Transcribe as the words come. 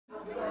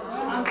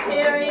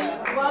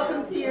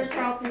welcome to your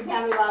Charleston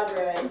County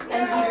Library. Thank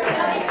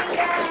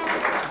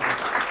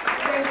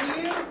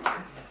you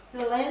to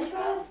the Land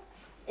Trust.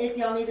 If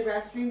y'all need the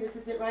restroom, this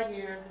is it right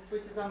here. The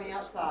switch is on the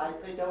outside,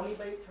 so don't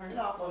anybody turn it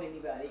off on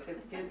anybody,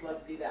 because kids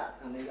love to do that.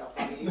 I know y'all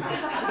probably do.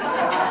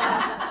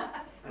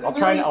 I'll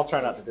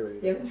try not to do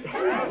it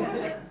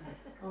either.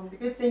 The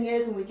good thing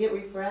is, when we get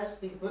refreshed,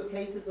 these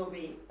bookcases will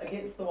be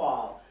against the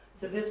wall.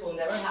 So this will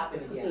never happen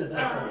again.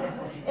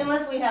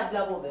 Unless we have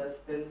double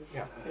this, then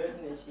there's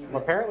an issue. I'm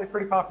apparently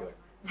pretty popular.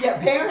 Yeah,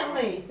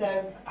 apparently.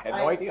 So I had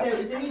no idea. So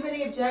does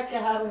anybody object to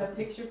having a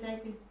picture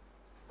taken?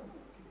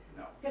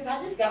 No. Because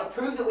I just got to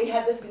prove that we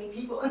had this many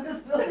people in this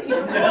building.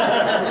 I'm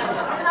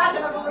not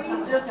going to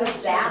believe just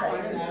as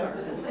data,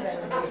 just to say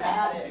we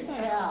had it.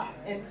 Yeah.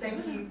 And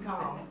thank you,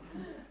 Tom,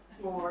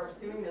 for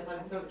doing this.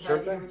 I'm so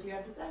excited to hear what you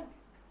have to say.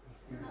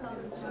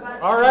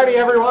 Alrighty,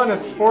 everyone,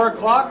 it's 4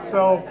 o'clock,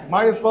 so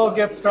might as well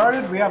get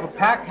started. We have a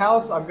packed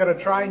house. I'm going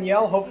to try and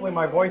yell. Hopefully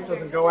my voice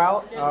doesn't go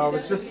out. I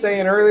was just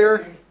saying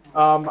earlier,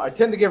 I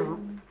tend to give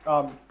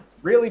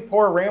really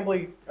poor,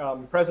 rambly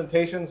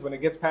presentations when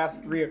it gets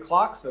past 3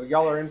 o'clock, so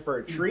y'all are in for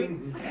a treat.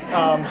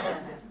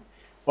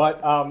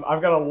 But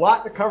I've got a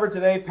lot to cover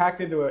today, packed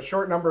into a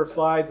short number of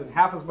slides and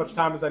half as much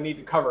time as I need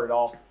to cover it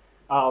all.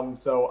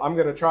 So I'm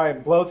going to try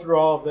and blow through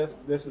all of this.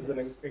 This is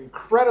an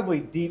incredibly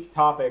deep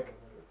topic.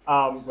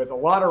 With a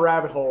lot of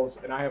rabbit holes,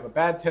 and I have a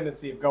bad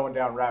tendency of going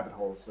down rabbit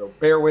holes, so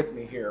bear with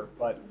me here.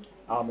 But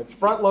it's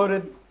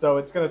front-loaded, so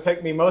it's going to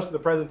take me most of the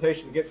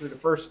presentation to get through the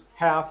first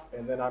half,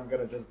 and then I'm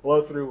going to just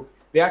blow through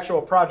the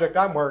actual project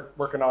I'm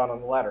working on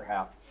the latter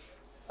half.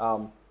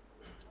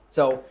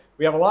 So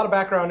we have a lot of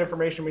background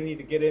information we need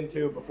to get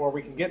into before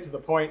we can get to the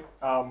point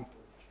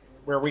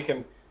where we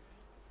can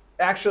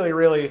actually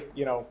really,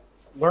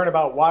 learn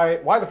about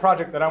why the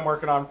project that I'm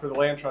working on for the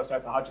Land Trust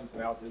at the Hutchinson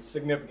House is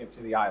significant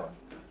to the island.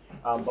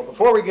 But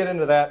before we get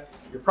into that,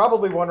 you're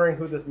probably wondering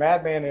who this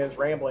madman is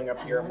rambling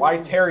up here and why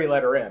Terry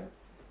let her in.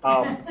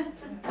 I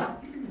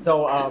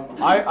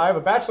have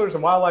a bachelor's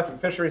in wildlife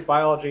and fisheries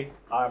biology.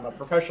 I'm a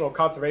professional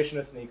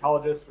conservationist and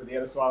ecologist for the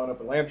Edisto Island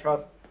Open Land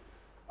Trust.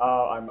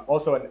 I'm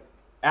also an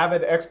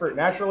avid expert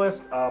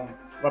naturalist. I'm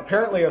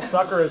apparently a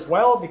sucker as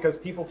well because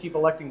people keep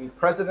electing me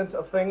president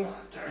of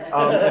things,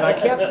 and I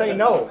can't say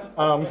no.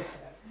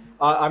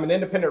 I'm an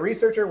independent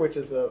researcher, which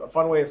is a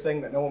fun way of saying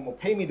that no one will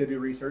pay me to do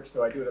research,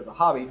 so I do it as a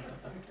hobby.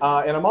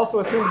 And I'm also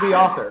a soon-to-be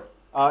author.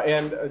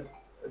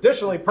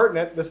 Additionally,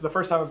 pertinent, this is the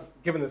first time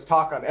I've given this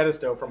talk on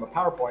Edisto from a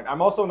PowerPoint.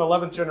 I'm also an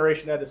 11th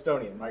generation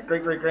Edistonian. My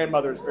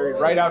great-great-grandmother is buried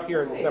right out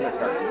here in the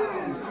cemetery.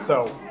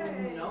 So,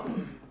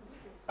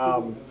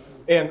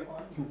 and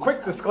some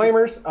quick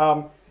disclaimers.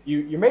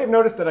 You may have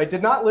noticed that I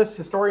did not list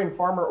historian,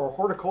 farmer, or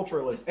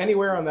horticulturalist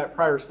anywhere on that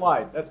prior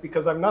slide. That's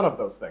because I'm none of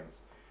those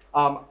things.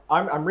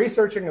 I'm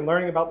researching and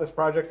learning about this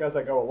project as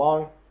I go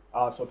along,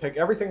 so take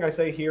everything I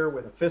say here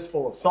with a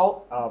fistful of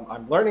salt.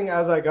 I'm learning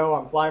as I go.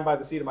 I'm flying by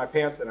the seat of my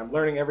pants, and I'm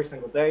learning every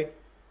single day.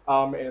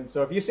 And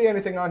so if you see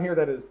anything on here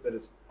that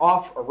is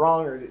off or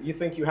wrong, or you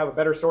think you have a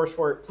better source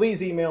for it,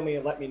 please email me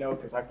and let me know,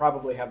 because I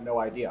probably have no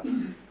idea.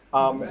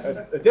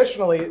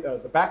 Additionally,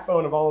 the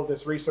backbone of all of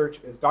this research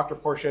is Dr.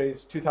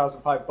 Porcher's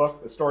 2005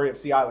 book, The Story of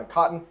Sea Island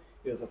Cotton.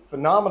 It is a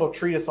phenomenal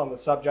treatise on the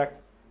subject.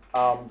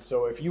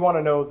 So if you want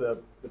to know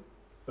the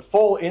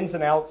full ins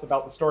and outs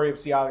about the story of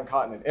Sea Island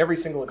Cotton in every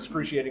single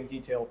excruciating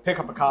detail, pick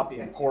up a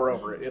copy and pore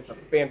over it. It's a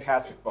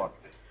fantastic book.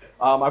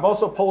 I've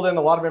also pulled in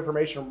a lot of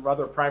information from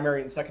other primary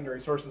and secondary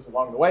sources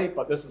along the way,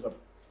 but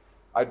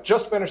I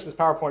just finished this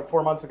PowerPoint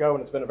 4 months ago,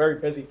 and it's been a very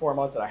busy 4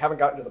 months, and I haven't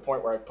gotten to the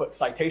point where I've put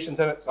citations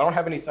in it, so I don't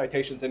have any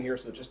citations in here,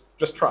 so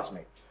just trust me.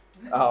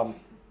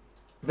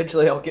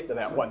 Eventually I'll get to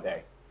that one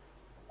day.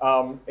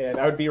 And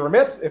I would be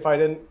remiss if I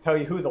didn't tell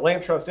you who the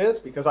Land Trust is,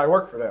 because I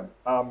work for them.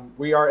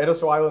 We are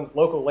Edisto Island's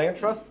local land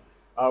trust.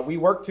 We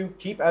work to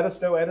keep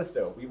Edisto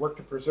Edisto. We work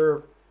to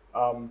preserve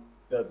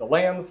the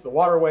lands, the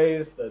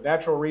waterways, the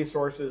natural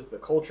resources, the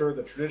culture,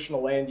 the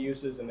traditional land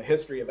uses, and the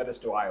history of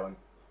Edisto Island.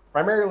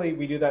 Primarily,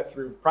 we do that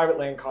through private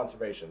land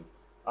conservation.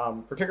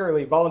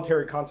 Particularly,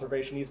 voluntary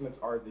conservation easements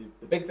are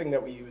the big thing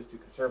that we use to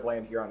conserve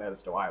land here on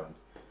Edisto Island.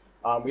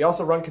 We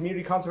also run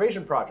community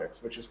conservation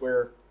projects, which is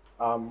where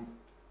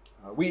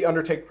we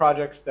undertake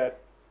projects that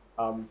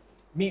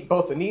meet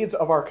both the needs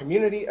of our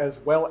community as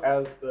well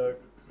as the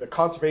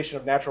conservation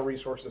of natural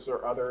resources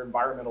or other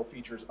environmental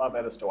features of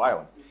Edisto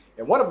Island.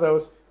 And one of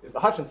those is the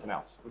Hutchinson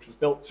House, which was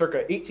built circa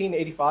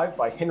 1885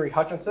 by Henry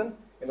Hutchinson,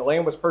 and the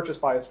land was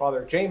purchased by his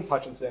father, James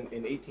Hutchinson,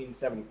 in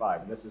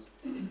 1875. And this is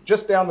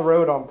just down the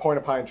road on Point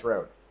of Pines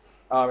Road.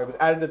 It was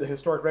added to the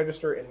Historic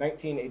Register in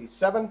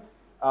 1987,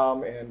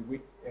 and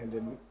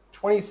in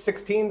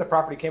 2016, the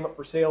property came up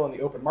for sale in the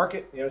open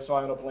market. The Edisto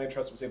Island Open Land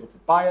Trust was able to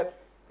buy it,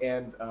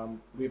 and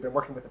we've been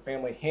working with the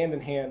family hand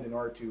in hand in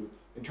order to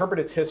interpret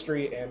its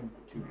history and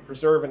to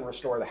preserve and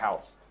restore the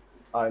house.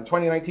 In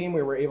 2019,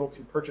 we were able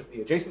to purchase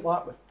the adjacent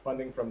lot with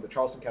funding from the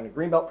Charleston County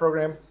Greenbelt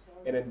Program,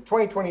 and in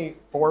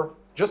 2024,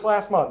 just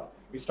last month,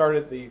 we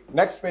started the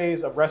next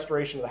phase of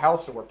restoration of the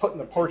house, so we're putting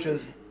the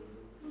porches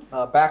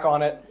back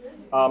on it.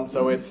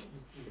 So it's,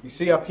 you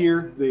see up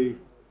here,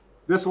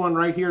 this this one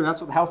right here, that's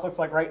what the house looks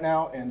like right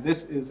now, and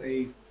this is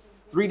a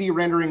 3D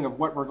rendering of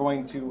what we're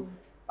going to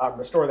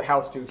restore the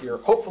house to here,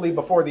 hopefully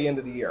before the end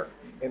of the year.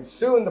 And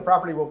soon the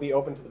property will be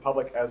open to the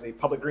public as a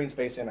public green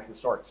space and a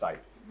historic site.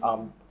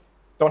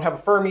 Don't have a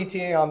firm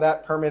ETA on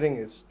that.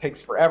 Permitting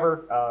takes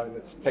forever. And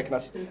it's taken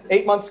us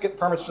 8 months to get the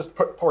permits just to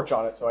put a porch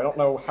on it, so I don't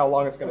know how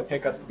long it's going to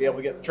take us to be able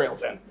to get the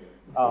trails in.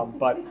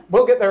 But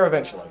we'll get there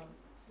eventually.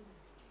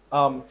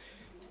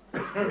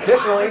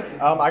 Additionally,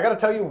 I got to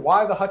tell you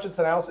why the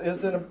Hutchinson House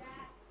is an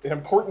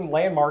important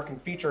landmark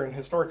and feature and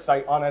historic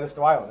site on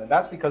Edisto Island, and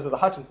that's because of the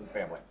Hutchinson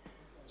family.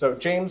 So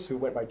James, who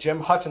went by Jim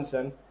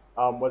Hutchinson,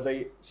 was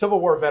a Civil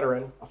War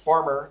veteran, a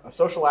farmer, a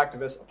social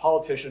activist, a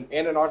politician,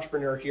 and an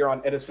entrepreneur here on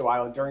Edisto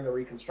Island during the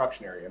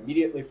Reconstruction era,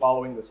 immediately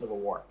following the Civil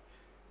War.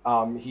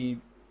 He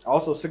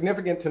also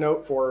it to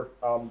note for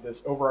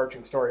this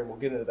overarching story, and we'll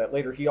get into that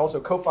later, he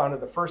also co-founded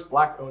the first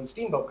black-owned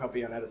steamboat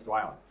company on Edisto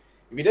Island.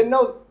 If you didn't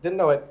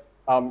know it,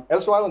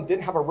 Edisto Island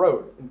didn't have a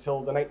road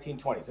until the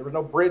 1920s. There was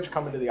no bridge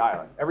coming to the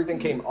island. Everything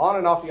came on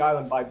and off the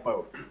island by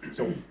boat.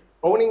 So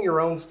owning your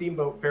own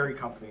steamboat ferry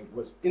company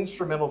was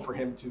instrumental for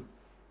him to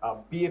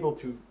be able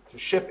to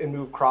ship and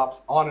move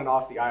crops on and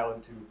off the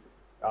island.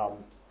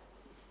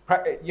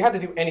 You had to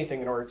do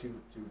anything in order to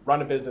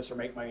run a business or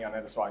make money on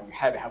Edisto Island. You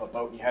had to have a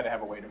boat, and you had to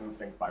have a way to move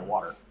things by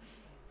water.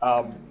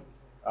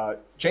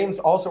 James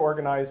also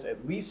organized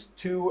at least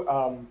 2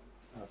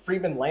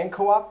 freedmen land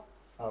co-op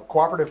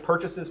cooperative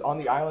purchases on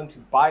the island to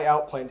buy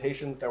out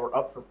plantations that were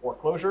up for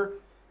foreclosure.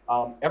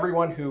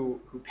 Everyone who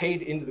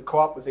paid into the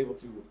co-op was able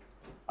to,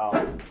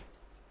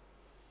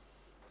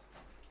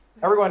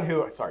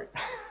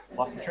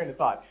 lost my train of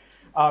thought.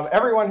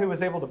 Everyone who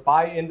was able to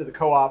buy into the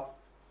co-op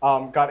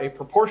got a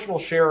proportional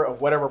share of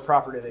whatever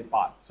property they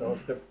bought. So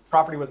if the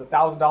property was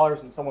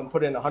 $1,000 and someone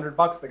put in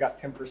 $100, they got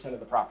 10% of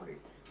the property,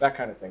 that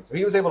kind of thing. So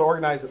he was able to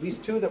organize at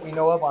least 2 that we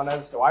know of on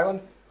Edisto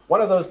Island, one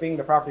of those being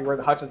the property where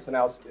the Hutchinson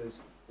House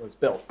was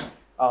built.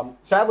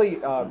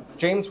 Sadly,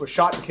 James was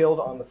shot and killed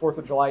on the 4th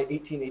of July,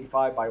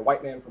 1885 by a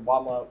white man from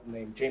Wamla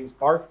named James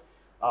Barth.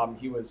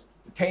 He was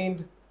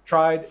detained,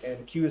 tried, and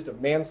accused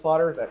of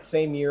manslaughter that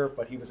same year,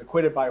 but he was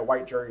acquitted by a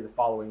white jury the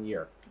following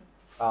year.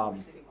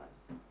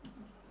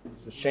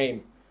 It's a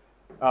shame.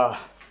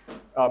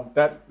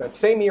 That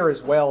same year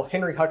as well,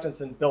 Henry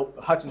Hutchinson built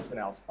the Hutchinson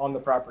House on the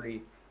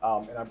property,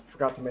 and I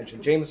forgot to mention,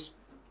 James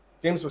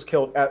was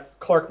killed at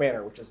Clark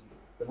Manor, which is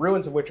the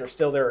ruins of which are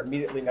still there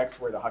immediately next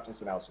to where the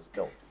Hutchinson House was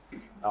built.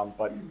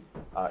 But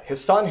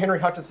his son, Henry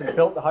Hutchinson,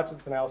 built the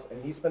Hutchinson House,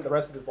 and he spent the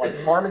rest of his life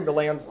farming the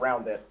lands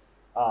around it.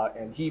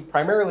 And he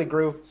primarily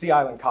grew Sea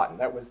Island cotton.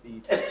 That was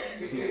the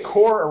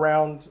core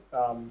around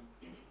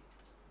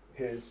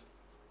his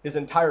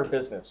entire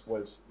business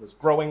was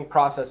growing,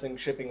 processing,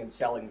 shipping, and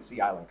selling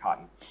Sea Island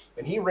cotton.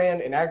 And he ran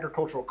an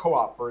agricultural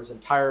co-op for his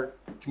entire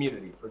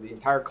community, for the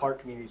entire Clark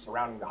community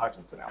surrounding the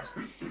Hutchinson House.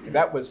 And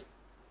that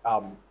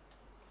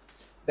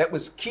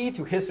was key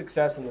to his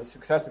success and the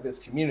success of his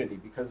community,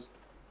 because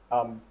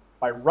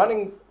by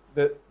running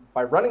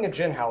a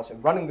gin house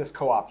and running this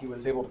co-op, he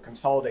was able to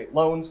consolidate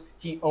loans.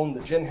 He owned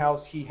the gin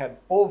house. He had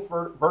full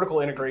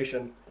vertical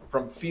integration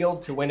from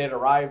field to when it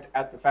arrived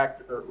at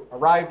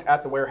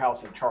the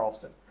warehouse in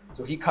Charleston.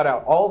 So he cut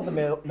out all of the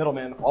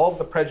middlemen, all of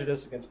the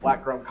prejudice against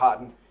black-grown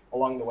cotton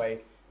along the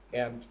way,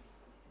 and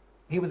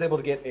he was able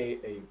to get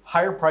a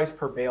higher price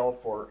per bale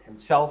for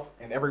himself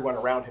and everyone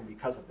around him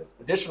because of this.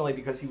 Additionally,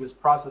 because he was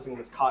processing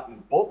this cotton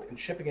in bulk and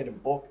shipping it in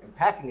bulk and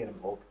packing it in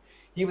bulk,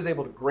 he was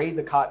able to grade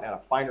the cotton at a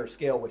finer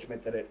scale, which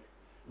meant that it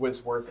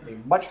was worth a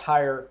much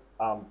higher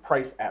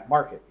price at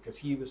market, because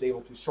he was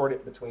able to sort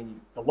it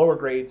between the lower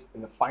grades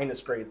and the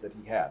finest grades that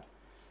he had.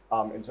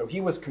 And so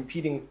he was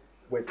competing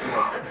with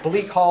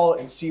Bleak Hall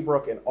and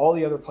Seabrook and all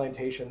the other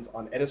plantations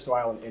on Edisto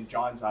Island and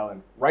Johns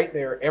Island right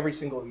there every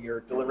single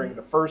year, delivering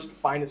the first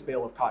finest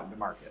bale of cotton to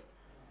market.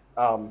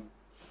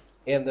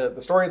 And the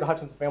story of the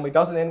Hutchinson family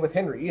doesn't end with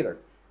Henry either.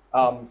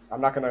 I'm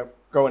not going to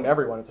go into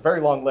everyone. It's a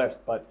very long list,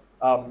 but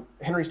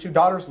Henry's 2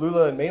 daughters,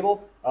 Lula and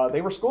Mabel, they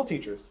were school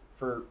teachers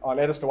on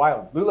Edisto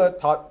Island. Lula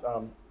taught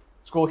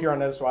school here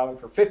on Edisto Island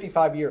for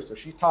 55 years, so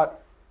she taught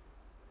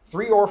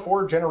 3 or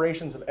 4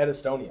 generations of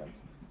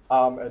Edistonians.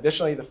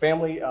 Additionally, the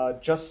family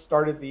just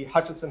started the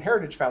Hutchinson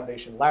Heritage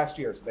Foundation last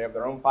year, so they have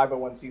their own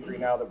 501c3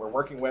 now that we're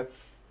working with.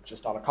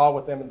 Just on a call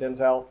with them and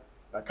Denzel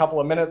a couple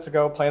of minutes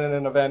ago, planning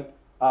an event.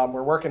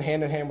 We're working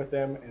hand in hand with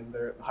them, and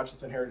the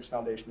Hutchinson Heritage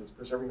Foundation is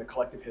preserving the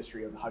collective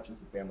history of the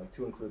Hutchinson family,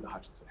 to include the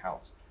Hutchinson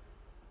House.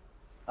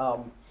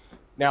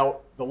 Now,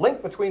 the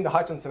link between the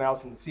Hutchinson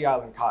House and the Sea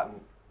Island cotton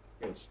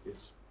is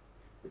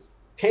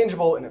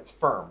tangible and it's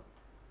firm.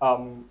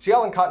 Sea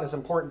Island cotton is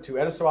important to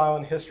Edisto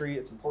Island history.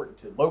 It's important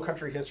to Low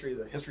Country history,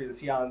 the history of the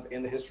Sea Islands,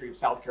 and the history of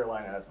South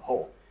Carolina as a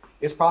whole.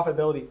 Its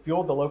profitability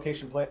fueled the Low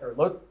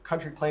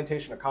Country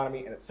plantation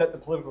economy, and it set the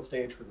political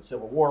stage for the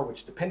Civil War,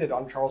 which depended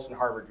on Charleston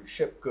Harbor to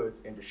ship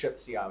goods and to ship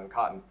Sea Island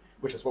cotton,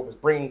 which is what was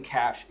bringing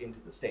cash into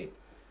the state.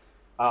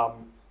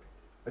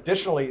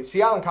 Additionally,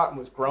 Sea Island cotton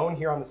was grown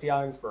here on the Sea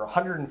Islands for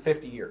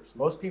 150 years.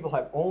 Most people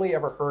have only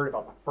ever heard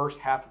about the first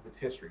half of its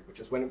history, which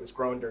is when it was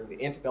grown during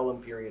the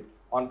antebellum period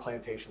on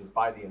plantations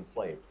by the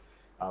enslaved.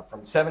 From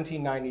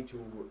 1790 to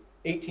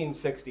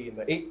 1860,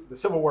 in the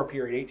Civil War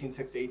period,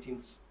 1860 to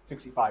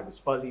 1865 is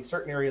fuzzy.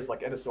 Certain areas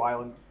like Edisto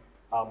Island,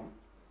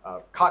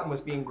 cotton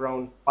was being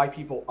grown by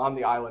people on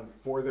the island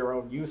for their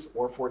own use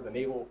or for the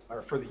naval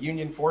or for the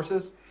Union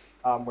forces,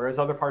 whereas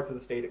other parts of the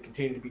state it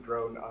continued to be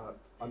grown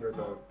under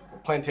the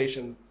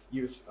plantation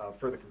use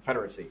for the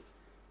Confederacy.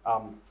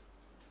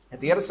 At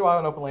the Edisto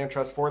Island Open Land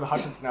Trust for the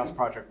Hutchinson House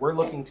Project, we're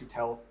looking to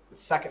tell the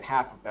second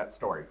half of that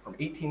story from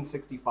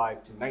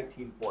 1865 to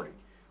 1940,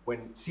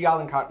 when Sea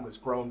Island cotton was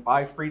grown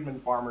by freedmen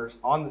farmers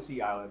on the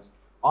Sea Islands,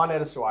 on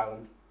Edisto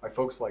Island, by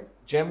folks like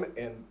Jim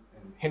and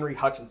Henry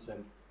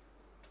Hutchinson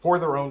for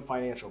their own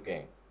financial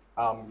gain.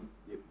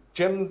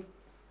 Jim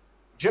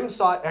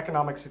sought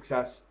economic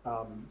success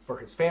for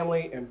his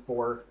family and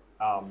for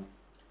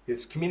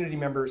his community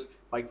members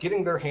by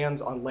getting their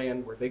hands on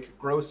land where they could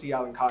grow Sea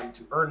Island cotton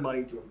to earn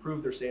money, to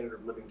improve their standard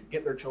of living, to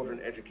get their children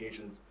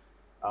educations,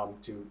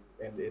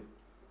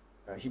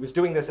 he was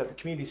doing this at the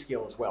community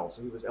scale as well.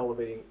 So he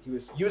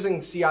was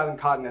using Sea Island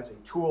cotton as a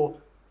tool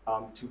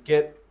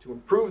to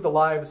improve the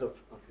lives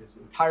of his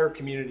entire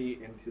community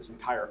and his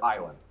entire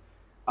island.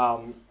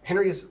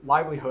 Henry's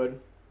livelihood,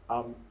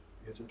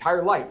 his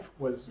entire life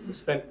was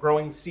spent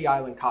growing Sea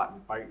Island cotton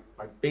by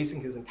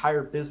basing his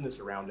entire business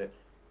around it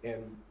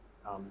and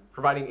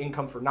providing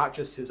income for not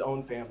just his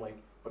own family,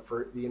 but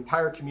for the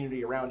entire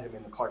community around him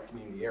in the Clark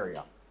community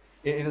area.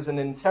 It is an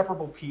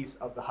inseparable piece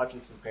of the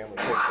Hutchinson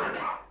family history.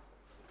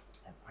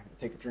 And I'm going to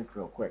take a drink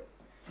real quick.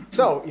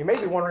 So you may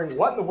be wondering,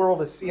 what in the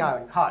world is Sea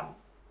Island cotton?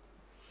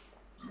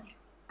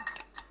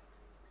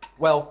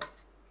 Well,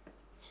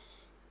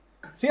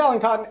 Sea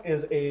Island cotton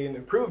is an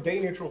improved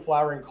day-neutral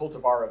flowering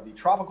cultivar of the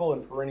tropical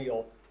and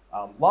perennial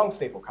long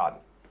staple cotton.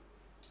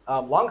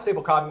 Long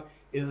staple cotton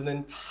is an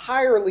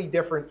entirely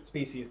different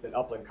species than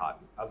upland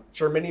cotton. I'm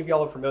sure many of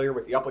y'all are familiar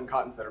with the upland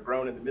cottons that are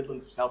grown in the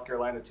Midlands of South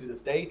Carolina to this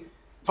day.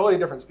 Totally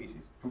different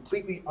species,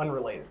 completely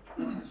unrelated.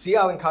 Sea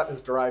Island cotton is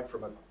derived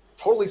from a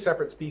totally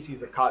separate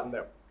species of cotton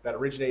that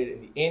originated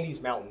in the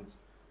Andes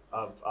Mountains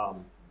of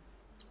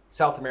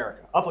South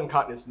America. Upland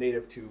cotton is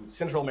native to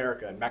Central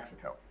America and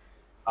Mexico.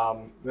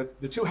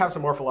 The two have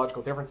some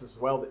morphological differences as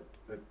well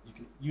that you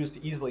can use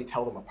to easily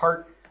tell them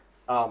apart.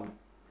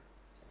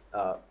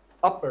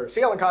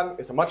 Sea Island cotton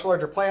is a much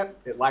larger plant.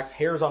 It lacks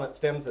hairs on its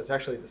stems. That's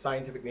actually the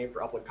scientific name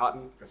for upland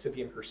cotton.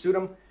 Gossypium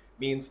hirsutum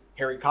means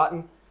hairy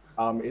cotton.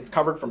 It's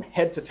covered from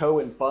head to toe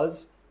in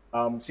fuzz.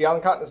 Sea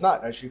Island cotton is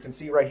not. As you can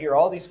see right here,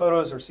 all these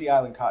photos are Sea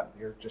Island cotton.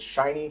 They're just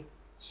shiny,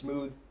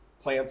 smooth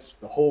plants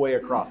the whole way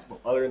across,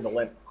 other than the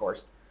length, of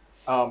course.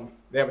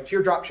 They have a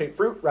teardrop-shaped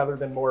fruit rather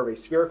than more of a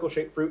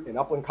spherical-shaped fruit in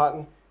upland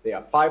cotton. They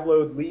have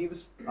 5-lobed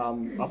leaves.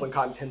 Upland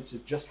cotton tends to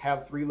just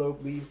have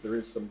 3-lobed leaves. There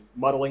is some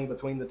muddling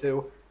between the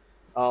two.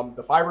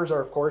 The fibers are,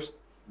 of course,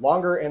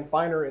 longer and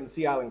finer in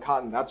Sea Island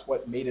cotton. That's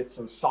what made it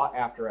so sought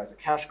after as a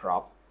cash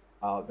crop.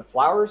 The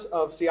flowers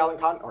of Sea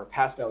Island cotton are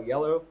pastel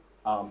yellow.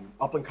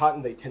 Upland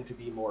cotton, they tend to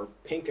be more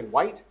pink and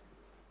white.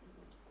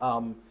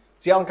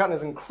 Sea Island cotton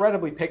is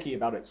incredibly picky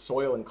about its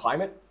soil and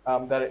climate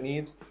that it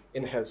needs,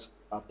 and has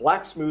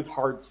black, smooth,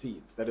 hard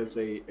seeds. That is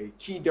a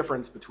key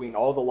difference between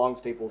all the long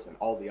staples and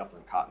all the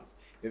upland cottons.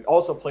 It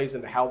also plays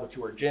into how the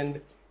two are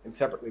ginned and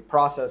separately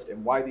processed,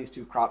 and why these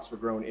two crops were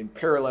grown in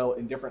parallel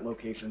in different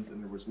locations, and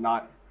there was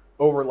not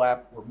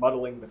overlap or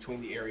muddling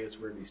between the areas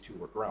where these two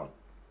were grown.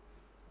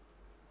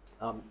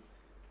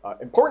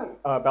 Important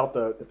about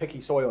the picky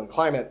soil and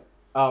climate,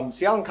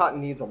 Sea Island cotton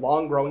needs a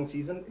long growing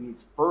season. It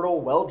needs fertile,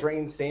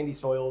 well-drained, sandy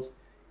soils,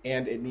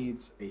 and it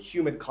needs a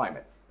humid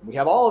climate. And we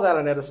have all of that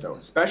on Edisto,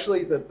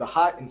 especially the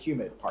hot and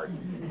humid part.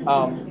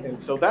 And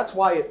so that's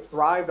why it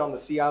thrived on the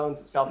Sea Islands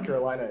of South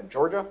Carolina and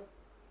Georgia,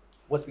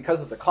 was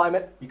because of the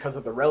climate, because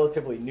of the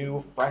relatively new,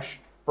 fresh,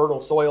 fertile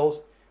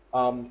soils,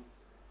 and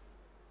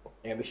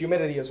the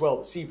humidity as well,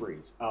 the sea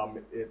breeze.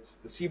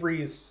 The sea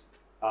breeze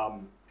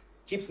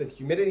keeps the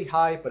humidity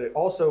high, but it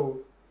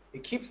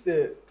keeps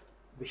the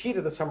heat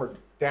of the summer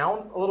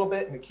down a little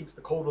bit, and it keeps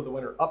the cold of the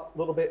winter up a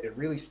little bit. It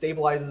really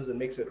stabilizes and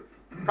makes it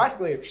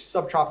practically a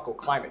subtropical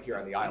climate here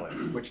on the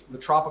islands, which the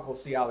tropical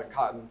Sea Island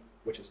cotton,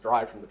 which is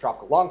derived from the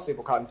tropical long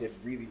staple cotton, did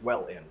really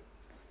well in.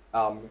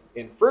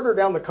 And further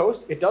down the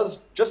coast, it does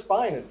just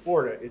fine in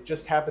Florida. It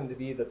just happened to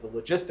be that the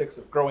logistics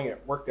of growing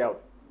it worked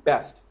out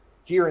best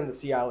here in the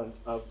Sea Islands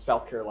of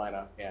South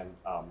Carolina and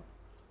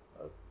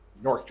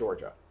North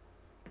Georgia.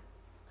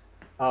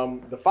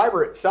 The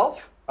fiber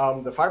itself,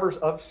 the fibers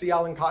of Sea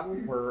Island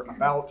cotton were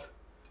about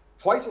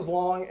twice as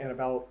long and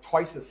about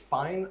twice as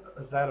fine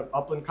as that of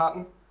upland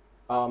cotton.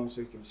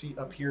 So you can see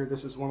up here,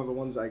 this is one of the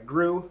ones I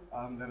grew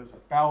that is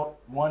about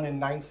 1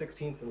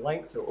 9/16 in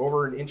length, so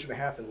over 1.5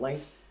 inches in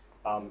length.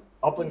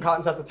 Upland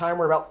cottons at the time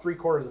were about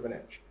 3/4 of an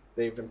inch.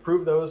 They've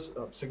improved those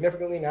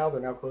significantly now. They're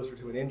now closer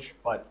to 1 inch,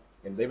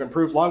 and they've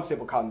improved long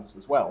staple cottons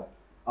as well.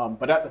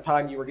 But at the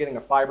time, you were getting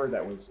a fiber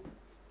that was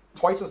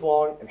twice as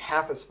long and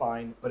half as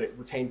fine, but it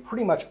retained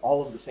pretty much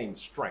all of the same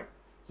strength.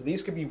 So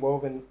these could be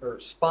woven or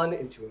spun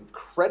into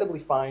incredibly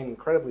fine,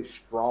 incredibly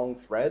strong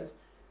threads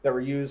that were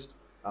used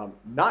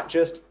not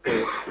just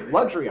for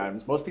luxury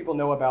items. Most people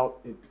know about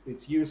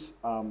its use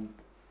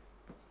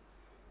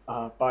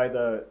by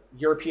the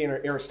European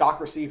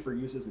aristocracy for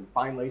uses in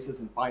fine laces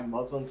and fine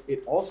muslins.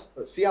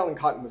 Sea Island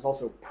cotton was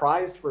also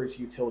prized for its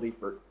utility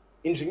for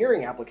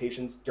engineering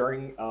applications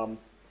during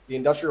the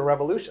Industrial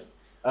Revolution.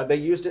 They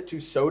used it to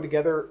sew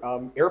together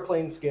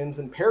airplane skins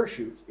and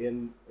parachutes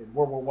in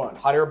World War I,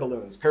 hot air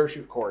balloons,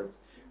 parachute cords.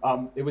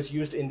 It was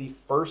used in the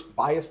first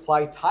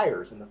bias-ply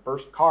tires in the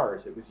first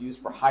cars. It was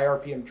used for high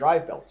RPM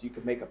drive belts. You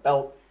could make a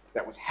belt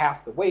that was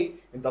half the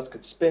weight and thus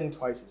could spin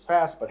twice as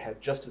fast, but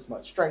had just as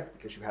much strength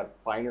because you had a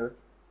finer,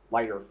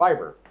 lighter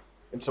fiber.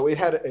 And so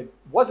it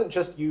wasn't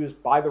just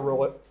used by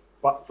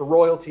but for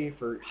royalty,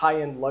 for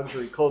high-end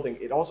luxury clothing.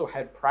 It also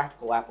had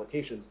practical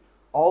applications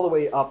all the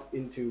way up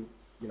into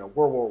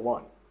World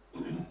War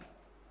I.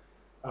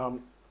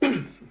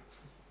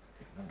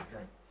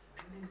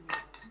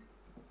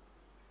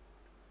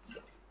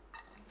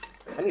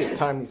 I need to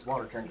time these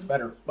water drinks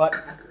better. But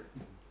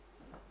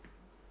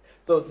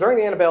so during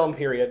the antebellum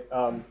period,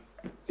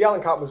 Sea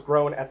Island cotton was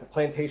grown at the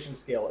plantation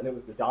scale, and it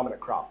was the dominant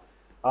crop.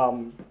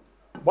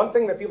 One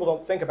thing that people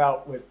don't think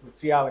about with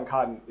Sea Island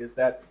cotton is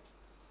that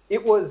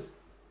it was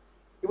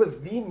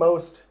the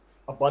most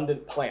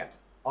abundant plant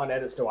on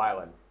Edisto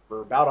Island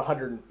for about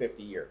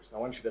 150 years. I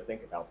want you to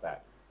think about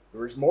that.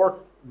 There was more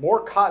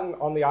cotton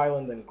on the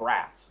island than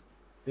grass.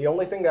 The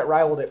only thing that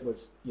rivaled it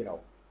was,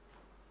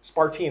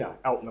 Spartina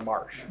out in the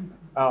marsh.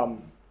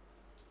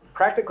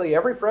 Practically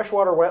every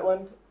freshwater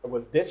wetland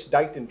was ditched,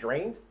 diked, and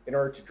drained in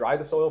order to dry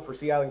the soil for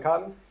Sea Island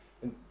cotton,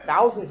 and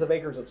thousands of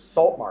acres of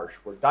salt marsh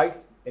were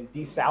diked and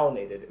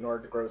desalinated in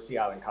order to grow Sea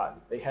Island cotton.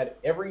 They had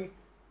every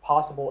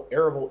possible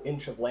arable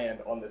inch of land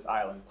on this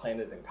island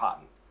planted in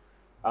cotton.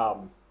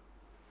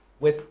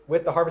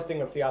 With the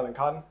harvesting of Sea Island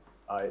cotton,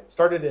 it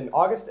started in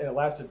August and it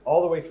lasted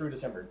all the way through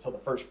December until the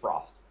first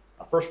frost.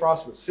 First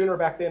frost was sooner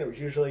back then. It was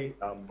usually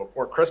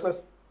before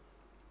Christmas,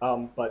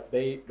 but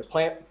the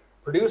plant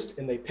produced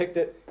and they picked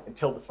it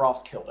until the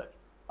frost killed it.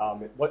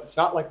 It's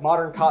not like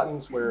modern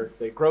cottons where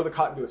they grow the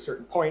cotton to a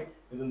certain point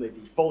and then they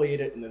defoliate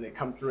it and then they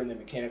come through and they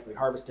mechanically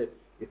harvest it.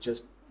 It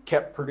just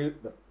kept producing.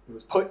 It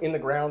was put in the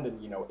ground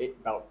in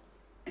about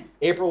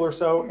April or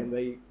so, and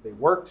they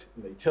worked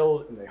and they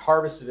tilled and they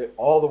harvested it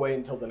all the way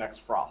until the next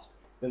frost.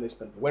 Then they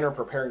spent the winter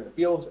preparing the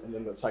fields, and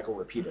then the cycle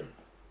repeated.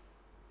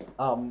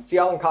 Sea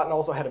Island cotton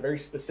also had a very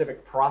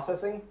specific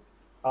processing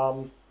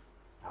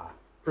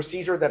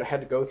procedure that it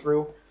had to go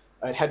through.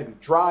 It had to be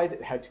dried,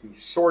 it had to be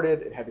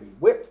sorted, it had to be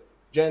whipped,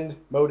 ginned,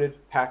 molded,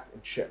 packed,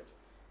 and shipped.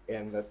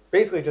 And that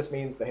basically just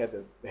means they had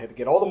to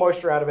get all the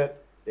moisture out of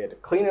it, they had to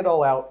clean it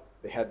all out,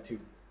 they had to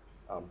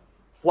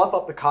fluff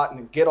up the cotton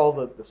and get all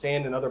the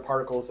sand and other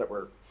particles that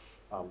were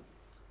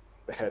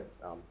that had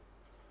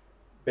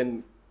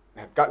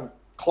gotten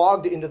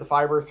clogged into the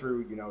fiber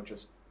through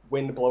just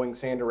wind blowing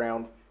sand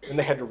around. Then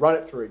they had to run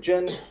it through a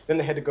gin. Then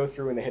they had to go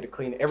through and they had to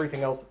clean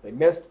everything else that they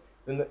missed.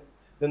 Then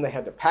they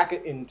had to pack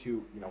it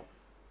into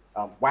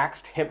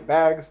waxed hemp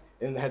bags,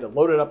 and they had to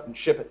load it up and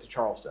ship it to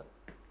Charleston.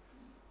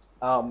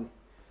 And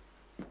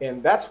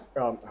that's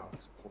hold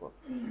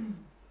on.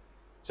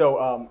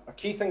 So a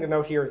key thing to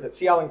note here is that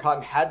Sea Island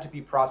cotton had to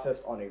be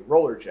processed on a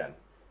roller gin.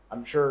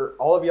 I'm sure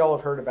all of y'all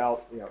have heard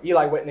about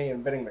Eli Whitney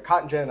inventing the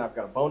cotton gin. I've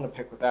got a bone to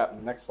pick with that in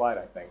the next slide,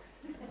 I think.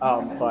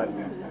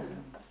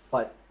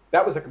 But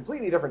that was a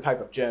completely different type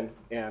of gin,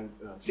 and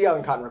Sea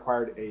Island cotton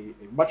required a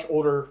much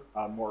older,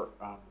 more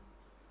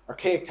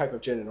archaic type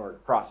of gin in order to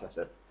process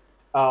it.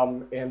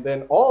 And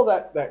then all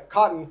that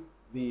cotton,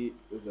 the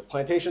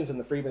plantations and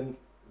the freedmen,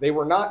 they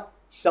were not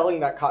selling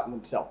that cotton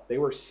themselves. They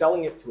were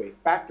selling it to a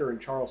factor in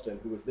Charleston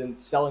who was then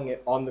selling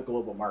it on the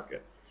global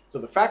market. So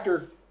the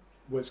factor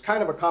was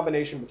kind of a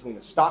combination between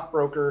a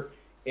stockbroker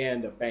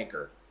and a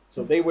banker.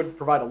 So they would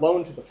provide a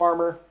loan to the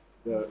farmer.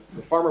 The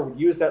farmer would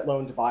use that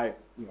loan to buy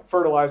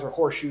fertilizer,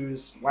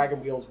 horseshoes,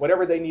 wagon wheels,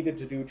 whatever they needed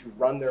to do to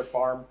run their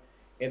farm.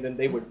 And then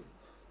they would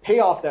pay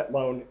off that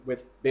loan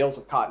with bales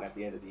of cotton at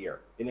the end of the year.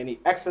 And any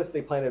excess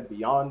they planted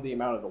beyond the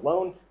amount of the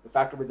loan, the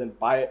factor would then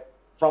buy it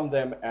from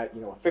them at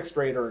a fixed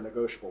rate or a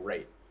negotiable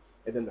rate.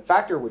 And then the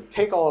factor would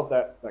take all of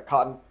that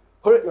cotton,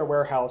 put it in their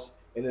warehouse,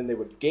 and then they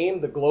would game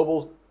the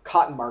global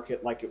cotton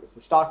market like it was the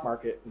stock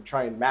market and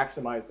try and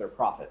maximize their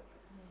profit.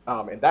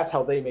 And that's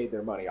how they made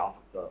their money off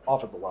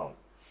of the loan.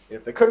 And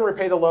if they couldn't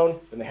repay the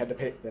loan, then they had to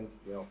pay. Then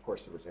of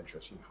course there was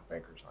interest. You know how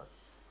bankers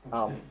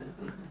are.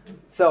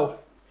 So,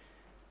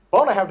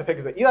 bone I have to pick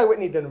is that Eli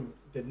Whitney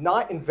did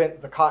not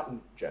invent the cotton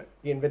gin.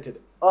 He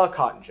invented a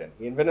cotton gin.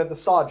 He invented the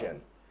saw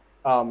gin.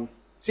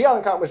 Sea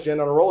Island cotton was gin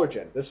on a roller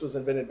gin. This was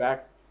invented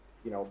back,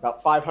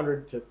 about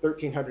 500 to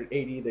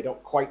 1380. They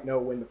don't quite know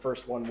when the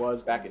first one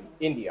was back in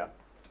India.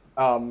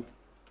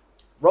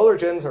 Roller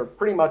gins are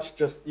pretty much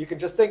just, you can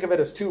just think of it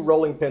as two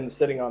rolling pins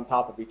sitting on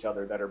top of each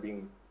other that are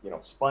being,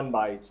 spun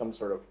by some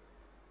sort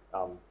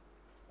of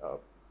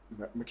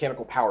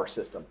mechanical power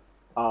system.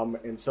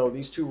 And so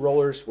these two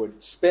rollers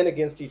would spin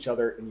against each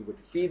other, and you would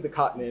feed the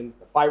cotton in.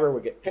 The fiber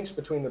would get pinched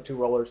between the two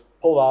rollers,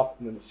 pulled off,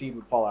 and then the seed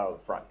would fall out of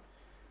the front.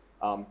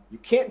 You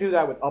can't do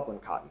that with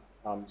upland cotton.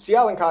 Sea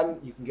island cotton,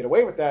 you can get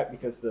away with that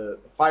because the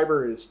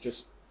fiber is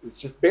just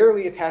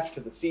barely attached to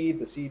the seed.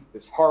 The seed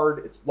is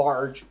hard, it's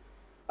large.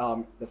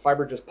 The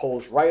fiber just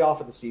pulls right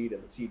off of the seed,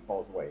 and the seed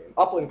falls away. In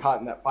upland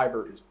cotton, that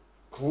fiber is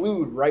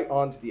glued right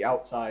onto the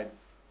outside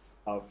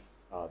of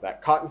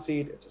that cotton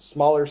seed. It's a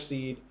smaller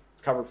seed.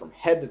 It's covered from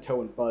head to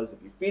toe in fuzz. If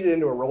you feed it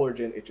into a roller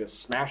gin, it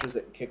just smashes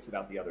it and kicks it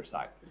out the other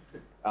side.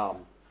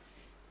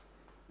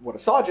 What a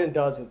saw gin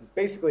does is it's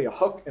basically a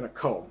hook and a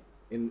comb.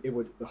 And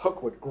the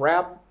hook would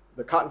grab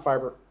the cotton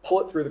fiber, pull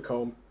it through the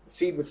comb, the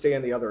seed would stay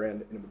on the other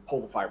end, and it would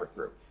pull the fiber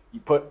through. You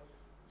put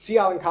sea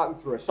island cotton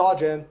through a saw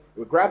gin, it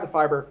would grab the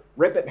fiber,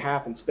 rip it in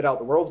half, and spit out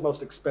the world's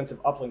most expensive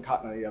upland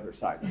cotton on the other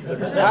side. So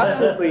there's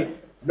absolutely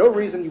no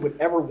reason you would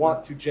ever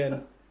want to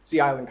gin sea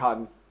island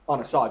cotton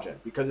on a saw gin,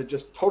 because it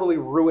just totally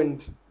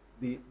ruined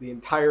the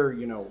entire,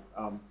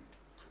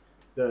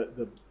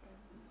 the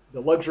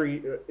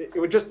luxury. It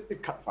would just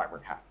cut the fiber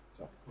in half.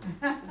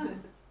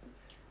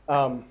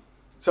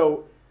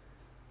 So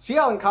sea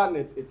island cotton,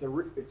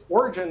 its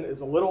origin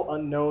is a little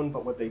unknown,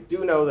 but what they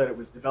do know that it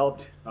was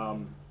developed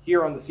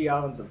here on the sea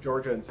islands of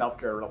Georgia and South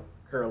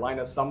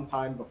Carolina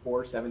sometime before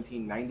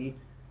 1790.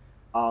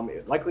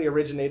 It likely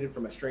originated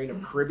from a strain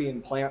of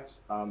Caribbean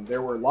plants.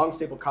 There were long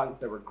staple cottons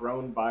that were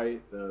grown by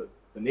the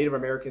Native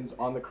Americans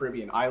on the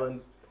Caribbean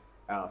islands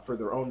for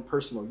their own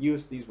personal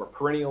use. These were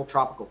perennial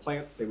tropical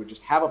plants. They would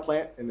just have a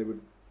plant, and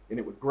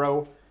it would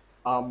grow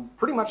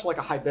pretty much like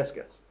a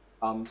hibiscus.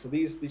 So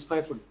these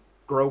plants would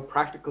grow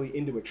practically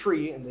into a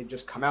tree, and they'd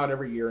just come out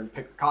every year and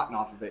pick the cotton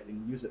off of it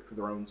and use it for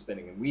their own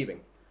spinning and weaving.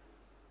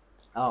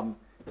 So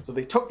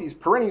they took these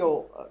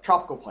perennial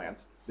tropical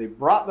plants, they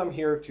brought them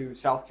here to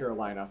South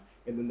Carolina,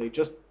 and then they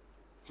just,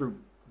 through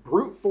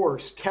brute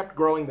force, kept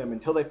growing them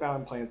until they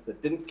found plants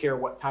that didn't care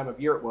what time of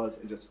year it was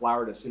and just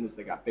flowered as soon as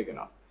they got big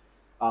enough.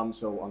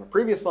 So on the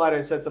previous slide,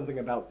 I said something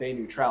about day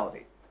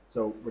neutrality.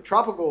 So with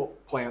tropical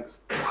plants,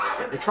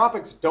 the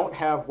tropics don't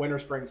have winter,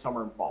 spring,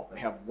 summer, and fall. They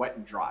have wet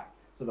and dry.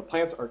 So the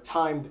plants are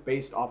timed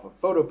based off of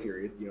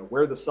photoperiod,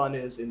 where the sun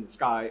is in the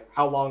sky,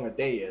 how long a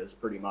day is,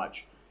 pretty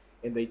much.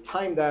 And they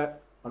time that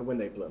on when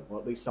they bloom, well,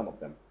 at least some of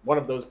them. One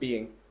of those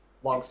being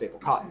long staple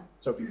cotton.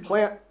 So if you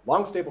plant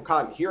long staple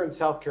cotton here in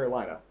South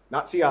Carolina,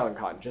 not sea island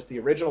cotton, just the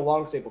original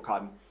long staple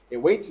cotton, it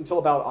waits until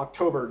about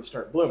October to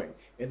start blooming.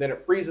 And then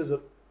it freezes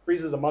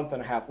a month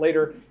and a half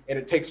later, and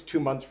it takes 2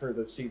 months for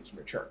the seeds to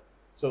mature.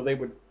 So they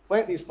would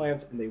plant these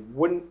plants, and they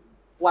wouldn't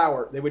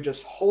flower. They would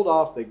just hold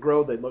off, they'd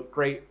grow, they'd look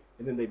great,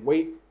 and then they'd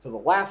wait till the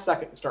last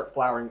second to start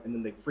flowering, and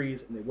then they'd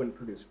freeze, and they wouldn't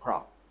produce a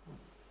crop.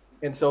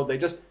 And so they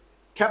just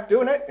kept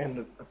doing it,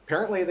 and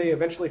apparently they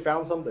eventually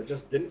found some that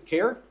just didn't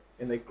care,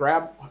 and they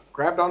grabbed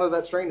onto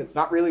that strain. It's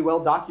not really well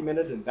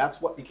documented, and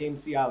that's what became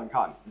sea island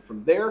cotton. And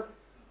from there,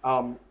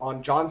 on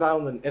Johns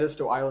Island and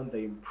Edisto Island,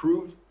 they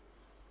improved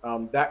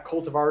that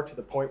cultivar to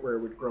the point where it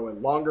would grow a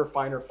longer,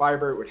 finer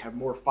fiber. It would have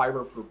more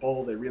fiber per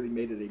boll. They really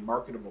made it a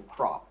marketable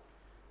crop.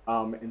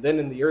 And then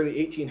in the early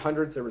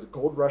 1800s, there was a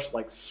gold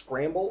rush-like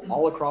scramble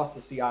all across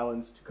the sea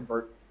islands to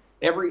convert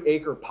every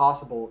acre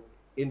possible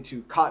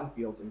into cotton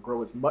fields and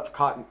grow as much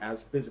cotton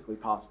as physically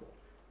possible.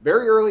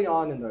 Very early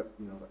on in the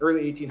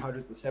early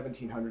 1800s to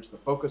 1700s, the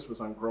focus was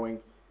on growing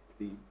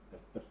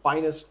the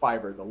finest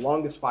fiber, the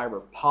longest fiber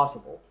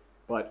possible.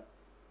 But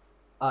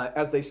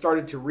as they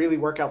started to really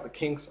work out the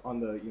kinks on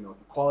the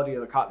quality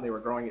of the cotton they were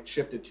growing, it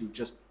shifted to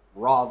just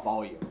raw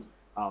volume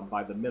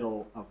by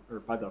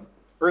the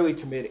early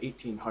to mid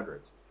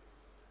 1800s.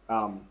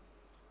 And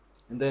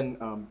then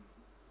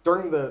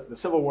during the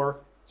Civil War,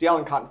 sea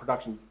island cotton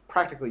production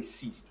practically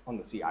ceased on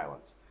the sea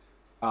islands.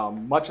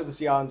 Much of the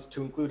sea islands,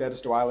 to include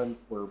Edisto Island,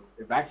 were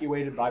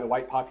evacuated by the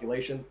white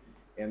population,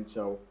 and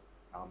so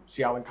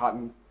sea island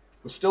cotton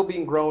was still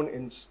being grown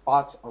in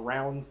spots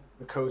around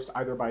the coast,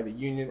 either by the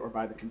Union or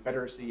by the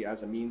Confederacy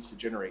as a means to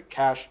generate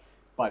cash,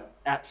 but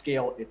at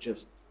scale, it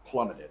just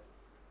plummeted.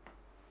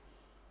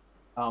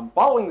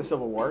 Following the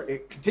Civil War,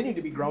 it continued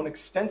to be grown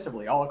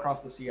extensively all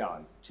across the sea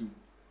islands.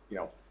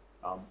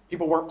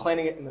 People weren't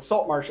planting it in the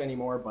salt marsh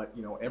anymore, but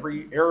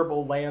every bit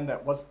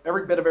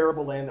of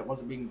arable land that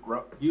wasn't being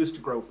used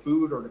to grow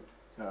food or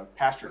to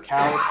pasture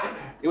cows,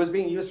 it was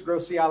being used to grow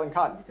sea island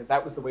cotton because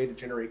that was the way to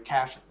generate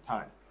cash at the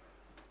time.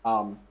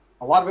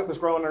 A lot of it was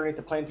grown underneath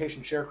the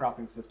plantation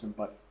sharecropping system,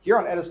 but here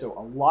on Edisto,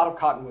 a lot of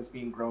cotton was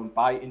being grown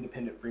by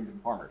independent freedmen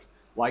farmers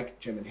like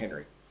Jim and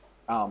Henry.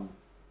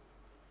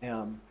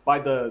 By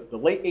the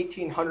late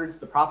 1800s,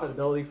 the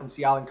profitability from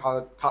sea island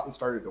cotton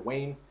started to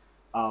wane.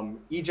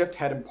 Egypt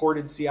had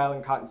imported sea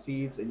island cotton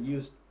seeds and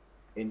used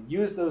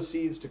those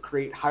seeds to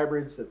create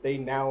hybrids that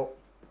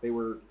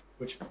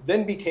which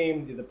then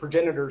became the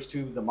progenitors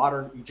to the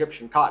modern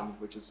Egyptian cotton,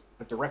 which is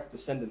a direct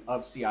descendant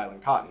of sea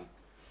island cotton.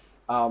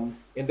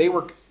 And they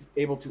were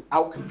able to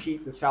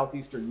outcompete the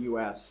southeastern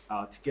U.S.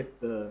 To get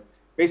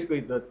basically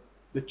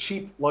the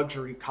cheap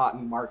luxury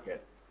cotton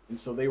market. And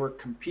so they were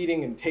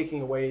competing and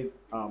taking away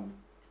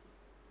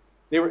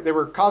they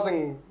were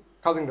causing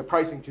the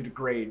pricing to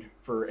degrade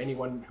for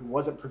anyone who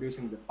wasn't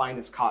producing the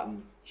finest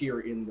cotton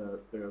here in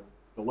the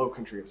low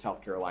country of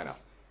South Carolina.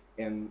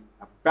 And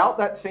about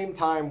that same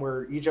time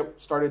where Egypt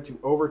started to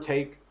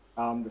overtake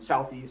the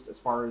Southeast as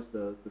far as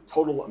the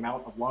total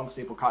amount of long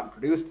staple cotton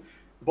produced,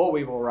 the boll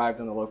weevil arrived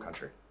in the low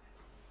country.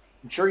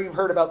 I'm sure you've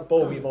heard about the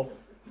boll weevil.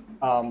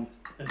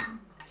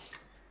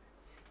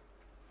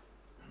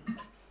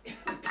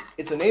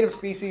 It's a native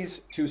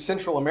species to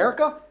Central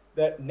America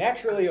that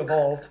naturally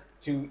evolved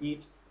to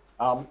eat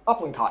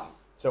upland cotton.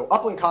 So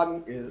upland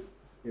cotton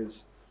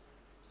is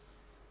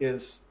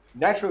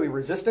naturally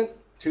resistant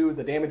to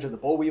the damage of the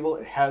boll weevil.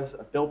 It has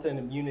built-in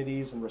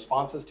immunities and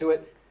responses to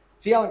it.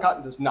 Sea island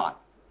cotton does not.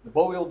 The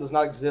boll weevil does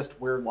not exist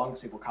where long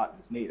staple cotton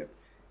is native.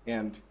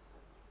 And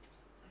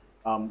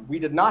we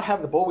did not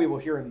have the boll weevil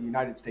here in the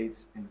United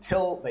States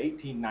until the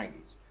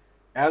 1890s.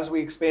 As we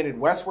expanded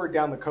westward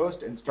down the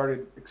coast and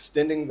started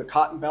extending the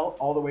cotton belt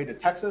all the way to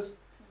Texas,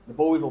 the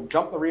boll weevil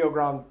jumped the Rio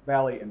Grande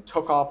Valley and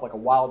took off like a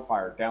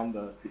wildfire down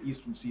the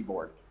eastern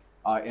seaboard.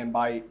 And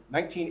by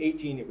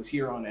 1918, it was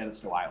here on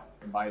Edisto Island.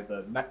 And by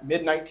the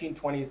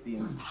mid-1920s, the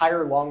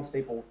entire long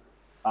staple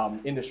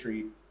cotton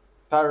industry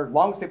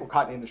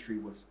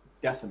was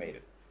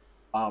decimated.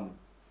 The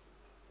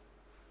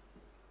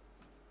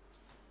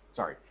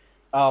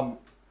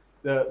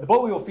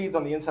boll weevil feeds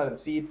on the inside of the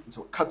seed, and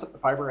so it cuts up the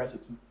fiber as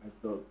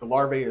the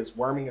larvae is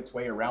worming its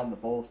way around the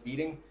boll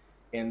feeding.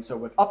 And so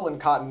with upland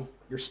cotton,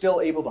 you're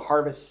still able to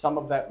harvest some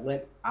of that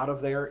lint out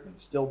of there and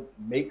still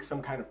make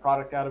some kind of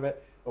product out of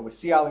it. But with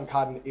sea island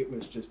cotton, it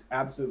was just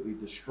absolutely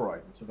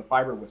destroyed. And so the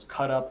fiber was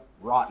cut up,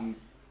 rotten,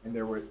 and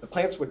the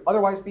plants would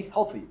otherwise be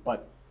healthy.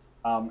 But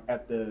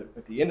at the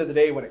end of the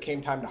day, when it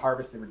came time to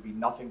harvest, there would be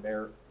nothing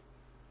there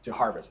to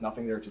harvest,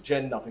 nothing there to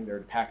gin, nothing there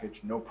to package,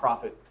 no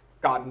profit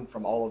gotten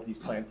from all of these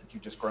plants that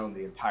you've just grown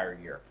the entire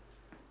year.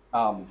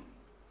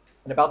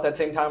 And about that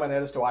same time on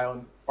Edisto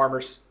Island,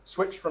 farmers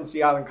switched from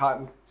sea island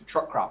cotton to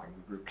truck cropping.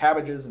 We grew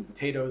cabbages and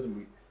potatoes, and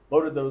we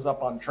loaded those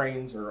up on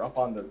trains or up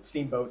on the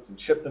steamboats and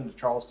shipped them to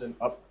Charleston,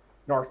 up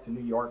north to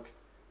New York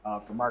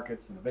for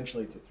markets, and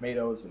eventually to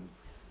tomatoes. And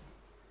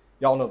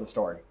y'all know the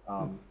story.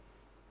 In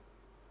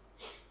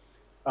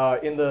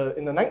the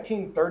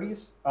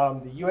 1930s,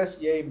 the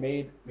USDA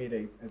made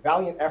a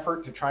valiant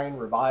effort to try and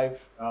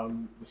revive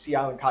the sea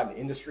island cotton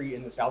industry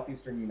in the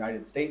southeastern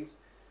United States.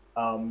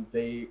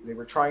 They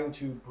were trying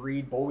to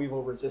breed boll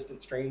weevil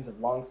resistant strains of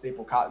long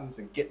staple cottons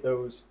and get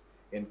those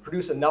and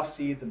produce enough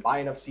seeds and buy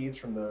enough seeds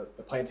from the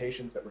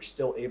plantations that were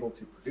still able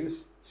to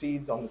produce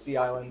seeds on the sea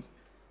islands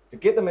to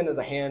get them into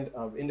the hand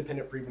of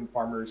independent freedmen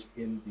farmers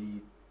in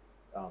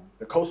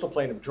the coastal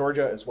plain of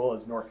Georgia as well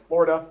as North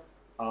Florida.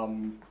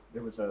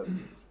 There was a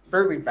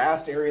fairly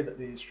vast area that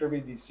they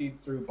distributed these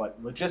seeds through,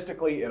 but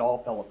logistically it all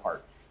fell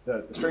apart.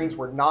 The strains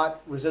were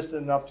not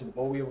resistant enough to the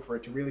boll weevil for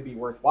it to really be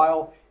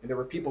worthwhile, and there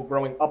were people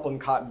growing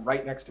upland cotton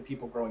right next to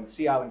people growing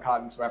sea island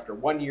cotton, so after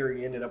 1 year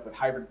you ended up with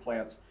hybrid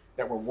plants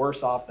that were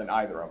worse off than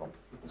either of them.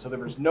 And so there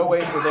was no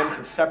way for them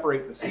to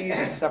separate the seeds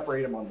and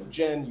separate them on the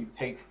gin. You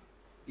take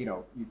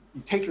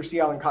your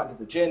sea island cotton to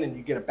the gin and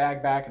you get a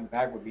bag back, and the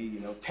bag would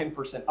be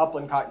 10%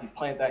 upland cotton. You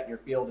plant that in your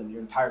field, and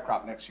your entire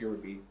crop next year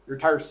would be, your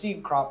entire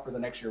seed crop for the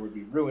next year would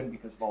be ruined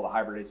because of all the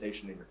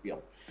hybridization in your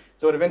field.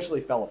 So it eventually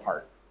fell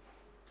apart.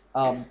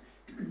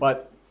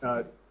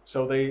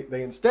 So they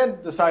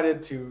instead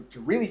decided to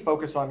really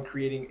focus on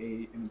creating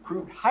an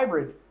improved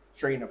hybrid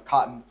strain of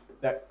cotton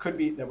that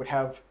would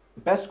have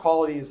the best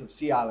qualities of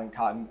sea island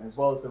cotton as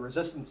well as the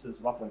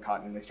resistances of upland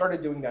cotton. And they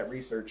started doing that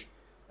research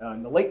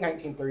in the late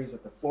 1930s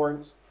at the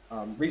Florence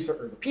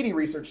the PD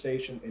Research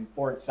Station in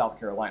Florence, South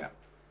Carolina.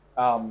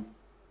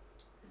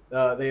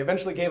 They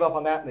eventually gave up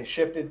on that, and they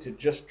shifted to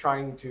just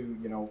trying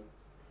to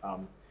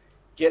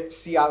get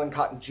sea island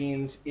cotton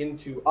genes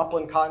into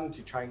upland cotton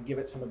to try and give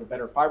it some of the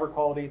better fiber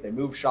quality. They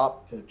moved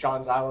shop to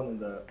Johns Island in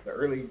the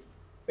early,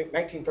 I think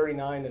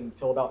 1939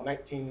 until about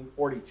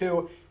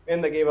 1942,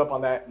 and they gave up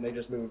on that and they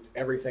just moved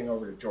everything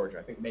over to Georgia,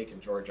 I think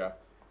Macon, Georgia,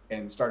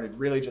 and started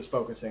really just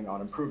focusing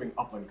on improving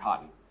upland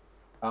cotton.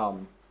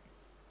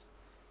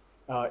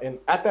 And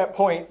at that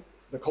point,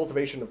 the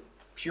cultivation of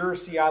pure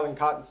sea island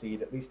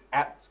cottonseed, at least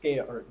at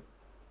scale, or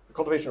the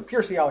cultivation of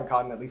pure sea island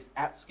cotton, at least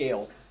at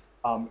scale,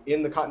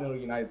 in the continental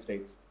United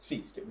States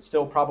ceased. It was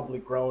still probably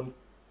grown,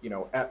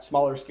 at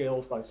smaller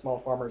scales by small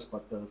farmers,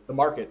 but the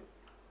market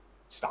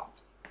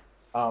stopped.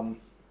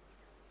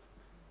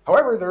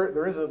 However,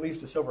 there is at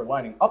least a silver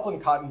lining.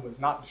 Upland cotton was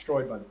not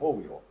destroyed by the boll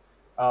weevil.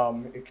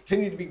 It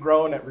continued to be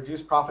grown at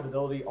reduced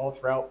profitability all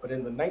throughout, but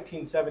in the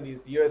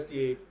 1970s, the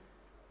USDA,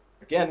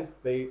 again,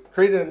 they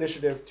created an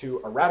initiative to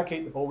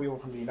eradicate the boll weevil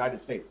from the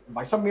United States. And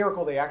by some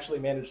miracle, they actually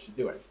managed to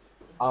do it.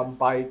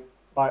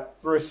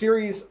 Through a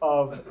series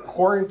of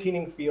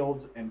quarantining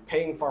fields and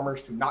paying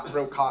farmers to not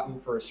grow cotton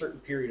for a certain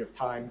period of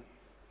time,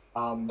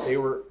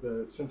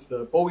 since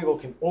the boll weevil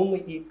can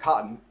only eat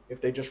cotton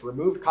if they just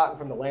removed cotton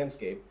from the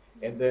landscape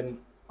and then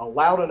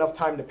allowed enough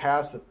time to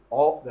pass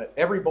that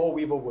every boll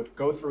weevil would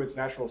go through its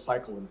natural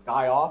cycle and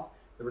die off,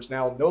 there was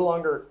now no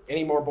longer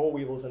any more boll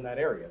weevils in that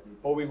area. The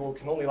boll weevil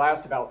can only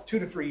last about 2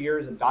 to 3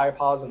 years in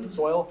diapause in the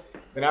soil.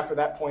 Then after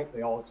that point,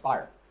 they all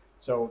expire.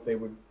 So they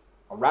would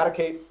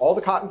eradicate all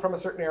the cotton from a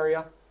certain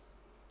area,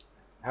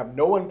 have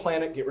no one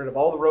plant it, get rid of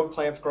all the rogue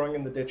plants growing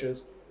in the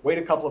ditches, wait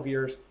a couple of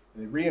years,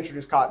 and they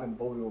reintroduce cotton and the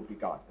boll weevil would be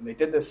gone. And they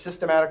did this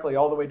systematically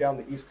all the way down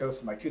the East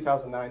Coast, and by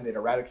 2009, they'd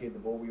eradicated the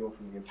boll weevil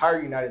from the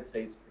entire United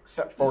States,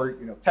 except for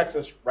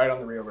Texas, right on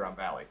the Rio Grande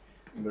Valley.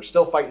 And they're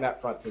still fighting that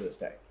front to this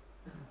day.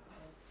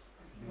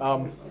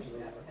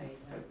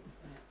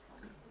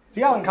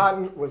 Sea island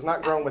cotton was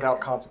not grown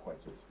without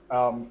consequences.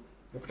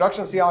 The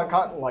production of sea island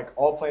cotton, like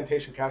all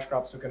plantation cash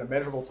crops, took an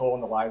immeasurable toll on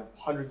the lives of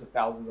hundreds of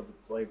thousands of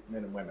enslaved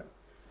men and women.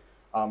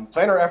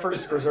 Planter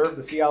efforts to preserve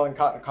the sea island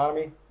cotton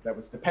economy that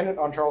was dependent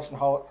on Charleston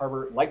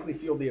Harbor likely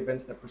fueled the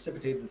events that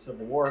precipitated the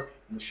Civil War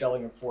and the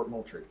shelling of Fort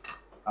Moultrie.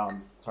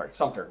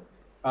 Sumter.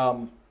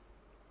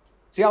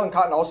 Sea island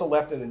cotton also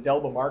left an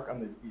indelible mark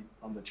on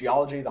the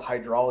geology, the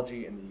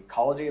hydrology, and the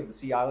ecology of the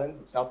sea islands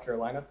of South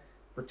Carolina,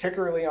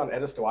 particularly on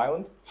Edisto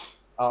Island.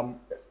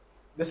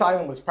 This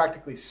island was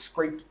practically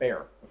scraped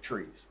bare of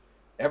trees.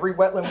 Every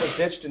wetland was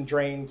ditched and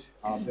drained.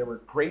 There were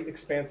great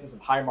expanses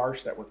of high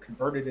marsh that were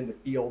converted into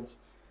fields.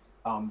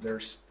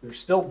 There's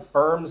still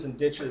berms and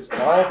ditches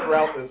all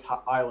throughout this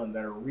island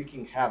that are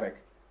wreaking havoc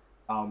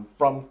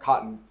from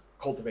cotton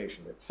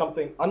cultivation. It's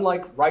something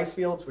unlike rice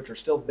fields, which are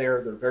still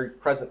there. They're very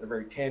present. They're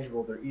very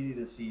tangible. They're easy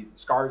to see. The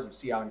scars of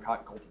sea island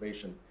cotton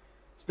cultivation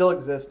still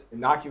exist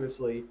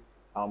innocuously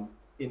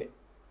in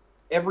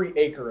every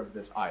acre of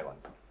this island.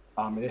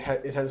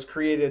 It has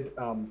created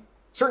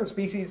certain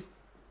species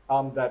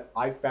that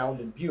I've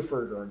found in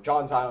Beaufort or in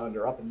Johns Island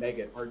or up in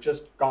Negat are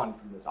just gone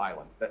from this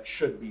island that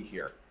should be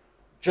here,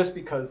 just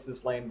because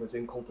this land was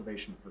in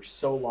cultivation for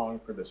so long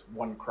for this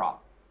one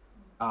crop.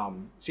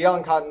 Sea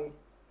island cotton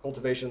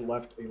cultivation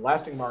left a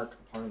lasting mark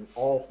upon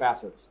all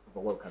facets of the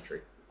Low Country.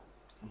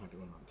 How am I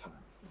doing on time?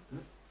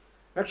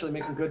 I'm actually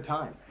making good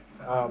time.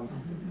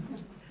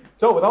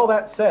 So with all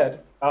that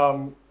said,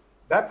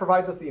 that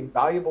provides us the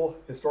invaluable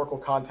historical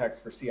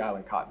context for sea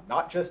island cotton,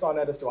 not just on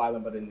Edisto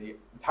Island, but in the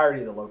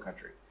entirety of the Low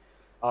Country.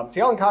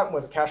 Sea island cotton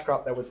was a cash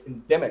crop that was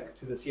endemic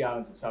to the sea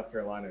islands of South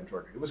Carolina and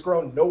Georgia. It was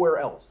grown nowhere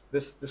else.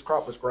 This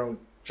crop was grown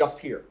just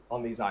here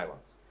on these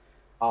islands.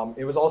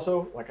 It was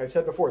also, like I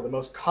said before, the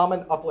most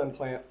common upland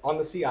plant on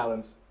the sea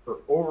islands for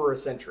over a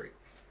century.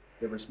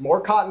 There was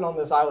more cotton on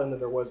this island than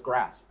there was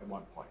grass at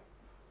one point.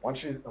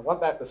 I want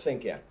that to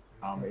sink in.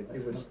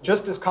 It was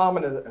just as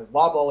common as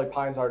loblolly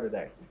pines are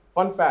today.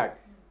 Fun fact,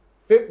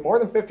 more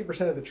than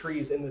 50% of the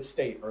trees in this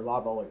state are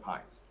loblolly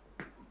pines.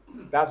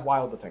 That's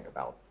wild to think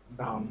about.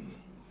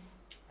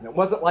 And it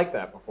wasn't like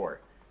that before.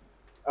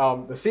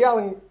 The sea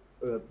island,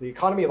 the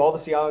economy of all the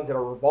sea islands that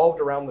are revolved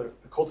around the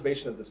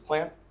cultivation of this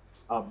plant.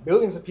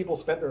 Millions of people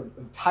spent their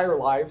entire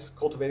lives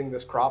cultivating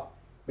this crop.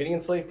 Many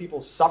enslaved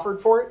people suffered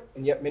for it,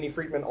 and yet many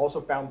freedmen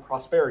also found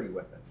prosperity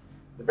with it.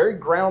 The very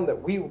ground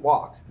that we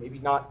walk, maybe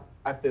not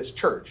at this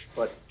church,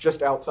 but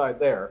just outside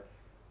there,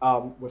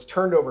 was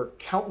turned over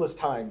countless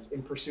times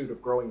in pursuit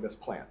of growing this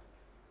plant.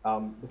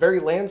 The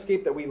very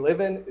landscape that we live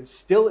in is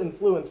still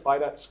influenced by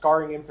that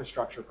scarring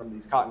infrastructure from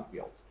these cotton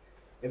fields.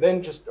 And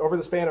then just over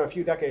the span of a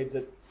few decades,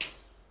 it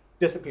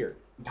disappeared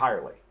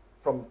entirely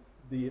from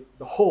the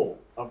whole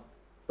of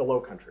the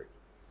Low Country.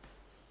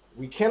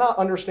 We cannot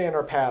understand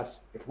our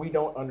past if we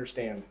don't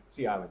understand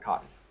sea island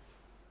cotton.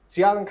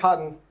 Sea island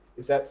cotton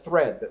is that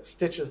thread that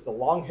stitches the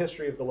long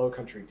history of the Low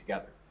Country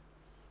together.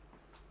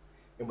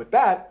 And with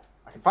that,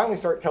 I can finally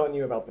start telling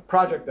you about the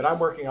project that I'm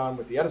working on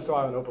with the Edisto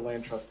Island Open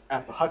Land Trust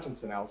at the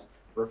Hutchinson House,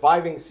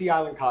 reviving sea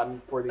island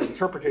cotton for the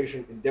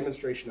interpretation and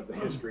demonstration of the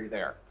history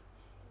there.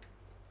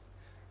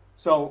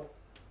 So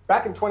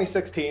back in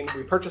 2016,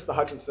 we purchased the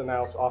Hutchinson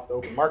House off the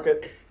open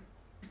market.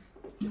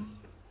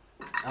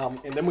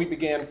 And then we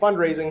began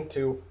fundraising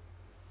to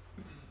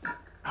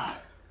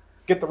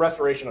get the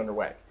restoration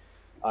underway.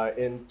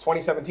 In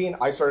 2017,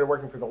 I started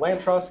working for the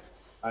Land Trust,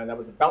 and that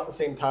was about the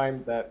same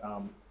time that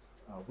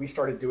we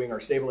started doing our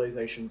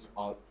stabilizations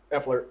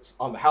efforts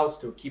on the house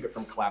to keep it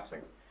from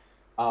collapsing.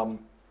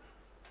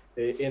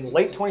 In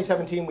late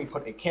 2017, we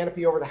put a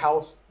canopy over the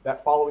house.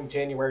 That following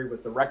January was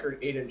the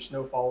record 8-inch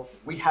snowfall.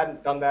 If we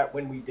hadn't done that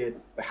when we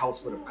did, the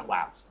house would have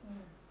collapsed.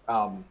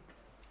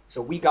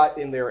 So we got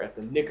in there at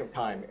the nick of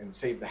time and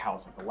saved the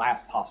house at the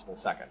last possible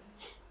second.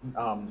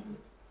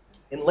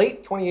 In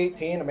late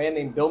 2018, a man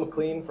named Bill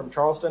McLean from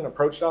Charleston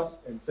approached us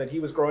and said he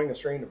was growing a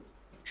strain of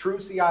true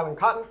sea island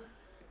cotton,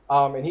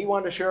 and he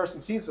wanted to share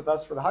some seeds with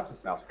us for the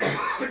Hutchinson House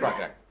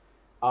project.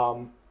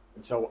 And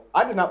so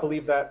I did not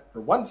believe that for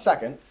 1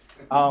 second,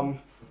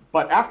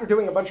 but after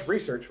doing a bunch of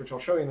research, which I'll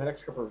show you in the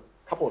next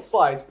couple of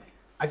slides,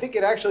 I think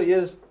it actually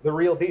is the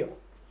real deal.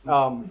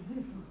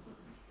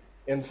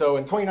 And so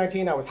in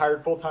 2019, I was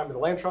hired full-time to the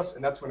Land Trust,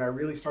 and that's when I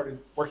really started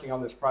working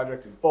on this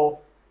project in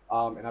full.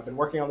 And I've been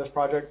working on this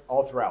project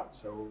all throughout.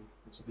 So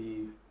this will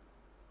be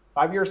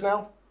 5 years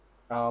now.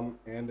 And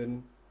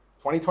in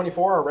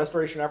 2024, our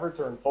restoration efforts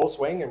are in full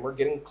swing, and we're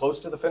getting close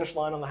to the finish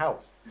line on the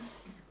house.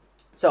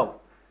 So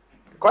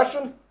the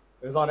question,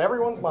 that is on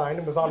everyone's mind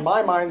and was on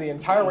my mind the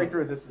entire way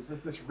through this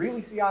is this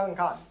really Sea Island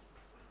cotton?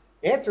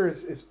 Answer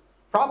is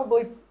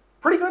probably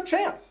pretty good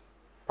chance.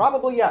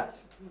 Probably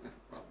yes.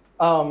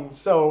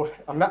 So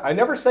I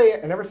never say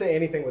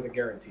anything with a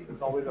guarantee.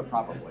 It's always a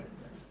probably.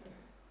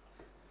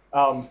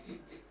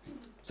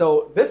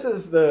 So this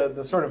is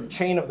the sort of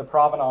chain of the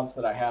provenance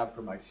that I have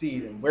for my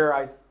seed and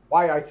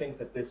why I think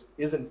that this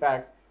is in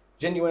fact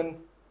genuine,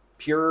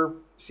 pure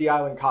Sea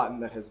Island cotton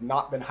that has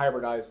not been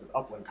hybridized with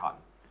upland cotton.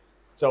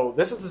 So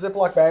this is a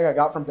Ziploc bag I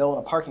got from Bill in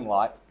a parking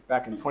lot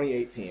back in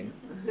 2018.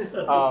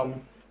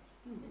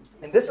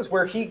 And this is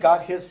where he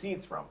got his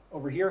seeds from.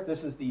 Over here,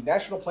 this is the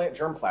National Plant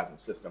Germplasm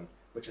System,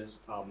 which is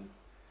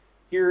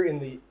here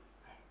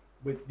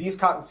with these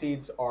cotton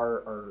seeds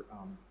are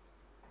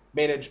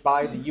managed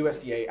by the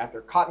USDA at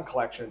their cotton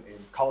collection in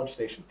College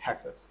Station,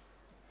 Texas.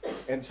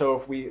 And so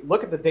if we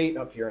look at the date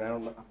up here,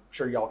 and I'm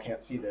sure y'all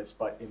can't see this,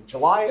 but in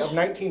July of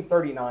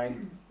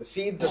 1939, the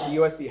seeds that the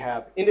USDA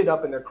have ended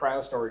up in their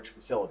cryo storage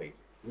facility.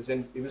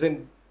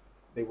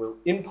 They were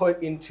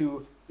input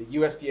into the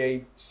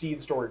USDA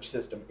seed storage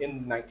system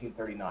in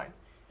 1939.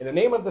 And the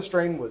name of the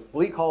strain was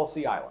Bleak Hall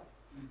Sea Island.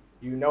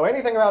 You know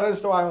anything about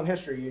Edisto Island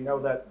history, you know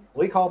that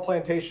Bleak Hall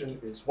Plantation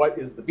is what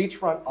is the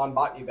beachfront on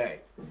Botany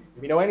Bay.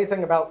 If you know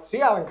anything about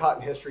Sea Island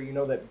cotton history, you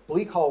know that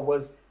Bleak Hall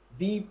was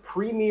the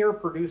premier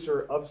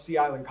producer of Sea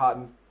Island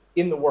cotton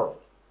in the world.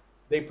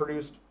 They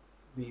produced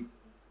the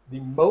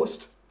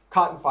most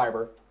cotton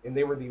fiber, and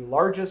they were the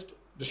largest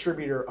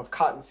distributor of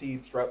cotton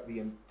seeds throughout the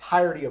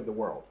entirety of the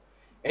world.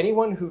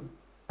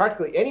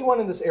 Practically anyone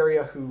in this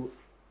area who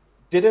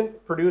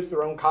didn't produce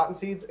their own cotton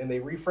seeds and they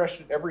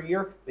refreshed it every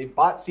year, they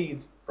bought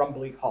seeds from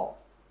Bleak Hall.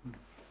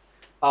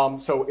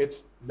 So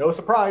it's no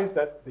surprise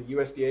that the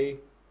USDA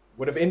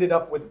would have ended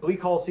up with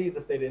Bleak Hall seeds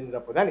if they'd ended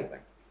up with anything.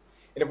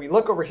 And if we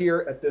look over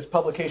here at this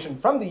publication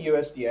from the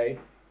USDA,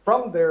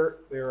 from the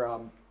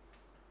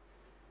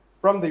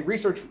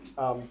research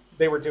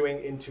they were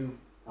doing into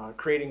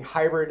creating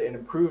hybrid and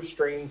improved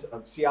strains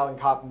of Sea Island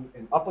cotton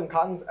and upland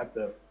cottons at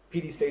the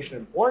PD station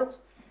in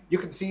Florence, you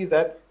can see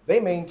that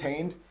they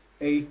maintained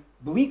a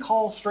Bleak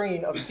Hall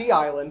strain of Sea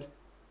Island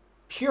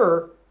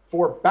pure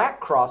for back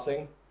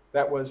crossing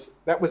that was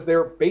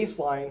their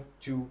baseline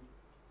to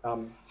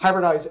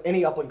hybridize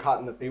any upland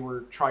cotton that they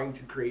were trying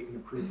to create an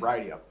improved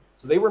variety of.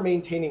 So they were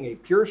maintaining a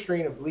pure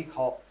strain of Bleak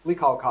Hall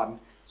cotton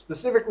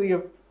specifically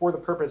for the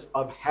purpose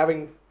of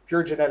having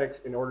pure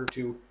genetics in order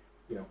to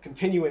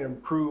continue and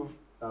improve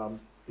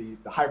the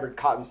hybrid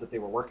cottons that they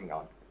were working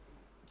on.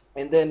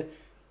 And then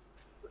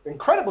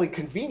incredibly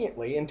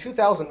conveniently, in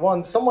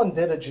 2001, someone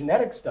did a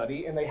genetic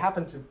study and they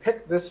happened to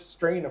pick this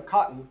strain of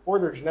cotton for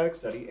their genetic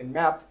study and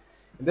mapped,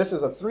 and this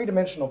is a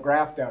three-dimensional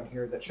graph down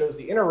here that shows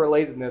the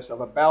interrelatedness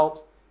of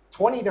about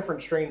 20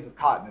 different strains of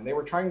cotton. And they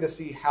were trying to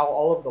see how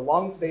all of the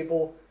long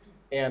staple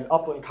and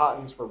upland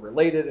cottons were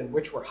related and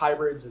which were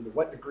hybrids and to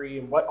what degree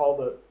and what all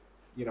the,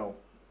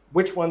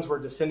 which ones were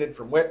descended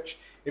from which.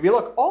 If you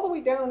look all the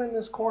way down in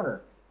this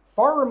corner,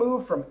 far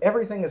removed from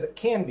everything as it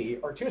can be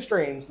are two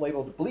strains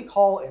labeled Bleak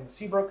Hall and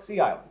Seabrook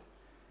Sea Island.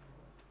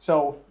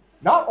 So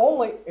not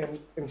only,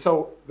 and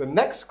so the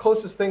next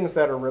closest things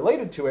that are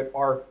related to it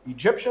are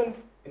Egyptian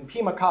and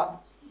Pima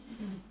cottons.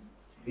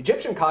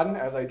 Egyptian cotton,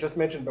 as I just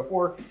mentioned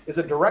before, is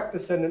a direct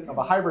descendant of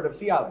a hybrid of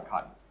Sea Island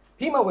cotton.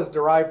 Pima was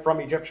derived from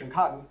Egyptian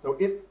cotton, so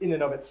it in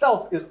and of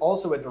itself is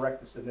also a direct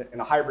descendant and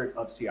a hybrid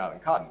of Sea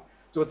Island cotton.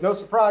 So it's no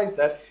surprise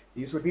that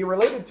these would be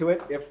related to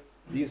it if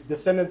these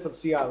descendants of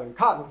Sea Island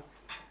cotton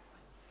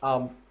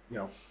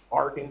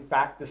are in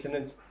fact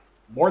descendants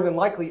more than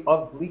likely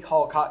of Bleak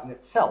Hall cotton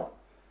itself.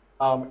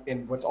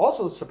 And what's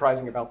also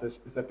surprising about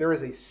this is that there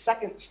is a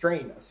second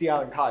strain of Sea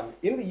Island cotton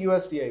in the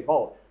USDA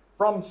vault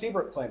from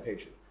Seabrook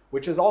Plantation,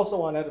 which is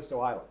also on Edisto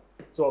Island.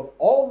 So of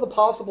all the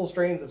possible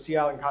strains of Sea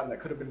Island cotton that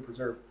could have been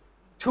preserved,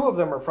 2 of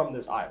them are from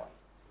this island.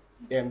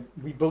 And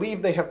we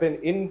believe they have been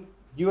in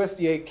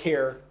USDA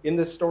care in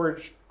this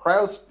storage,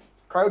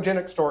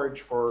 cryogenic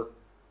storage for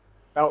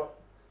about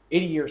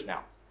 80 years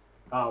now.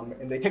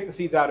 And they take the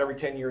seeds out every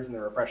 10 years and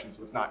they're refreshing,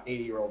 so it's not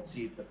 80-year-old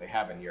seeds that they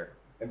have in here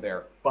and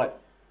there. But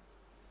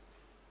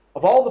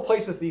of all the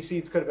places these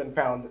seeds could have been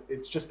found,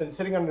 it's just been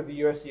sitting under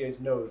the USDA's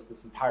nose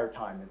this entire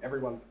time, and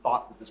everyone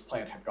thought that this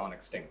plant had gone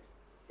extinct.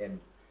 And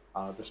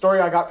the story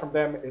I got from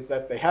them is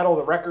that they had all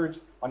the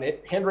records on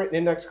handwritten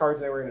index cards,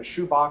 and they were in a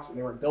shoebox, and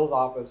they were in Bill's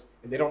office,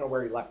 and they don't know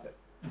where he left it.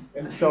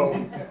 And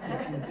so,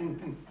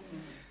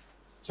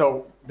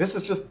 so this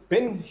has just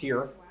been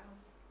here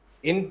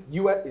in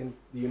the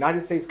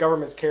United States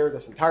government's care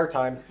this entire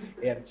time,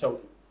 and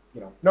so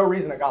no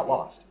reason it got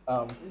lost.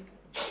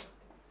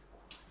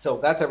 So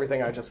that's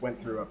everything I just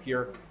went through up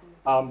here.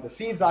 The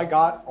seeds I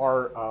got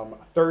are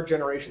a 3rd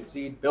generation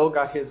seed. Bill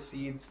got his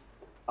seeds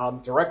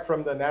direct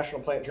from the National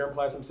Plant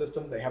Germplasm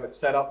System. They have it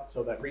set up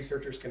so that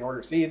researchers can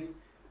order seeds.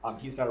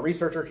 He's not a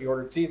researcher, he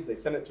ordered seeds, they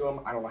sent it to him.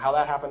 I don't know how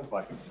that happened,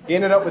 but he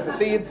ended up with the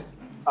seeds.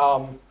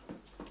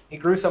 He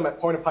grew some at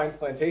Point of Pines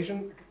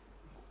Plantation,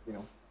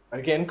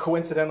 again,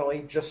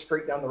 coincidentally, just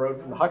straight down the road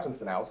from the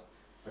Hutchinson house,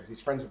 because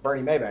he's friends with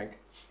Bernie Maybank.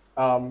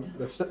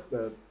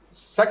 The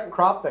second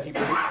crop that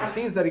the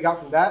seeds that he got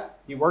from that,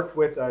 he worked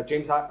with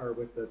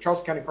with the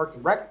Charleston County Parks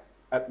and Rec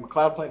at the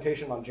McLeod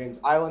Plantation on James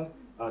Island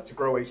to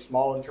grow a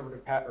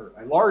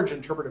large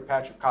interpretive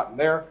patch of cotton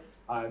there.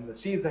 And the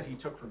seeds that he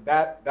took from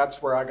that,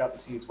 that's where I got the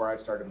seeds where I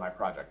started my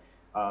project.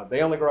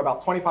 They only grow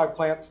about 25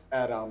 plants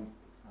at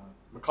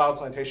McLeod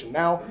Plantation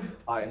now,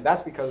 and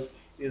that's because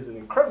it is an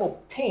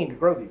incredible pain to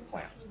grow these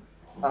plants,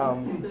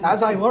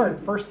 as I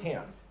learned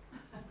firsthand.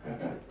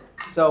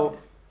 So,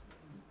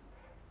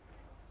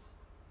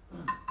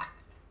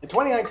 in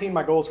 2019,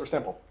 my goals were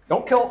simple.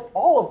 Don't kill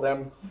all of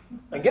them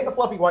and get the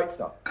fluffy white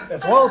stuff,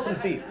 as well as some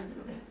seeds.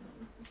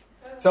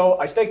 So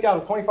I staked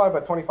out a 25 by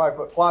 25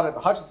 foot plot at the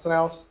Hutchinson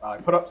house. I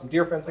put up some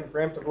deer fencing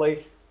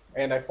preemptively,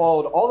 and I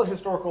followed all the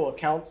historical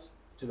accounts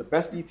to the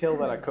best detail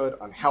that I could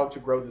on how to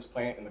grow this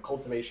plant and the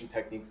cultivation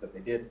techniques that they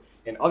did.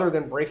 And other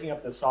than breaking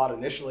up the sod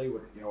initially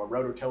with a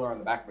rototiller on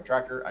the back of a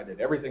tractor, I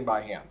did everything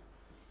by hand.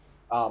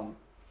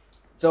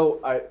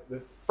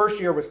 The first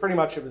year was pretty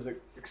much, it was an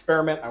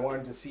experiment. I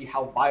wanted to see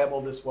how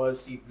viable this was,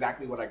 see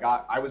exactly what I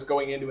got. I was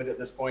going into it at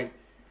this point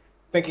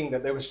thinking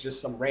that there was just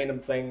some random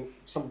thing,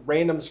 some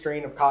random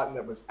strain of cotton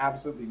that was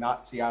absolutely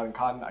not Sea Island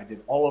cotton. I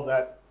did all of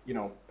that,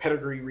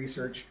 pedigree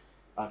research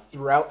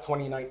throughout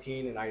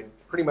 2019, and I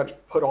pretty much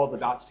put all the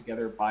dots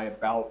together by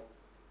about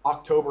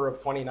October of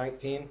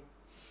 2019.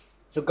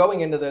 So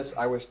going into this,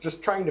 I was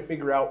just trying to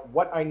figure out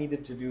what I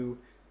needed to do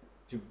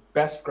to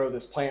best grow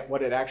this plant,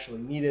 what it actually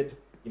needed,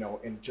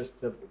 and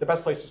just the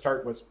best place to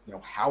start was,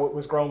 how it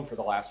was grown for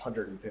the last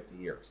 150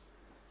 years.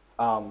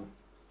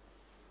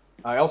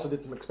 I also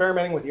did some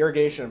experimenting with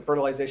irrigation and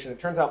fertilization. It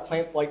turns out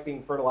plants like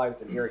being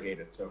fertilized and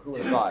irrigated, so who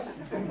would have thought?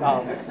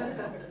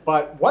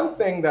 But one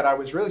thing that I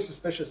was really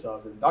suspicious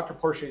of, in Dr.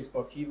 Porcher's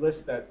book, he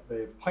lists that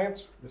the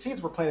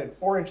seeds were planted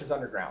 4 inches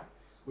underground,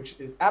 which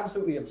is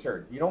absolutely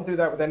absurd. You don't do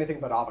that with anything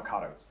but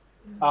avocados.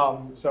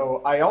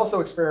 So I also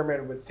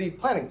experimented with seed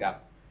planting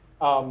depth.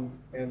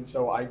 And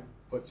so I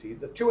put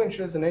seeds at 2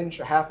 inches, an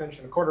inch, a half inch,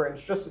 and a quarter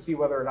inch, just to see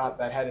whether or not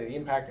that had any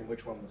impact and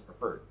which one was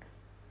preferred.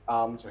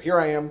 So here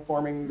I am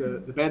forming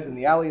the beds in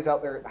the alleys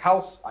out there at the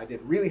house. I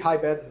did really high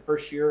beds the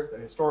first year. The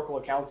historical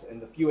accounts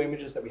and the few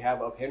images that we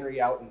have of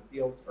Henry out in the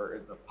fields,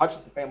 or the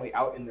Hutchinson family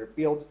out in their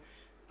fields,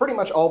 pretty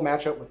much all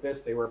match up with this.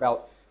 They were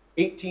about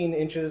 18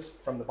 inches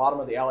from the bottom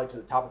of the alley to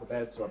the top of the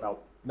bed, so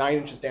about 9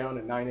 inches down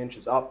and 9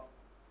 inches up.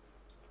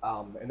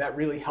 And that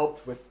really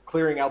helped with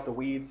clearing out the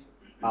weeds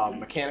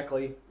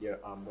mechanically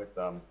with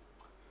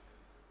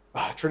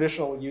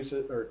traditional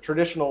uses or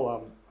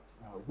traditional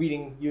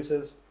weeding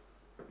uses.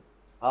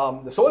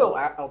 The soil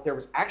out there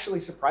was actually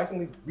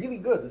surprisingly really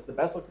good. This is the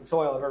best looking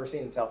soil I've ever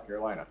seen in South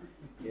Carolina.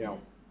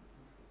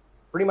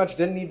 Pretty much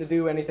didn't need to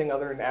do anything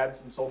other than add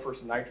some sulfur,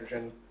 some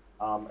nitrogen,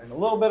 and a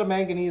little bit of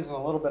manganese and a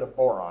little bit of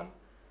boron.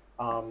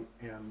 And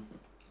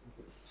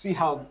see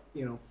how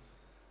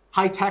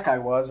high tech I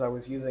was. I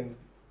was using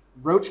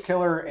roach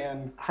killer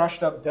and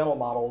crushed up dental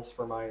models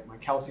for my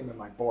calcium and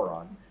my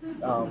boron.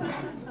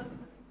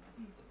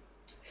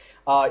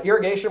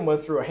 Irrigation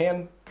was through a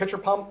hand pitcher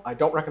pump. I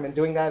don't recommend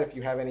doing that if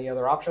you have any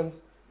other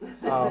options.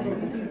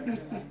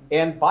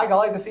 And by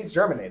golly, the seeds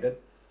germinated.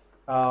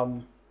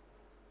 And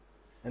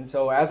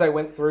so as I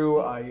went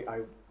through,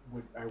 I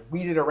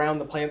weeded around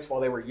the plants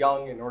while they were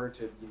young in order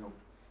to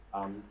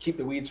keep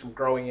the weeds from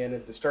growing in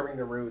and disturbing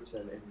the roots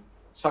and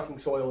sucking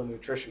soil and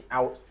nutrition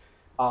out.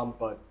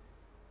 But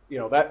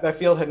that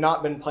field had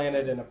not been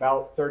planted in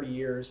about 30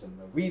 years, and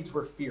the weeds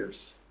were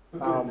fierce.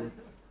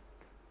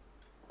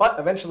 But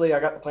eventually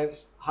I got the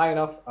plants high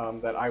enough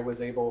that I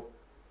was able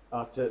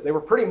they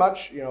were pretty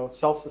much,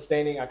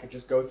 self-sustaining. I could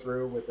just go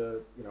through with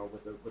a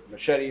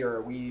machete or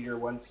a weed eater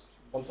once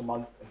a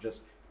month and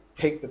just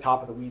take the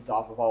top of the weeds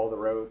off of all of the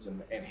roads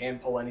and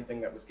hand pull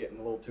anything that was getting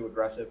a little too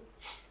aggressive.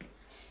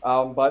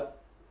 But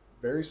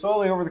very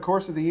slowly over the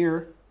course of the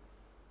year,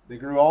 they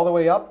grew all the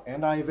way up,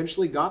 and I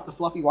eventually got the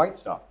fluffy white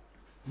stuff.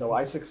 So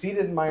I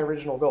succeeded in my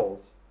original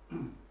goals.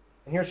 And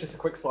here's just a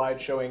quick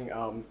slide showing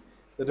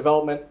the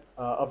development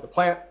of the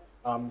plant.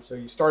 So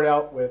you start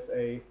out with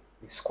a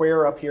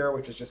square up here,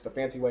 which is just a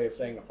fancy way of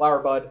saying a flower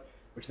bud,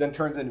 which then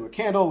turns into a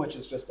candle, which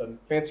is just a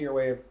fancier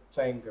way of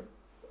saying a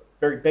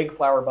very big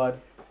flower bud.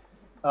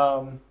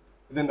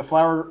 Then the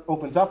flower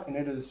opens up, and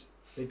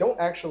they don't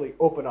actually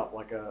open up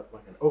like an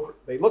okra.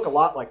 They look a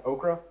lot like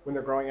okra when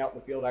they're growing out in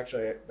the field.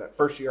 Actually, that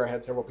first year I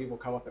had several people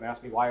come up and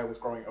ask me why I was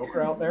growing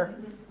okra out there.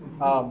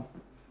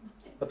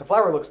 But the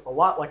flower looks a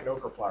lot like an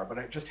okra flower, but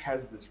it just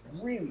has this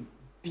really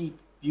deep,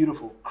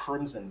 beautiful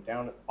crimson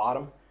down at the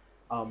bottom.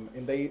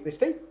 And they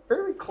stay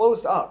fairly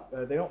closed up.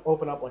 They don't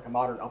open up like a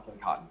modern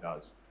upland cotton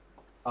does.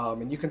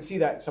 And you can see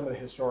that in some of the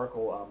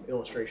historical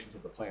illustrations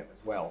of the plant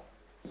as well.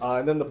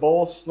 And then the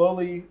boll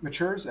slowly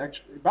matures.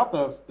 Actually, about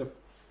the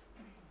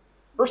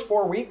first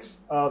 4 weeks,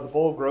 the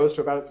boll grows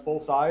to about its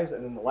full size,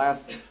 and in the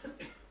last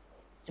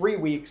 3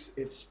 weeks,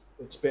 it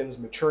spends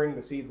maturing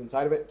the seeds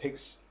inside of it. It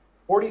takes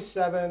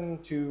 47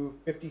 to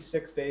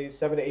 56 days,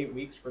 7 to 8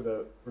 weeks for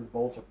the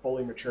boll to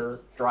fully mature,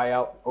 dry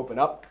out, open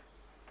up.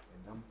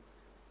 And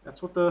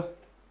that's what the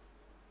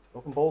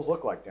open bolls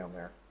look like down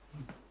there.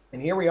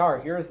 And here we are.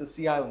 Here is the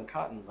Sea Island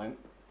cotton lint.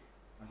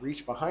 I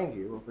reach behind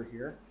you over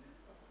here.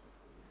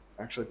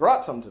 I actually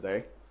brought some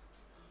today.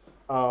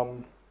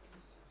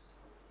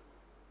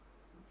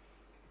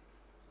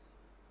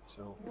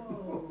 So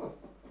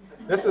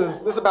this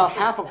is about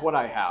half of what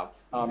I have.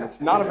 It's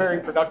not a very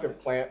productive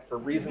plant for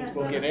reasons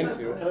we'll get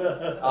into,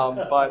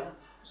 but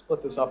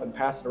split this up and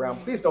pass it around.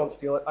 Please don't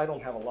steal it. I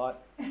don't have a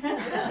lot.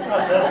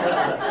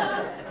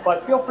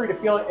 But feel free to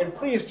feel it, and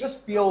please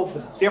just feel the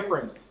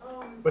difference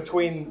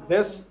between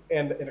this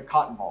and a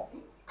cotton ball.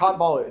 Cotton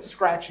ball is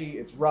scratchy,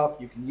 it's rough,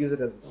 you can use it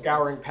as a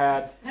scouring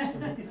pad.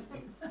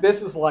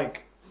 This is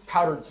like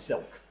powdered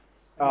silk.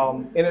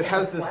 And it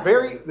has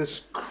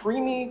this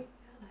creamy,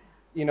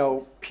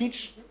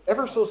 peach,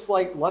 ever so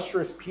slight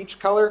lustrous peach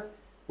color,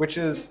 which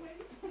is,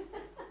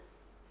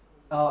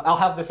 I'll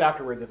have this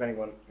afterwards if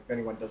anyone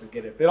doesn't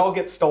get it. It all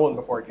gets stolen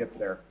before it gets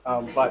there.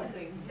 But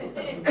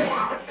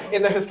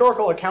in the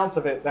historical accounts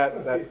of it,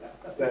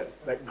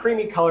 that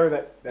creamy color,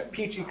 that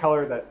peachy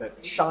color, that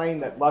shine,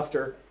 that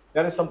luster,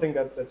 that is something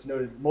that's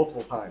noted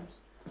multiple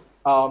times.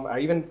 I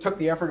even took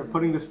the effort of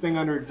putting this thing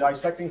under a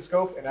dissecting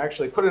scope and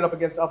actually put it up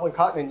against upland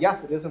cotton, and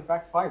yes, it is in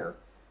fact finer.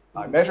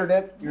 I measured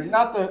it. You're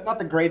not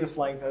the greatest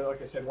length.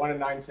 Like I said, 1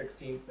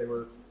 9/16. They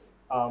were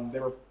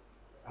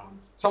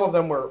some of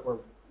them were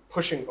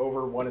pushing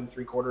over 1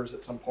 3/4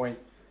 at some point,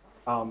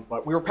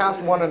 but we were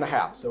past 1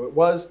 1/2, so it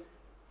was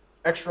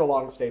extra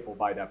long staple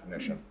by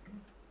definition.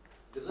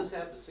 Does this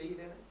have the seed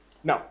in it?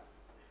 No.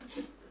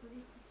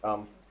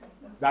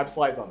 I have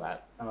slides on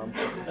that.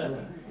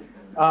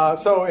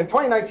 So in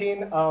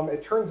 2019,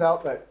 it turns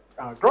out that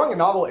growing a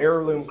novel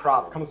heirloom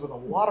crop comes with a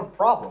lot of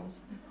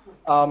problems.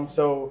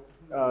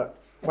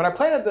 When I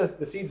planted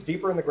the seeds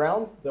deeper in the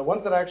ground, the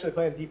ones that I actually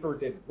planted deeper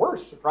did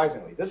worse,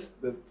 surprisingly. The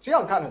Sea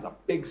Island cotton has a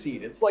big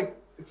seed. It's like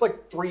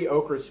 3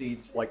 okra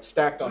seeds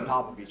stacked on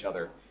top of each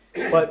other.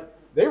 But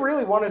they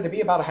really wanted to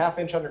be about a 1/2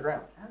 inch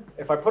underground.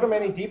 If I put them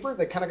any deeper,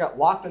 they kind of got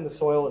locked in the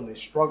soil and they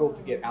struggled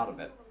to get out of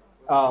it.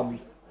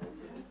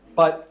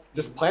 But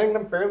just planting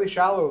them fairly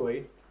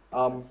shallowly,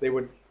 they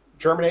would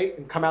germinate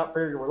and come out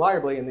fairly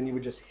reliably, and then you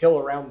would just hill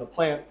around the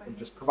plant and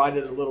just provide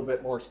it a little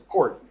bit more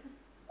support.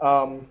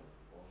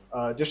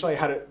 Additionally,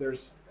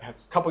 there's a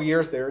couple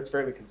years there, it's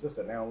fairly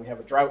consistent now. We have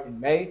a drought in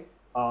May,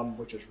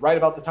 which is right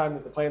about the time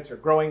that the plants are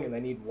growing and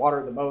they need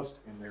water the most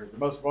and they're the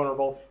most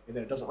vulnerable, and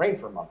then it doesn't rain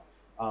for a month.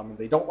 And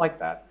they don't like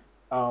that.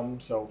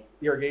 So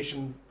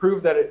irrigation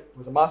proved that it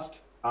was a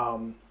must.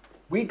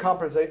 Weed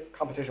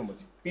competition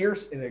was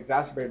fierce and it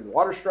exacerbated the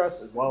water stress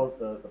as well as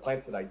the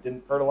plants that I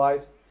didn't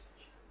fertilize.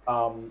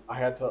 I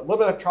had a little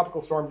bit of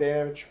tropical storm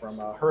damage from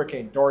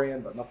Hurricane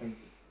Dorian, but nothing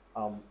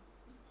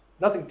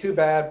too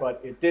bad, but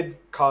it did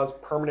cause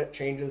permanent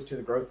changes to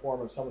the growth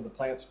form of some of the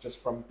plants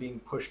just from being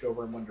pushed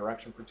over in one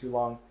direction for too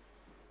long.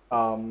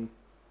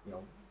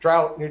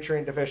 Drought,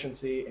 nutrient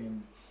deficiency,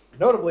 and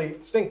notably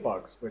stink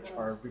bugs, which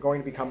are going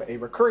to become a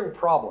recurring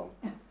problem.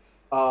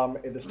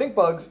 The stink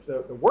bugs,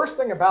 the worst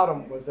thing about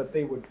them was that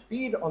they would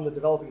feed on the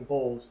developing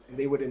bolls and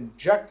they would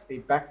inject a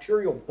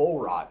bacterial bull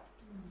rot,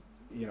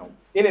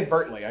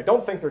 inadvertently. I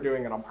don't think they're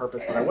doing it on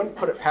purpose, but I wouldn't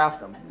put it past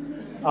them,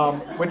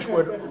 which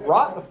would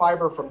rot the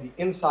fiber from the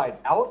inside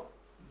out.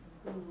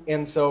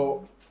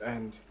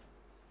 And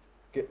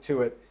get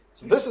to it.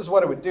 So this is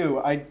what it would do.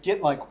 I'd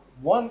get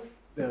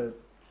the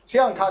Sea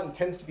Island cotton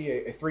tends to be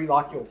a 3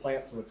 locule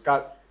plant, so it's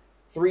got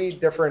 3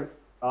 different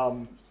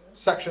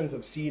sections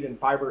of seed and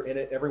fiber in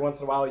it. Every once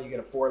in a while you get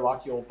a 4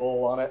 locule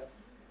bull on it.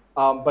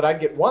 But I'd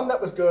get one that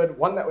was good,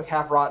 one that was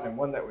half rotten, and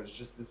one that was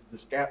just this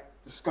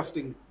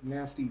disgusting,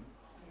 nasty,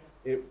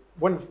 it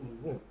was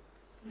me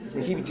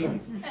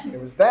heebie-jeebies. It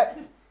was that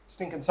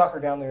stinking sucker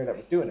down there that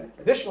was doing it.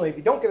 Additionally, if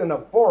you don't get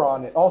enough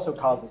boron, it also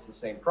causes the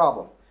same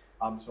problem.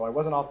 So I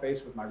wasn't off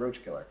base with my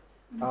roach killer.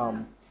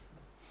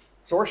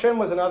 Sorshim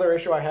was another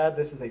issue I had.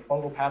 This is a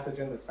fungal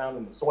pathogen that's found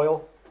in the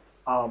soil.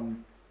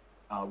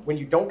 When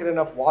you don't get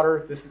enough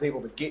water, this is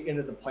able to get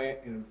into the plant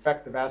and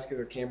infect the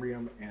vascular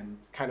cambium and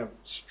kind of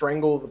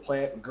strangle the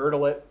plant and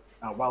girdle it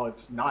while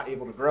it's not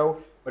able to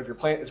grow. But if your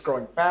plant is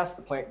growing fast,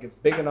 the plant gets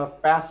big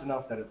enough, fast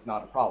enough that it's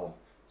not a problem.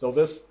 So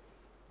this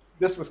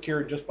was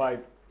cured just by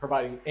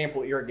providing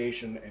ample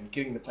irrigation and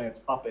getting the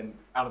plants up and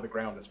out of the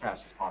ground as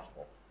fast as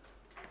possible.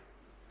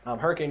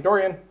 Hurricane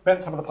Dorian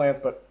bent some of the plants,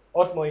 but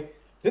ultimately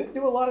didn't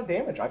do a lot of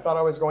damage. I thought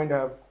I was going to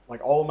have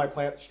all of my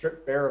plants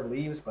stripped bare of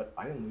leaves, but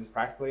I didn't lose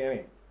practically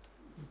any.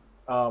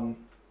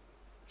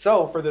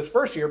 So for this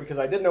first year, because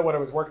I didn't know what I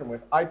was working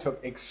with, I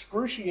took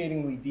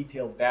excruciatingly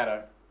detailed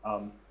data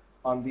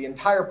on the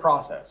entire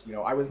process.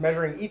 I was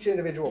measuring each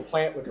individual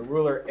plant with a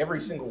ruler every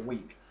single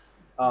week,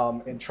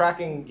 and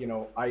tracking.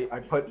 I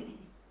put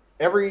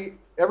every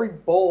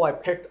bowl I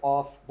picked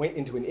off went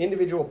into an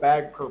individual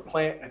bag per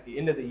plant. At the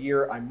end of the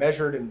year, I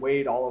measured and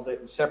weighed all of it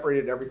and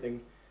separated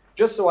everything,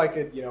 just so I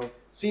could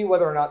see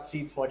whether or not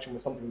seed selection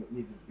was something that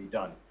needed to be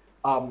done.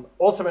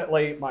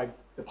 Ultimately,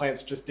 the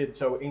plants just did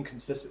so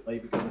inconsistently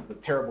because of the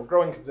terrible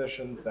growing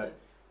conditions that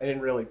I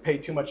didn't really pay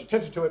too much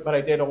attention to it, but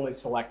I did only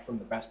select from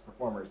the best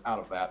performers out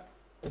of that.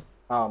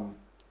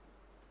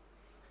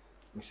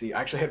 You see,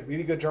 I actually had a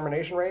really good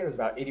germination rate. It was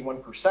about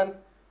 81%.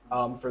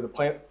 For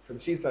the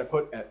seeds that I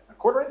put at a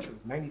 1/4 inch, it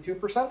was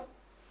 92%.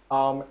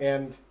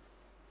 And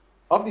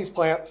of these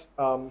plants,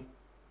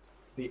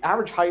 the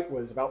average height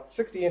was about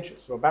 60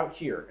 inches, so about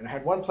here. And I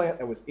had one plant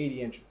that was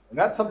 80 inches. And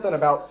that's something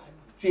about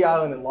Sea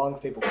Island and long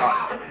staple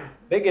cottons.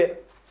 They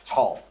get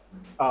tall.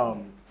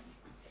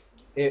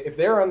 If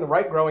they're in the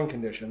right growing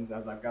conditions,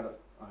 as I've got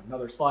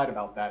another slide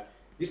about that,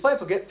 these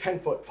plants will get 10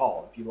 foot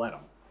tall if you let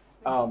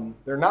them.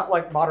 They're not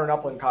like modern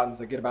upland cottons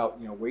that get about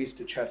waist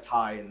to chest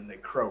high and then they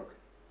croak.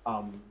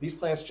 These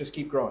plants just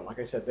keep growing. Like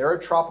I said, they're a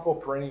tropical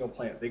perennial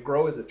plant. They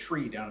grow as a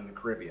tree down in the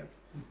Caribbean.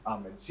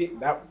 And see,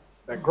 that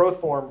growth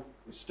form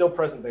is still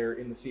present there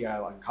in the Sea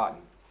Island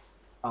cotton.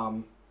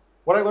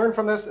 What I learned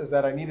from this is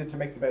that I needed to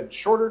make the beds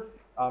shorter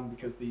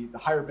because the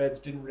higher beds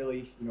didn't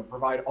really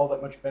provide all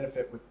that much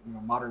benefit with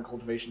modern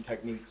cultivation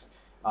techniques.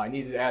 I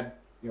needed to add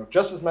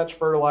just as much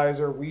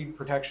fertilizer, weed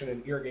protection,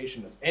 and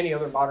irrigation as any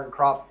other modern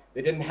crop.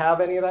 They didn't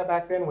have any of that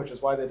back then, which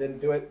is why they didn't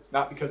do it. It's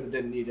not because they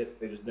didn't need it,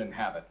 they just didn't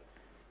have it.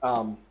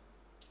 And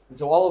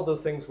so all of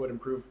those things would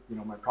improve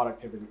my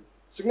productivity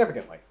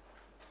significantly.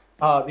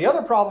 The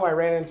other problem I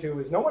ran into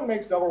is no one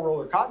makes double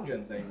roller cotton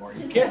gins anymore.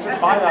 You can't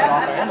just buy that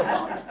off of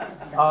Amazon.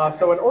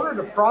 So in order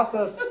to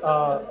process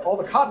all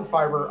the cotton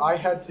fiber, I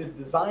had to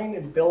design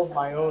and build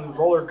my own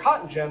roller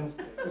cotton gins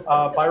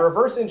by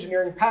reverse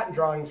engineering patent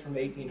drawings from the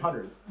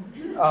 1800s.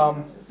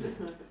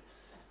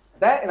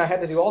 That, and I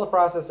had to do all the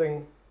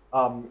processing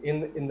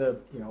in the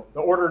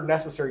order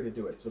necessary to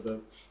do it. So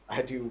I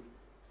had to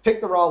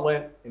take the raw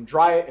lint and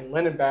dry it in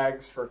linen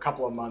bags for a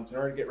couple of months in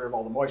order to get rid of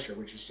all the moisture,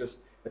 which is just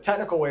a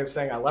technical way of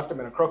saying I left them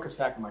in a crocus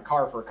sack in my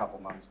car for a couple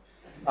months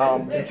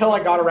until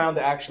I got around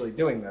to actually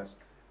doing this.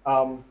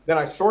 Then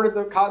I sorted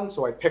the cotton,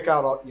 so I pick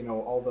out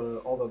all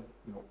the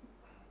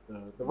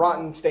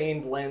rotten,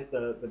 stained lint,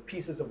 the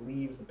pieces of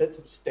leaves, the bits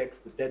of sticks,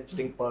 the dead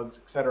stink bugs,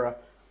 etc.,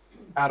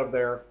 out of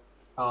there.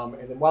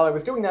 And then while I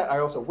was doing that, I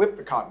also whipped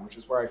the cotton, which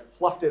is where I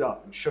fluffed it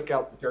up and shook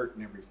out the dirt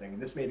and everything.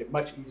 And this made it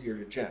much easier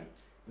to gin.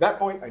 At that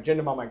point, I ginned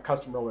them on my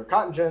custom roller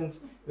cotton gins,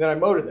 and then I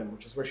moded them,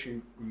 which is where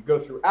you go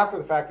through after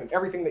the fact and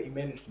everything that you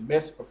managed to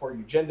miss before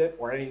you ginned it,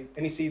 or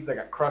any seeds that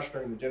got crushed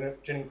during the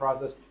ginning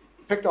process,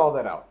 picked all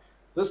that out.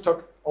 So this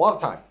took a lot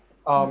of time.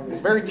 It's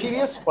very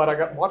tedious, but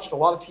I watched a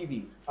lot of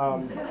TV.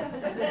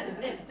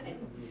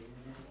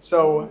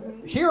 So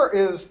here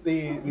is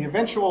the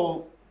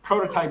eventual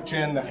prototype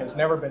gin that has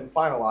never been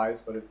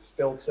finalized, but it's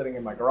still sitting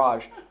in my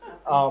garage,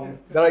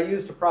 that I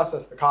used to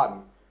process the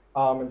cotton.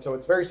 And so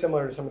it's very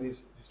similar to some of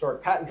these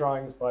historic patent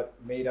drawings, but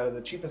made out of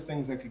the cheapest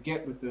things I could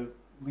get with the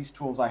least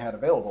tools I had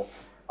available.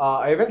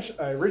 I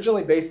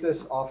originally based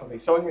this off of a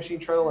sewing machine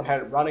treadle and had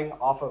it running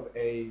off of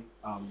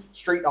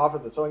straight off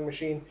of the sewing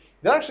machine.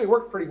 That actually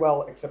worked pretty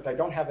well, except I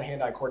don't have the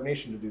hand-eye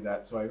coordination to do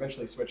that, so I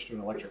eventually switched to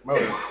an electric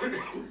motor.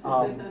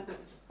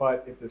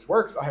 But if this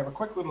works, I have a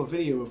quick little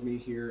video of me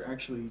here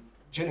actually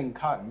ginning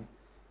cotton.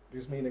 It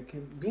gives me a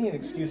convenient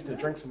excuse to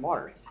drink some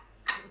water.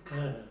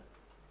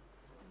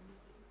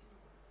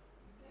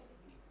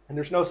 And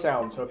there's no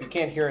sound, so if you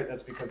can't hear it,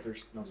 that's because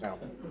there's no sound.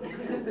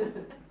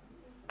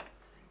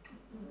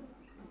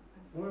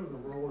 What are the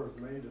rollers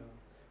made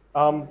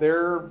of?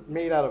 They're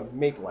made out of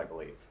maple, I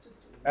believe.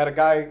 I had a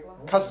guy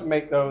custom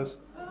make those,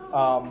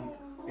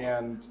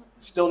 and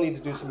still need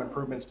to do some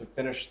improvements to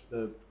finish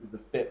the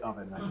fit of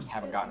it, and I just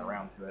haven't gotten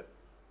around to it.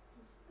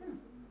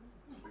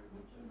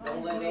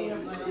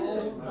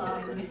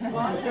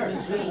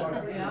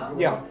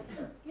 Yeah.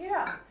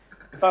 Yeah.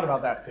 I thought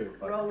about that too,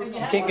 but you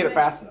can't get it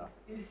fast enough.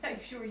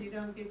 Make sure you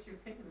don't get your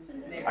fingers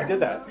in there. I did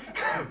that.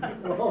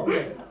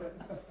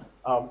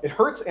 It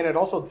hurts and it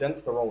also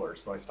dents the roller,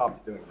 so I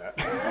stopped doing that.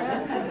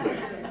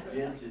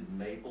 Dented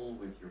maple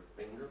with your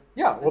finger?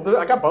 Yeah, well,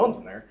 I got bones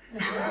in there.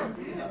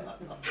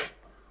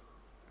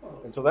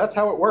 And so that's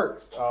how it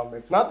works.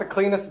 It's not the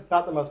cleanest, it's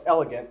not the most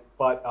elegant,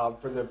 but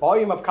for the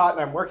volume of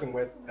cotton I'm working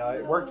with,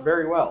 it worked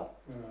very well.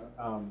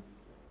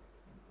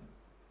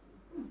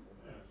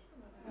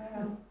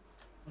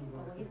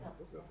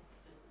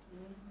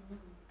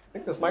 I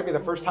think this might be the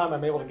first time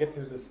I'm able to get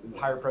through this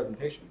entire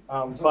presentation.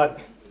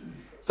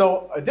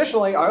 So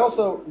additionally, I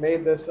also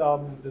made this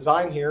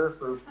design here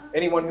for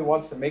anyone who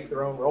wants to make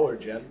their own roller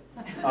gin.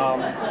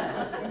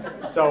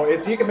 So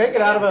you can make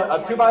it out of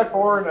a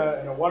 2x4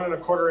 and a 1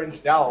 1/4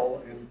 inch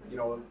dowel and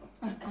a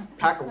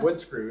pack of wood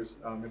screws.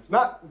 It's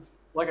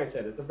like I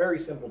said, it's a very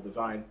simple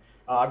design.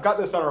 I've got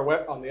this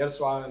on the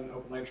Edisto Island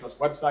Open Land Trust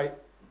website.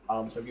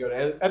 So if you go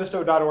to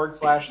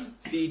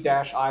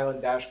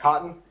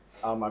edisto.org/sea-island-cotton,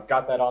 I've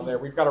got that on there.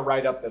 We've got a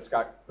write-up that's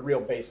got the real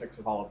basics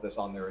of all of this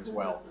on there as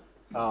well.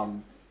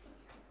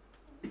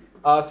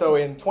 So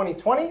in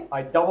 2020,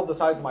 I doubled the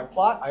size of my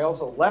plot. I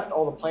also left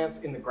all the plants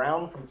in the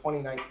ground from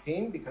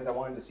 2019 because I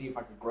wanted to see if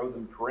I could grow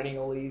them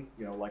perennially,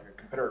 like a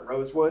Confederate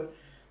rose would.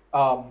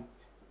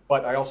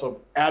 But I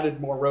also added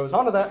more rows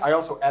onto that. I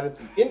also added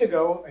some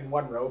indigo in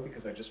one row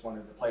because I just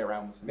wanted to play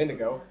around with some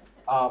indigo.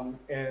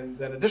 And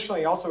then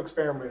additionally, I also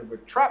experimented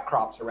with trap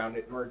crops around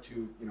it in order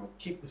to,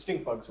 keep the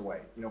stink bugs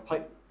away.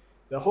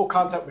 The whole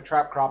concept with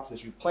trap crops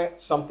is you plant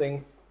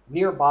something,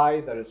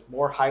 nearby that is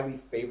more highly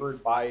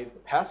favored by the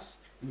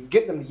pests, and you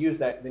get them to use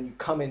that, and then you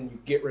come in, you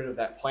get rid of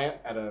that plant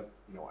at a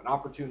an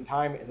opportune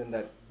time, and then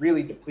that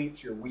really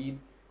depletes your weed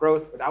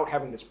growth without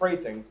having to spray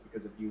things,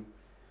 because if you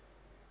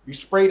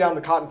spray down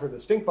the cotton for the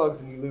stink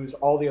bugs and you lose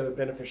all the other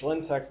beneficial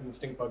insects, and the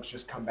stink bugs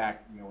just come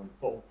back in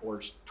full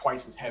force,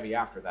 twice as heavy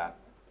after that.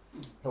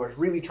 So I was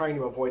really trying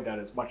to avoid that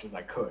as much as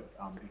I could,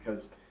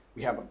 because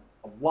we have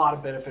a lot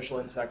of beneficial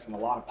insects and a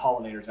lot of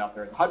pollinators out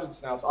there at the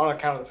Hutchinson House, on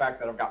account of the fact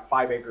that I've got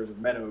 5 acres of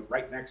meadow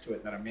right next to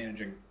it that I'm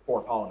managing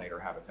for pollinator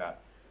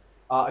habitat.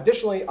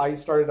 Additionally, I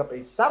started up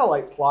a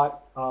satellite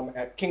plot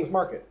at King's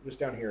Market, just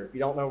down here. If you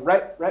don't know,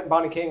 Rhett and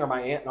Bonnie King are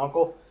my aunt and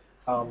uncle.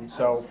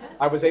 So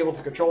I was able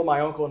to control my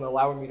uncle in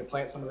allowing me to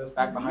plant some of this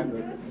back behind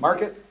the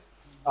market.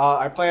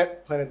 I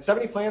planted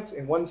 70 plants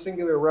in one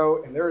singular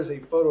row, and there is a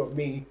photo of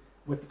me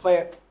with the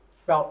plant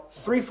about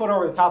 3 foot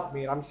over the top of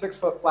me, and I'm 6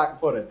 foot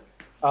flat-footed.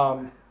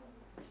 So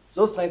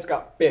those plants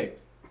got big.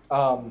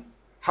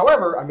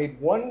 However, I made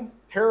one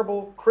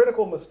terrible,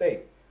 critical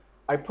mistake.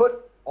 I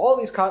put all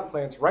these cotton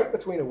plants right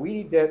between a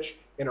weedy ditch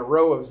and a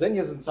row of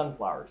zinnias and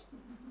sunflowers,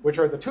 which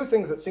are the 2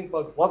 things that stink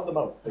bugs love the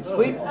most. They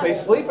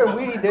sleep in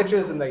weedy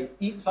ditches and they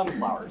eat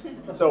sunflowers.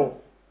 So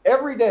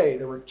every day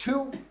there was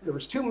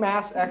 2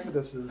 mass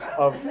exoduses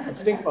of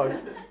stink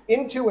bugs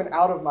into and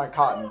out of my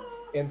cotton,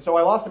 and so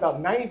I lost about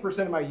 90%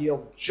 of my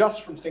yield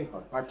just from stink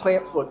bugs. My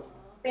plants looked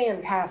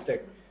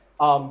fantastic,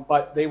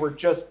 but they were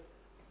just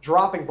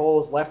dropping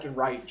bolls left and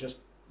right, just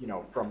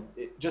from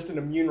just an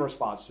immune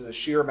response to the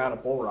sheer amount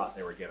of bull rot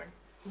they were getting.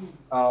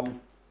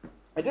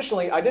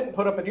 Additionally, I didn't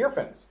put up a deer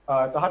fence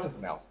at the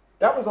Hutchinson House.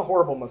 That was a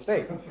horrible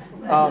mistake.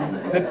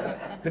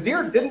 The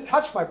deer didn't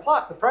touch my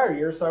plot the prior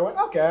year, so I went,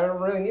 okay, I don't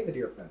really need the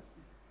deer fence.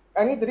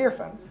 I need the deer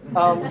fence.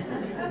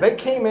 They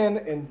came in,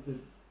 and the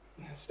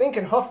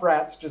stinking hoof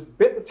rats just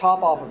bit the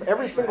top off of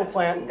every single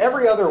plant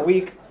every other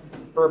week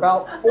for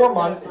about 4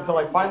 months, until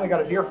I finally got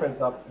a deer fence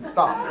up and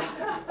stopped.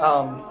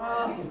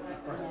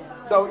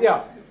 So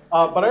yeah.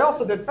 But I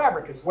also did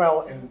fabric as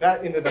well, and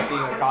that ended up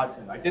being a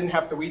godsend. I didn't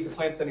have to weed the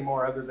plants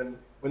anymore, other than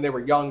when they were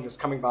young, just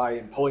coming by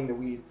and pulling the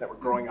weeds that were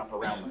growing up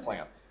around the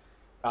plants.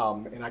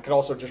 And I could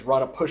also just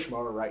run a push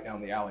mower right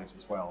down the alleys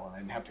as well, and I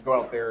didn't have to go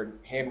out there and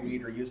hand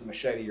weed or use a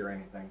machete or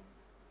anything.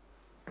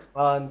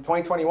 In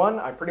 2021,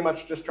 I pretty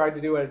much just tried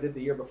to do what I did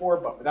the year before,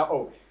 but without,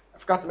 I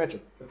forgot to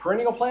mention, the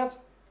perennial plants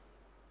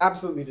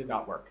absolutely did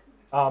not work.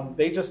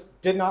 They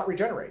just did not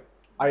regenerate.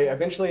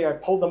 Eventually I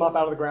pulled them up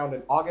out of the ground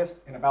in August,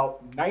 and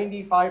about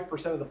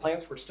 95% of the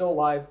plants were still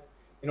alive,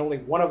 and only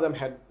one of them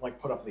had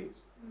put up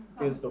leaves.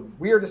 It is the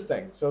weirdest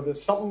thing. So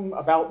there's something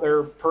about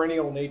their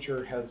perennial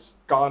nature has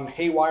gone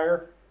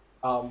haywire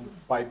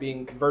by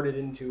being converted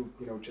into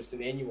just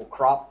an annual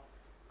crop.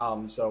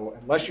 So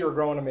unless you're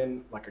growing them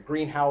in a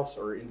greenhouse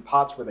or in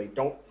pots where they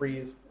don't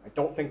freeze, I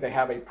don't think they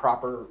have a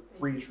proper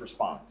freeze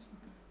response.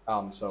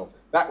 So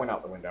that went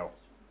out the window.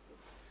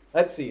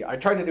 Let's see, I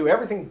tried to do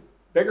everything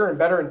bigger and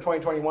better in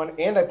 2021,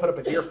 and I put up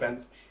a deer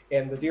fence,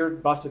 and the deer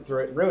busted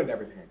through it and ruined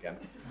everything again.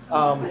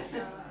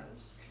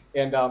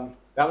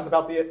 That was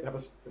about it. That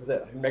was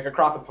it. I didn't make a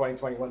crop in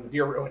 2021. The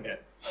deer ruined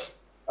it.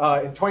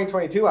 In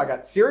 2022, I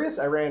got serious.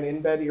 I ran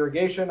in-bed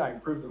irrigation. I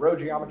improved the row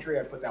geometry.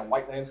 I put down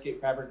white landscape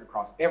fabric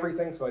across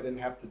everything, so I didn't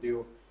have to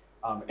do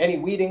any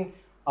weeding.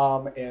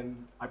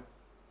 And I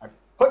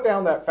put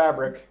down that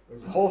fabric. It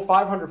was a whole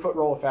 500-foot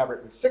roll of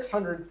fabric with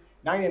 600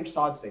 9-inch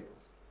sod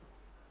staples.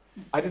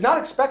 I did not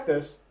expect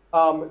this.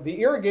 The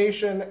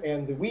irrigation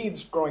and the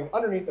weeds growing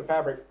underneath the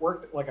fabric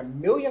worked like a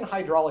million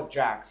hydraulic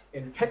jacks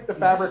and picked the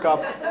fabric up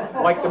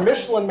like the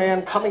Michelin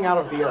Man coming out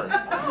of the earth.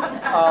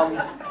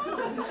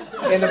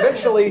 And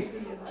eventually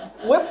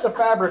flipped the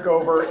fabric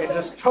over and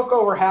just took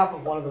over half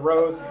of one of the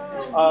rows.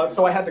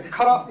 So I had to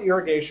cut off the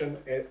irrigation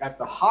at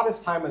the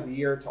hottest time of the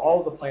year to all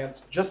of the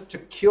plants just to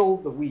kill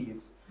the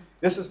weeds.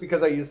 This is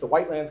because I used the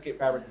white landscape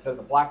fabric instead of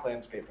the black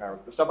landscape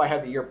fabric. The stuff I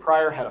had the year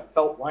prior had a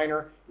felt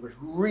liner. It was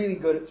really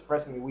good at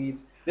suppressing the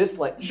weeds. This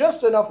let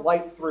just enough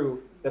light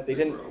through that they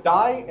didn't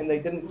die and they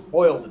didn't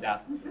boil to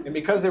death. And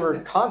because they were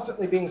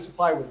constantly being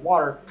supplied with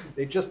water,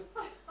 they just,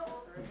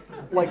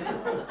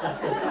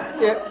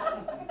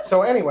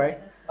 So anyway,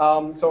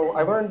 so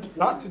I learned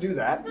not to do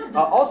that.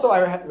 Also,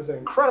 it was an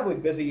incredibly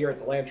busy year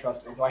at the land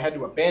trust, and so I had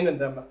to abandon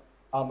them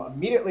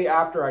immediately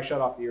after I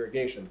shut off the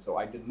irrigation. So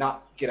I did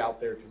not get out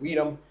there to weed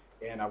them,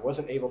 and I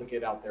wasn't able to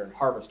get out there and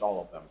harvest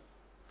all of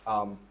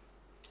them.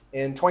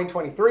 In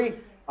 2023,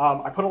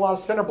 I put a lot of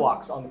center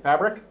blocks on the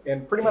fabric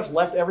and pretty much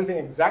left everything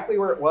exactly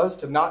where it was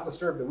to not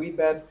disturb the weed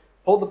bed,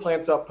 pulled the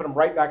plants up, put them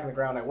right back in the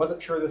ground. I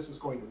wasn't sure this was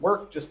going to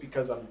work just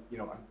because I'm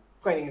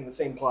planting in the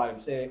same plot, I'm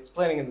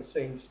planting in the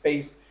same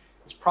space.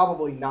 It's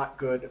probably not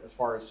good as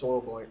far as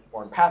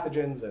soil-borne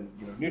pathogens and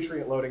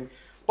nutrient loading,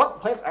 but the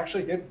plants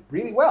actually did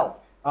really well.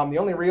 The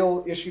only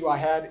real issue I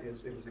had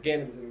is it was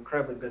an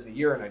incredibly busy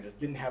year, and I just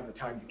didn't have the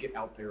time to get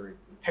out there and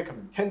pick them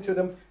and tend to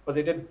them, but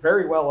they did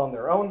very well on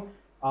their own.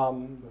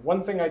 The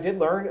one thing I did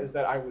learn is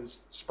that I was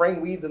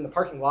spraying weeds in the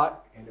parking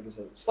lot, and it was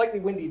a slightly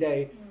windy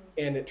day,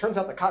 and it turns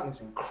out the cotton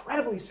is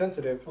incredibly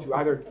sensitive to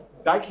either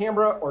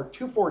dicambra or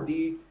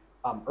 2,4-D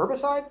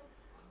herbicide.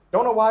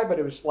 Don't know why, but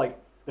it was like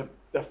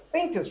the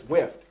faintest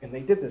whiff, and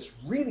they did this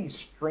really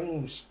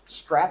strange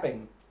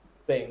strapping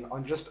thing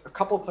on just a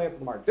couple of plants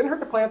in the market. Didn't hurt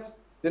the plants,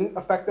 didn't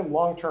affect them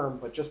long term,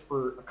 but just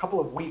for a couple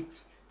of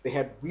weeks, they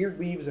had weird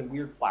leaves and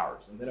weird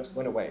flowers, and then it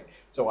went away.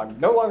 So I'm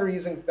no longer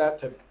using that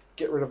to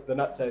get rid of the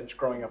nutsedge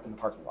growing up in the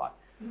parking lot.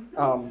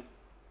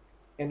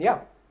 And yeah,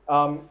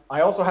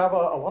 I also have a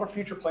lot of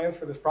future plans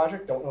for this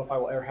project. Don't know if I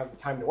will ever have the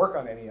time to work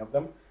on any of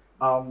them.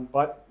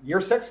 But year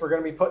 6, we're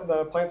going to be putting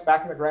the plants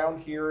back in the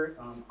ground here.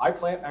 I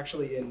plant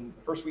actually in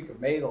the first week of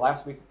May, the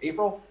last week of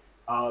April.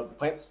 The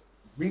plants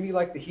really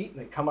like the heat and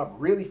they come up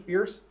really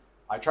fierce.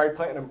 I tried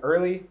planting them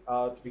early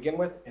to begin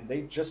with, and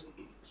they just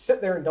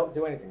sit there and don't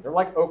do anything. They're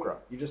like okra.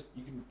 You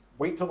can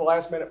wait till the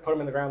last minute, put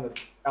them in the ground,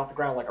 out the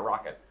ground like a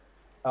rocket.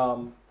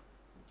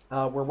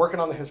 We're working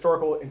on the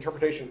historical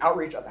interpretation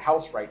outreach at the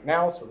house right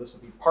now, so this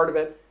will be part of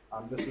it.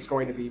 This is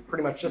going to be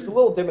pretty much just a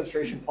little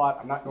demonstration plot.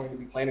 I'm not going to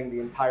be planting the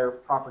entire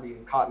property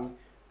in cotton.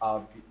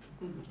 You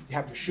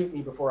have to shoot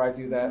me before I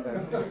do that.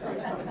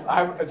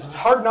 It's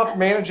hard enough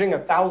managing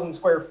 1,000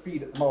 square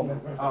feet at the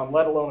moment,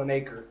 let alone an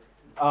acre.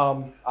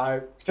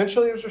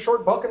 Potentially there's a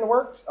short book in the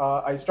works.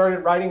 I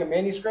started writing a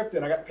manuscript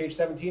and I got page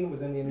 17,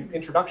 was in the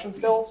introduction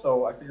still,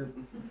 so I figured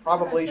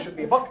probably should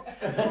be a book.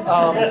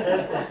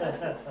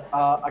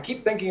 I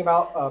keep thinking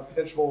about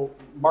potential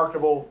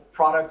marketable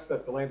products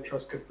that the Land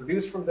Trust could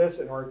produce from this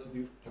in order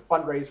to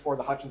fundraise for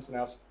the Hutchinson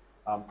House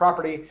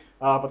property,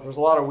 but there's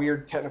a lot of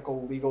weird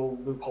technical legal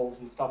loopholes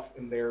and stuff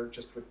in there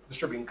just with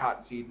distributing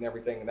cottonseed and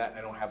everything and that, and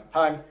I don't have the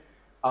time.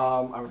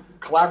 I've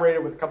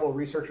collaborated with a couple of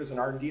researchers in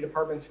R&D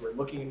departments who are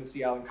looking into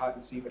Sea Island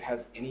cottonseed, but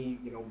has any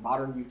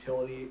modern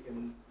utility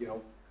in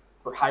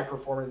for high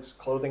performance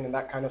clothing and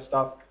that kind of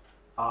stuff.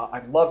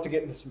 I'd love to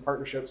get into some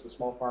partnerships with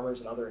small farmers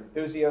and other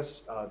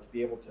enthusiasts to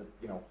be able to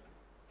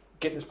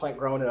get this plant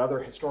grown at other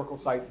historical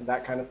sites and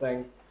that kind of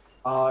thing.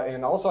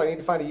 And also I need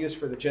to find a use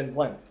for the gin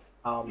blend.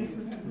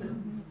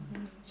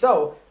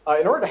 So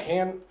in order to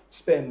hand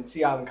spin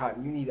Sea Island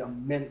cotton, you need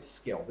immense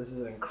skill. This is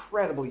an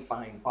incredibly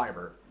fine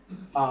fiber.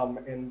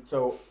 And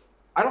so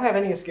I don't have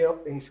any skill,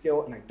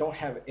 and I don't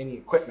have any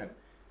equipment.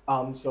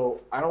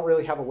 So I don't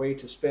really have a way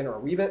to spin or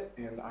weave it,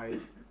 and I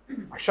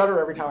shudder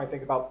every time I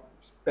think about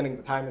spending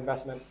the time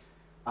investment.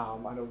 I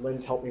know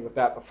Lynn's helped me with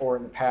that before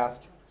in the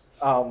past.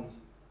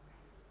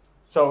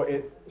 So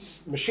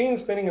machine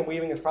spinning and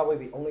weaving is probably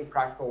the only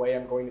practical way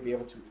I'm going to be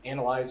able to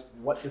analyze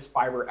what this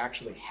fiber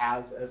actually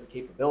has as a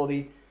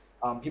capability.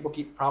 People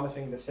keep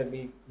promising to send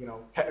me,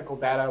 technical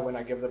data when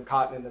I give them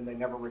cotton, and then they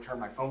never return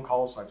my phone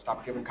calls, so I've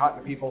stopped giving cotton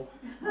to people.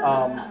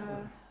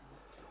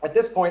 At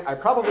this point, I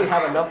probably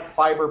have enough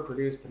fiber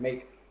produced to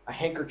make a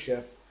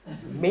handkerchief,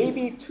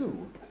 maybe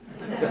 2,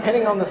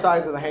 depending on the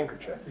size of the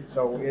handkerchief.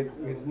 So it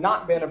has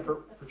not been a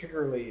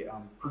particularly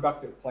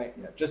productive plant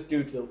yet, just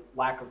due to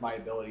lack of my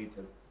ability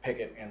to pick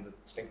it and the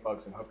stink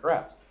bugs and hoofed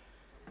rats.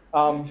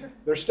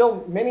 There's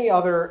still many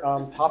other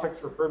topics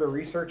for further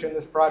research in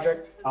this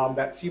project.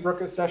 That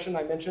Seabrook session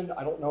I mentioned,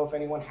 I don't know if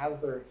anyone has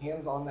their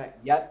hands on that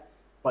yet,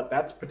 but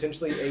that's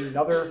potentially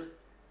another,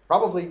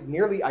 probably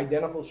nearly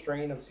identical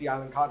strain of Sea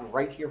Island cotton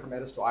right here from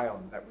Edisto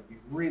Island that would be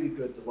really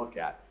good to look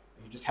at.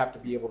 You just have to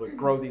be able to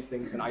grow these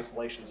things in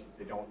isolation so that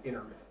they don't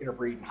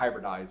interbreed and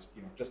hybridize,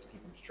 just to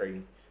keep them straight.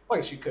 Well, I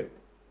guess you could.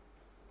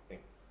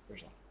 Okay,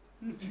 there's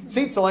one.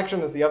 Seed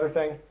selection is the other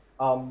thing.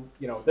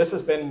 This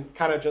has been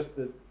kind of just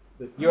the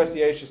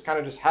USDA's just kind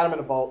of had them in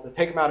a vault. They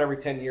take them out every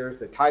 10 years.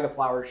 They tie the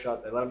flowers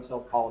shut. They let them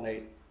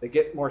self-pollinate. They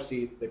get more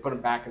seeds. They put them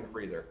back in the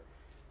freezer.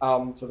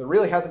 So there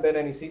really hasn't been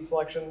any seed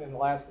selection in the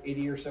last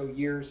 80 or so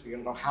years. We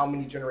don't know how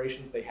many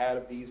generations they had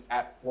of these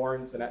at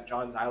Florence and at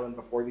Johns Island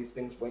before these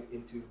things went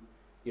into,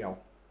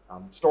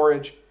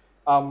 storage.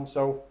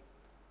 So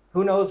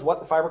who knows what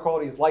the fiber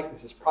quality is like.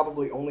 This is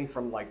probably only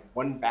from like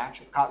one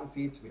batch of cotton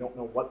seeds. We don't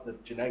know what the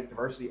genetic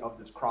diversity of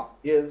this crop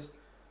is.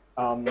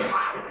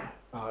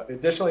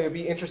 Additionally, it would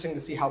be interesting to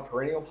see how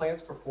perennial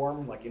plants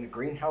perform like in a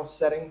greenhouse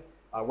setting,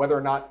 whether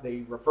or not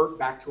they revert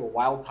back to a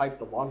wild type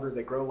the longer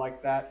they grow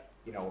like that.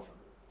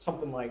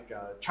 Something like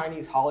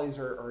Chinese hollies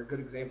are a good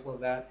example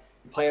of that.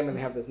 You plant them and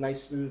they have this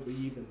nice smooth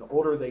leaf, and the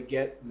older they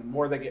get and the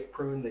more they get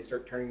pruned, they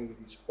start turning into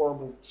these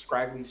horrible,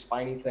 scraggly,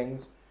 spiny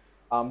things.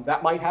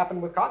 That might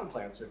happen with cotton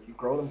plants if you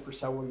grow them for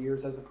several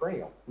years as a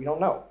perennial. We don't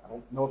know. I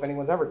don't know if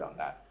anyone's ever done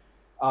that.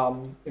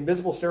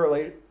 Invisible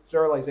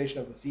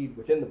sterilization of the seed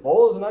within the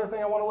bowl is another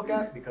thing I want to look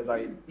at, because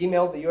I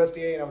emailed the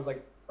USDA and I was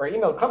like, or I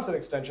emailed Clemson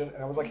Extension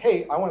and I was like,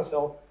 hey, I want to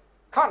sell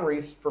cotton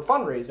wreaths for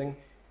fundraising.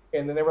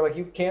 And then they were like,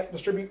 you can't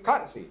distribute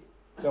cottonseed.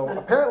 So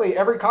apparently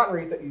every cotton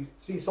wreath that you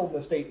see sold in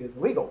the state is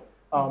illegal.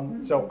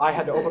 So I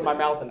had to open my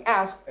mouth and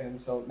ask, and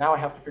so now I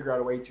have to figure out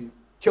a way to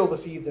kill the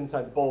seeds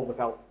inside the bowl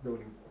without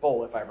ruining the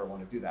bowl if I ever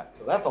want to do that.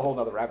 So that's a whole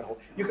other rabbit hole.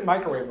 You can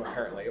microwave them,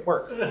 apparently. It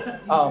works.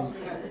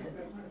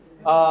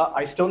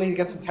 I still need to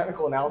get some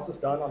technical analysis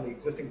done on the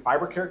existing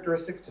fiber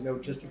characteristics to know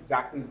just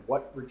exactly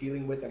what we're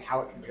dealing with and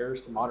how it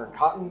compares to modern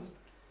cottons.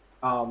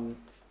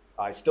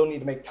 I still need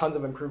to make tons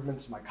of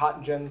improvements to my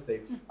cotton gens.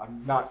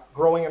 I'm not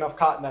growing enough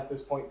cotton at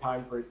this point in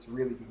time for it to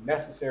really be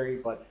necessary,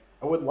 but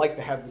I would like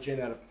to have the gin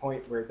at a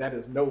point where that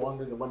is no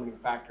longer the limiting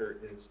factor,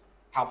 is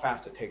how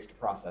fast it takes to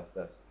process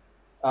this.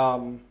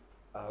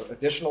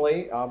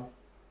 Additionally,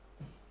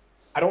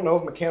 I don't know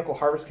if mechanical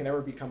harvest can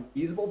ever become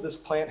feasible. This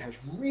plant has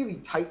really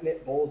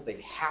tight-knit bowls.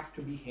 They have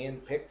to be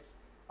hand-picked.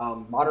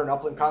 Modern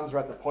upland cottons are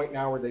at the point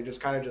now where they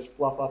just kind of just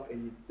fluff up,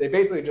 and they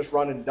basically just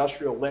run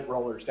industrial lint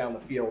rollers down the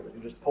field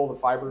and just pull the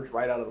fibers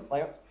right out of the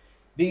plants.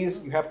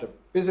 These, you have to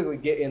physically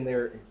get in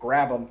there and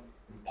grab them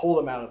and pull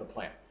them out of the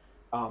plant.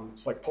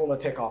 It's like pulling a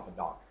tick off a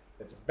dog.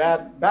 It's a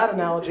bad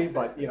analogy,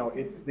 but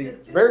it's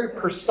very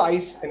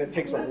precise, and it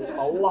takes a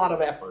lot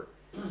of effort.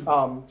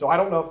 So I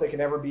don't know if they can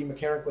ever be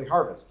mechanically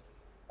harvested.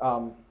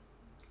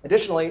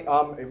 Additionally,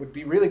 it would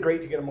be really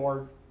great to get a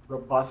more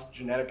robust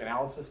genetic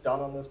analysis done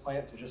on this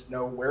plant to just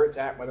know where it's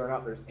at, whether or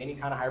not there's any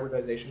kind of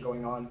hybridization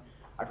going on.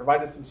 I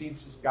provided some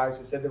seeds to some guys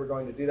who said they were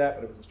going to do that,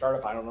 but it was a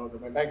startup. I don't know if they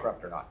went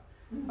bankrupt or not.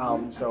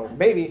 So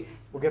maybe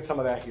we'll get some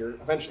of that here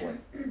eventually.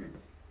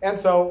 And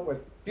so with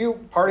a few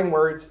parting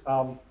words,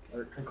 or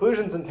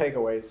conclusions and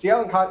takeaways, sea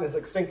island cotton is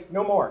extinct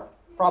no more,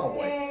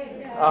 probably.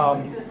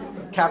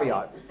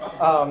 Caveat.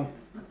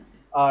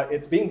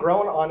 It's being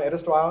grown on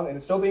Edisto Island, and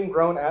it's still being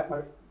grown at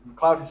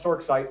McLeod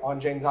Historic Site on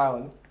James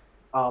Island.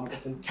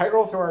 It's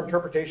integral to our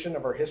interpretation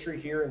of our history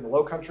here in the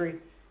Low Country,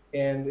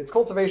 and its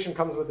cultivation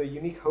comes with a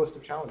unique host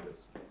of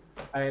challenges.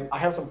 And I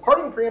have some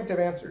parting preemptive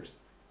answers.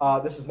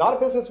 This is not a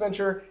business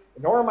venture,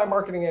 nor am I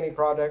marketing any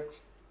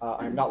products.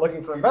 I'm not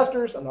looking for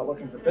investors. I'm not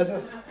looking for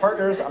business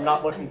partners. I'm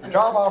not looking for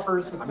job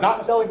offers. I'm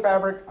not selling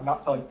fabric. I'm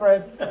not selling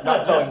thread. I'm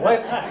not selling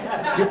lint.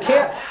 You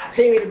can't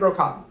pay me to grow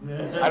cotton.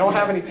 I don't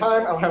have any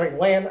time. I don't have any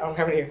land. I don't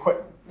have any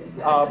equipment.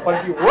 But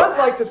if you would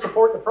like to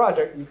support the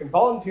project, you can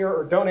volunteer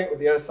or donate with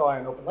the Edisto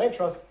Island Open Land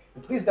Trust,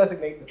 and please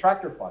designate the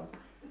tractor fund.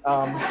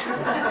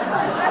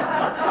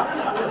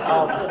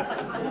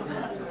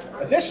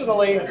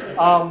 Additionally,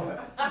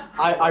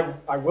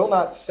 I will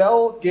not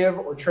sell, give,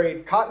 or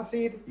trade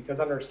cottonseed because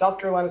under South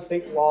Carolina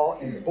state law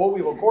and bull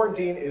weevil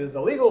quarantine, it is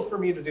illegal for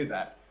me to do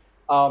that.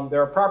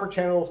 There are proper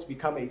channels to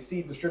become a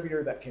seed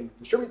distributor that can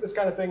distribute this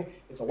kind of thing.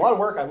 It's a lot of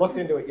work. I looked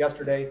into it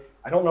yesterday.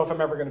 I don't know if I'm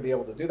ever going to be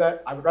able to do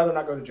that. I would rather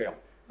not go to jail.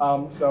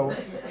 So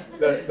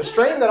the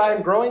strain that I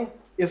am growing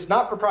is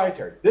not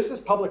proprietary. This is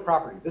public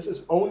property. This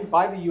is owned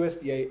by the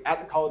USDA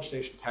at the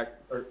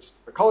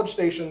College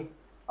Station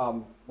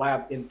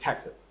lab in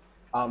Texas.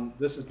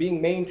 This is being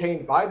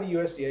maintained by the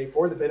USDA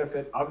for the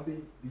benefit of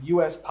the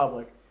US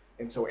public.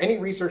 And so any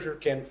researcher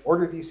can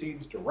order these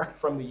seeds direct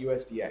from the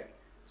USDA.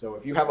 So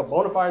if you have a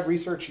bona fide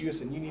research use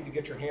and you need to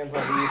get your hands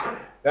on these,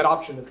 that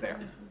option is there.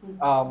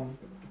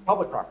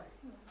 Public property.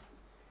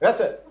 That's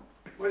it.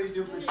 What do you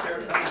do for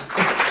spare time?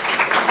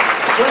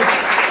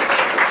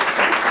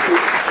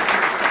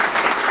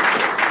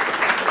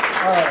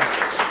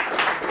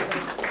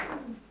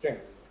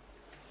 James.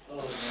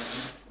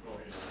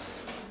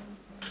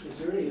 Is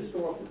there any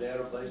historical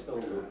data based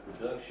on the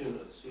production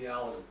of sea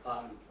island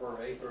cotton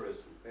per acre as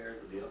compared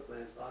to the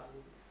upland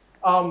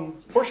cotton?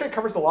 Porsche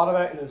covers a lot of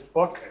that in his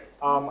book.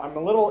 I'm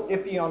a little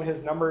iffy on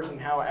his numbers and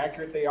how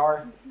accurate they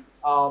are.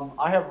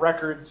 I have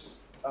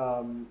records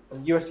from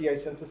USDA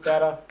census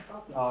data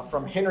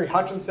from Henry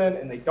Hutchinson,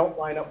 and they don't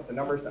line up with the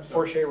numbers that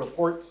Porsche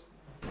reports.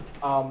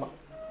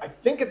 I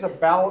think it's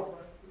about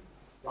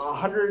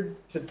 100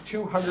 to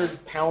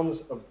 200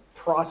 pounds of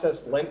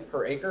processed lint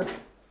per acre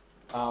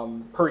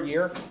per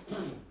year.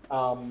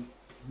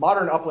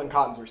 Modern upland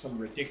cottons are some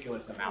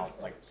ridiculous amount,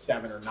 like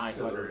 700 or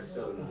 900.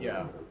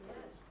 Yeah.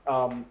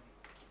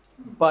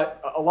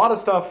 But a lot of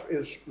stuff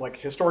is like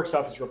historic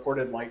stuff is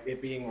reported like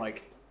it being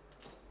like,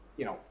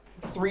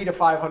 300 to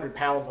 500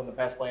 pounds on the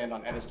best land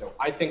on Edisto.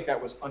 I think that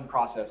was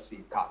unprocessed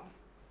seed cotton.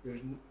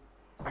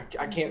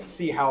 I can't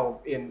see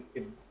how in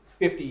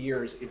 50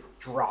 years it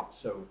dropped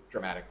so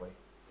dramatically.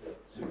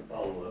 Two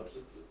follow-ups.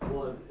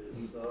 One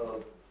is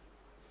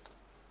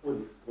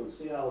when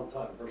sea island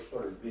cotton first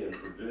started being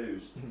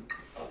produced,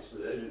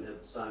 obviously they didn't have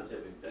the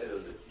scientific data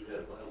that you had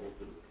available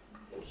to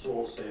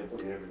soil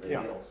sampling and everything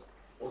else.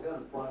 What kind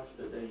of products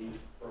did they use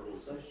for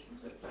fertilization?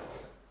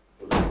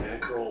 Were they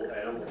natural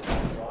animal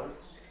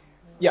products?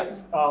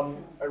 Yes.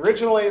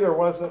 Originally, there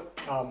wasn't.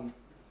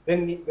 They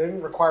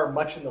didn't require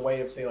much in the way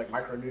of, say, like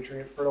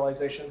micronutrient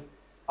fertilization.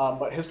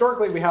 But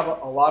historically, we have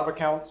a lot of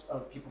accounts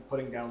of people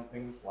putting down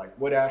things like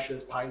wood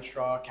ashes, pine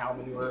straw, cow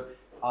manure.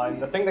 And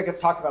the thing that gets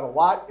talked about a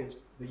lot is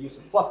the use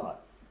of pluff mud.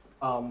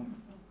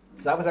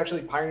 So that was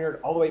actually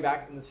pioneered all the way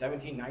back in the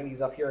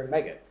 1790s up here in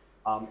Meggett.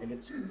 And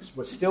it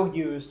was still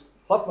used.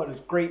 Pluff mud is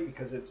great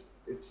because it's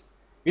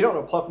if you don't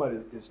know, pluff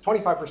mud is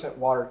 25%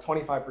 water,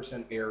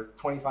 25% air,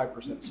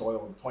 25%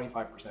 soil, and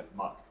 25%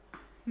 muck.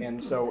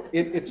 And so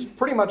it's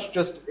pretty much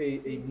just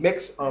a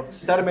mix of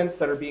sediments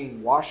that are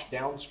being washed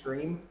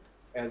downstream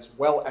as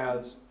well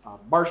as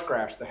marsh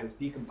grass that has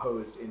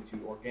decomposed into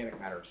organic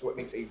matter. So it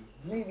makes a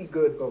really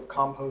good both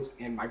compost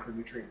and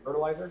micronutrient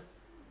fertilizer.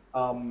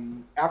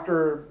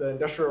 After the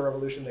Industrial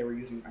Revolution,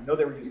 I know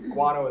they were using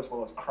guano as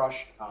well as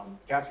crushed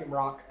potassium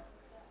rock.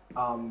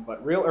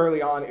 But real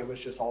early on, it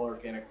was just all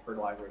organic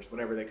fertilizers,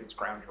 whatever they could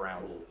scrounge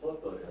around. Well,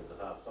 pluff mud has a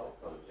high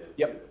salt content.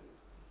 Yep.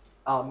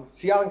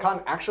 Sea island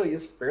cotton actually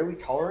is fairly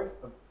tolerant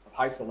of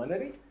high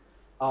salinity,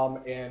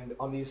 and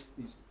on these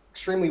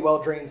extremely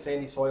well-drained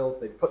sandy soils,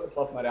 they put the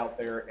pluff mud out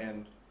there,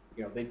 and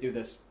they do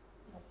this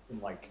in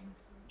like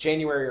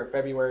January or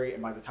February,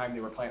 and by the time they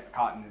were planting the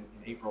cotton in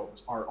April,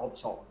 all the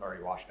salt was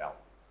already washed out.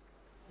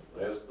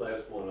 Last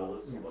one, I'll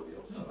let somebody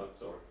else, I'm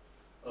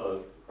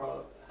sorry.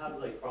 How do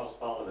they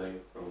cross-pollinate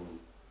from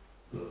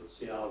the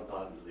Sea Island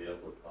cotton to the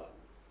upland cotton?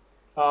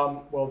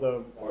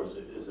 Or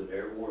is it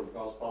airborne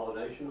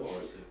cross-pollination, or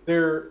is it?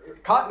 Their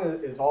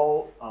cotton is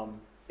all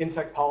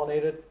insect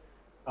pollinated.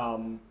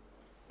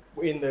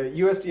 In the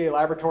USDA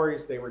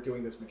laboratories, they were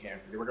doing this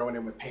mechanically. They were going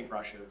in with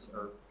paintbrushes,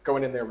 or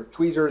going in there with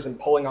tweezers and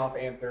pulling off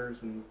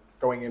anthers, and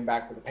going in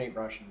back with a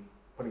paintbrush and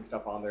putting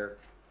stuff on there.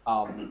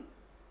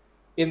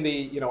 In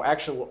the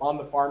actual on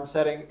the farm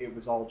setting, it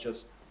was all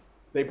just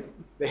I think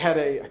they had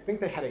a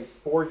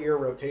 4-year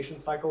rotation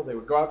cycle. They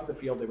would go out to the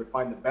field, they would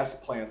find the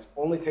best plants,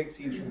 only take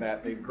seeds from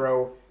that. They'd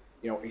grow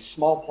a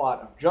small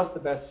plot of just the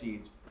best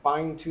seeds,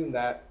 fine tune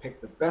that, pick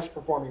the best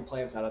performing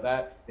plants out of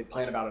that. They'd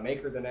plant about an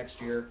acre the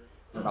next year,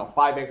 or about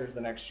 5 acres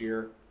the next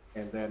year,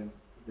 and then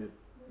the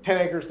 10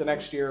 acres the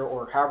next year,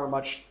 or however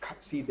much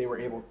seed they were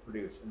able to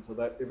produce. And so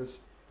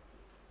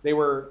they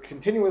were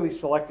continually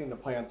selecting the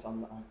plants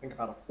on, I think,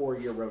 about a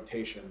 4-year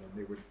rotation,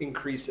 and they would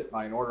increase it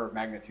by an order of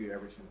magnitude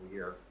every single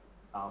year.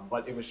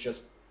 But it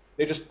was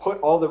they just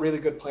put all the really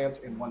good plants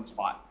in one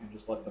spot and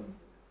just let them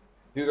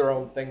do their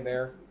own thing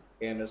there.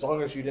 And as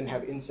long as you didn't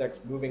have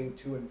insects moving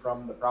to and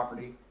from the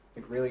property, I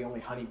think really only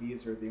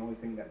honeybees are the only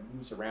thing that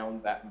moves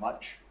around that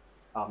much.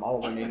 All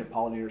of our native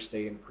pollinators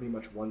stay in pretty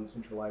much one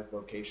centralized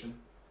location.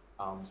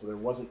 So there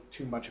wasn't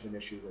too much of an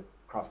issue with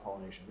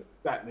cross-pollination.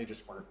 But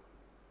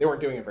they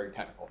weren't doing it very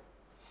technical.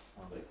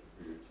 Thank you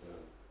for your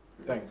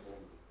time. Thank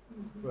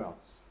you. Who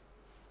else?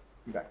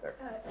 You back there.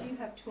 Do you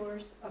have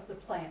tours of the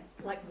plants?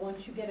 Like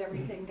once you get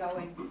everything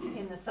going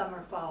in the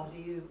summer, fall,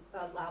 do you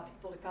allow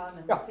people to come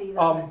and see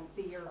them and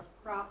see your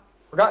crop?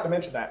 Forgot to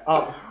mention that.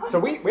 So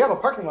we have a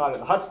parking lot at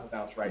the Hutchinson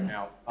House right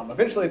now.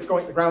 Eventually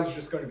the grounds are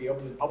just going to be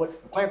open to the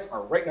public. The plants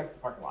are right next to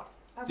the parking lot.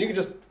 Okay. So you can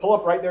just pull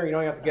up right there. You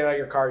don't have to get out of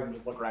your car. You can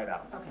just look right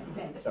out. Okay,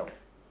 thanks. So,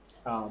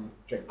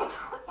 James.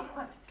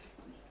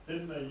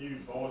 Didn't they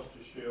use oyster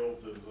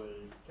shells as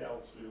a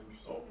calcium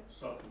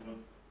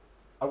supplement?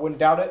 I wouldn't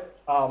doubt it.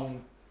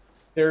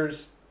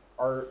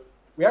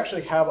 We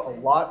actually have a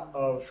lot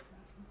of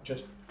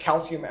just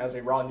calcium as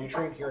a raw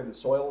nutrient here in the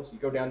soils. You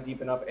go down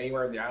deep enough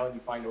anywhere in the island,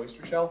 you find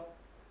oyster shell.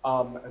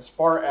 As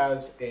far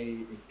as a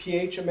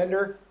pH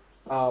amender,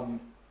 I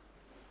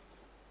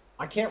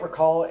can't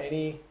recall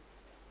any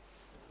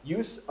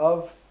use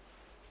of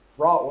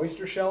raw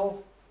oyster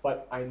shell,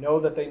 but I know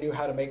that they knew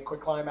how to make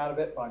quicklime out of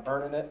it by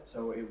burning it,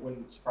 so it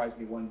wouldn't surprise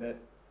me one bit.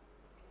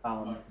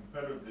 My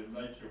competitive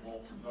nature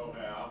wants to know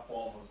how our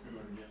farm was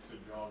doing against the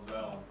Johns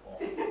Island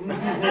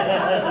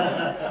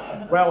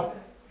farm. Well,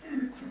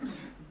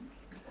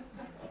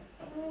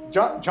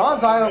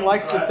 John's Island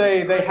likes to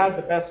say they had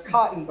the best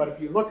cotton, but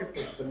if you look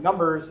at the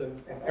numbers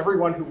and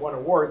everyone who won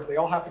awards, they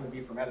all happen to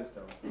be from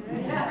Edisto. So.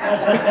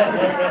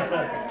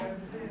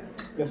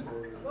 Yes.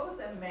 What was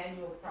that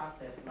manual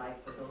process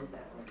like for those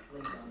that were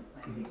enslaved on the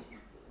plantation?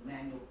 The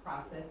manual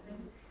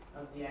processing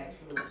of the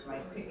actual,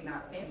 like picking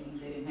out the seeds,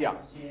 they didn't have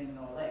the gin and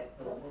all that.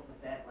 So what was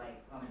that like?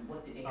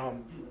 What did they have to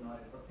do in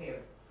order to prepare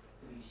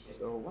to be shipped?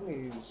 So let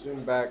me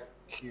zoom back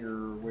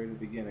here way to the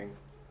beginning.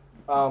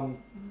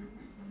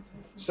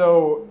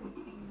 So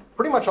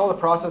pretty much all the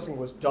processing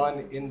was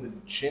done in the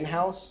gin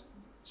house.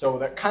 So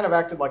that kind of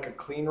acted like a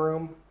clean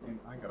room. And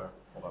hold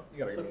up, you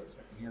gotta give me a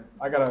second here.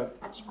 I gotta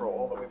scroll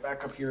all the way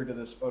back up here to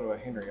this photo of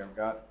Henry I've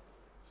got.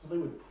 So they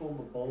would pull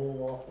the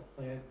bowl off the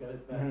plant, get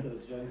it back to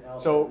the gin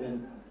house, So and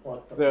then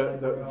pluck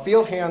the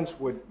field hands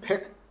would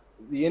pick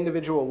the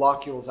individual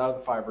locules out of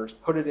the fibers,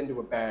 put it into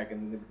a bag,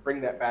 and then bring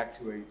that back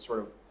to a sort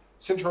of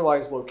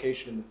centralized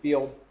location in the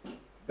field.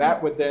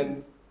 That would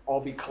then all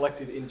be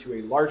collected into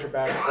a larger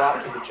bag, brought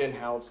to the gin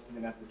house, and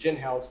then at the gin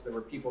house, there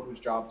were people whose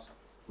jobs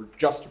were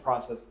just to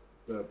process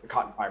the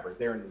cotton fiber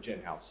there in the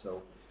gin house.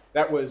 So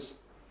that was,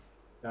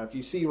 if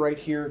you see right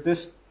here,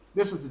 this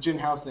is the gin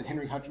house that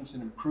Henry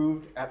Hutchinson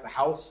improved at the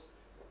house.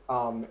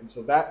 And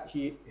so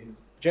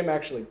his gym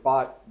actually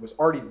was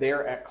already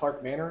there at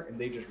Clark Manor, and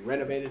they just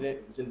renovated it.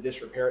 It was in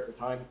disrepair at the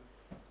time.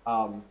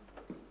 And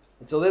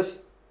so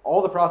all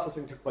the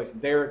processing took place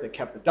there. They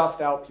kept the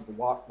dust out. People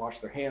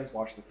washed their hands,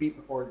 washed their feet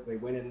before they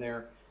went in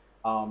there.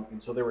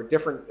 And so there were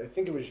different, I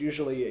think it was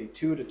usually a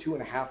 2 to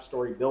 2.5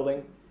 story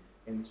building.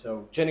 And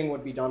so ginning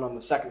would be done on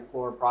the second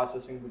floor,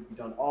 processing would be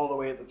done all the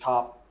way at the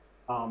top.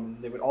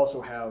 And they would also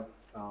have,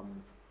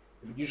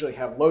 they would usually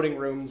have loading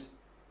rooms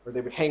where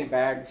they would hang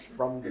bags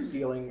from the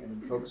ceiling,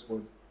 and folks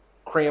would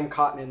cram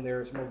cotton in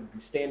there. Someone would be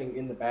standing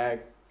in the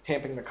bag,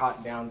 tamping the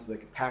cotton down so they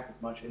could pack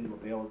as much into a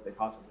bale as they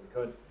possibly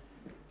could.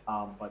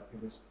 But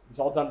it was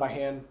all done by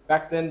hand.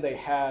 Back then they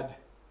had,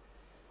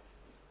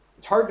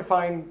 it's hard to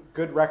find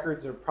good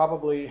records. There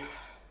probably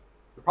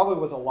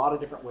was a lot of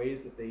different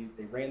ways that they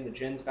ran the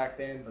gins back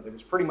then, but it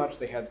was pretty much,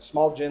 they had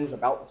small gins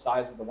about the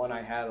size of the one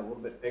I had, a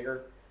little bit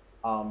bigger.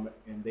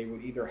 And they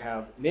would either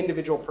have an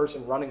individual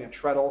person running a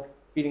treadle,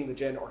 feeding the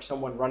gin, or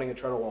someone running a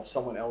treadle while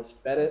someone else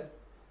fed it.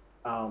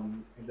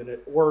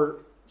 Or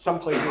some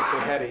places they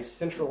had a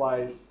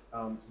centralized,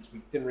 since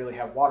we didn't really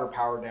have water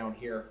power down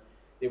here,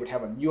 they would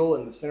have a mule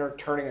in the center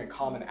turning a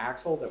common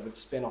axle that would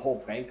spin a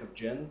whole bank of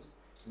gins.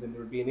 And then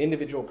there would be an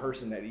individual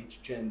person at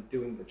each gin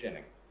doing the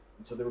ginning.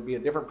 And so there would be a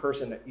different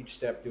person at each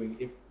step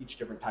doing each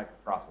different type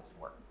of processing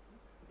work.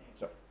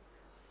 So,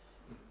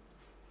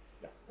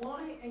 yes.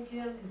 Why,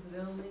 again, is it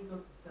illegal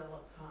to sell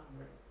a cotton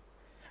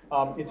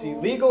rig? It's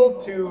illegal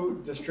to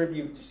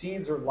distribute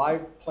seeds or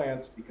live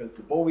plants because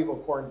the boll weevil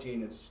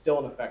quarantine is still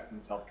in effect in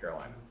South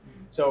Carolina.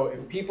 So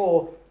if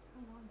people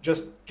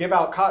just give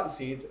out cotton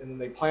seeds and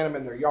they plant them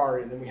in their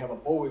yard and then we have a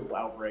boll weevil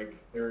outbreak,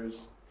 there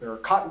are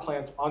cotton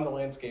plants on the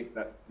landscape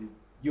that the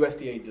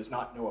USDA does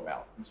not know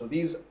about. And so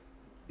these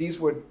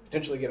would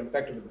potentially get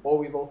infected with the boll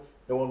weevil.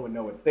 No one would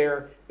know it's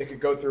there. They could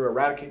go through,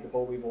 eradicate the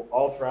boll weevil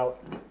all throughout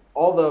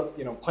all the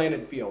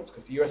planted fields,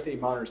 because the USDA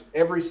monitors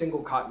every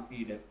single cotton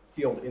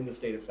field in the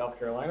state of South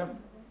Carolina.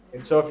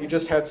 And so if you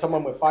just had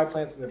someone with 5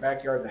 plants in their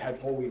backyard that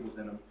had boll weevils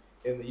in them,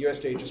 and the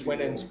USDA just went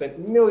in and spent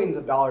millions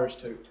of dollars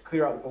to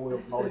clear out the boll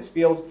weevil from all these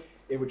fields,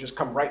 it would just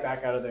come right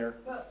back out of there.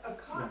 But a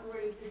cotton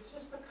rig, it's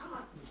just a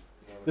cotton.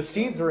 The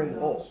seeds are in the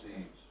bowl.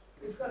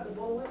 It's got the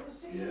boll in the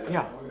seed?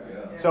 Yeah.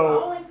 I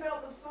So, only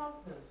felt the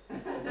softness.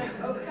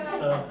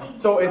 Okay.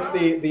 so it's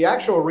the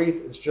actual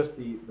wreath is just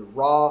the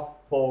raw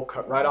boll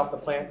cut right off the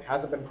plant,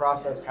 hasn't been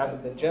processed,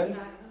 hasn't been ginned.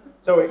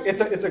 So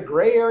it's a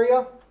gray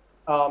area.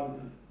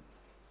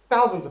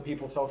 Thousands of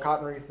people sell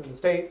cotton wreaths in the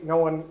state. No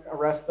one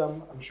arrests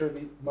them. I'm sure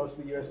most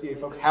of the USDA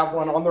folks have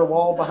one on their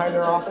wall behind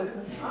their office.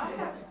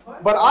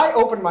 But I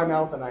opened my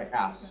mouth and I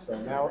asked. So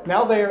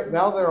now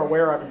they're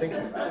aware I'm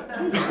thinking about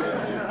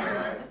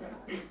it.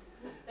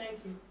 Thank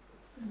you.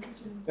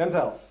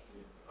 Denzel.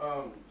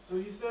 So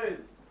you said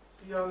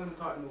Sea Island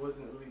cotton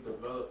wasn't really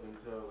developed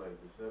until like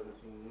the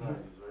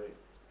 1790s, right?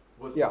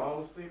 Was Yeah.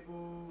 Long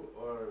Staple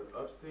or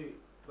Upstate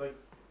like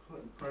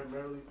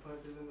primarily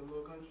planted in the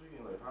Low Country,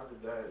 and like how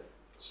did that?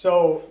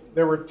 So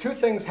there were two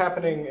things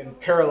happening in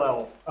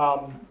parallel.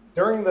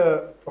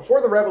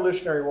 Before the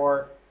Revolutionary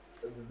War,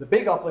 the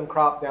big upland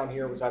crop down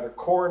here was either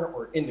corn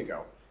or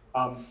indigo.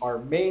 Our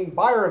main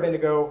buyer of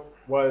indigo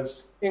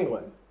was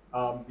England,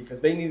 because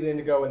they needed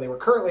indigo and they were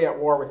currently at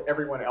war with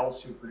everyone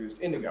else who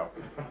produced indigo.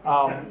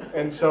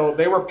 And so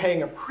they were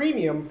paying a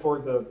premium for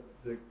the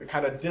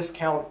kind of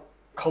discount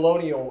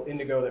colonial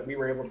indigo that we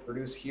were able to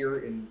produce here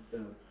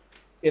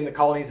in the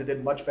colonies that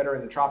did much better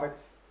in the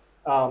tropics.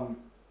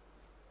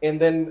 And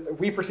then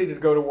we proceeded to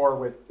go to war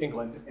with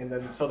England, and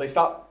then so they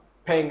stopped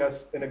paying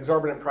us an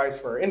exorbitant price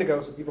for our indigo,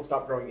 so people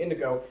stopped growing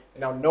indigo,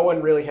 and now no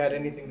one really had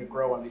anything to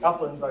grow on the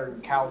uplands other than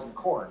cows and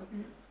corn.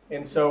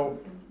 And so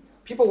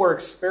people were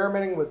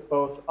experimenting with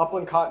both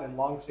upland cotton and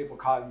long staple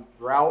cotton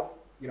throughout,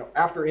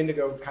 after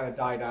indigo kind of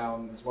died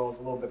down, as well as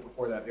a little bit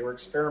before that. They were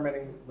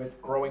experimenting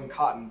with growing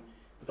cotton.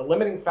 But the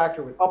limiting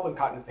factor with upland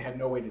cotton is they had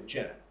no way to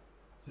gin it.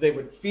 So they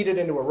would feed it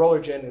into a roller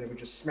gin and it would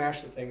just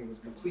smash the thing. It was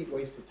a complete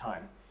waste of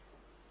time.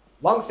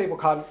 Long staple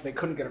cotton, they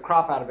couldn't get a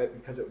crop out of it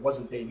because it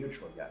wasn't day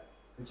neutral yet.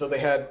 And so they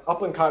had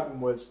upland cotton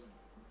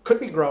could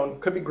be grown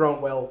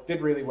well,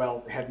 did really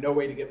well. They had no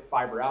way to get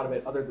fiber out of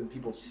it other than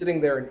people sitting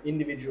there and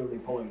individually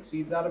pulling the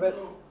seeds out of it.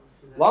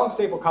 Long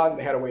staple cotton,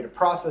 they had a way to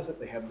process it.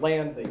 They had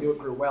land. They knew it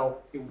grew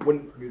well. It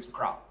wouldn't produce a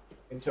crop.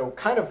 And so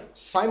kind of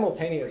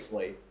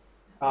simultaneously,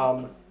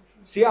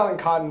 Sea Island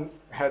cotton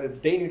had its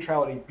day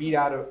neutrality beat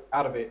out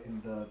of it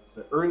in the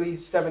early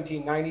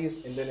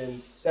 1790s, and then in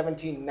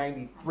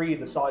 1793,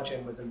 the saw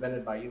gin was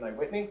invented by Eli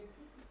Whitney.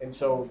 And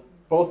so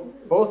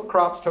both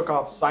crops took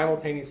off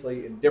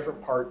simultaneously in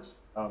different parts.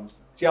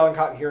 Sea Island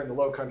cotton here in the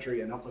Low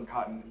Country and upland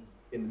cotton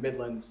in the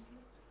Midlands,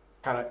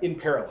 kind of in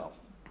parallel.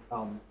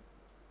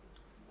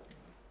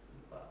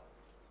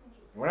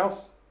 Anyone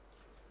else?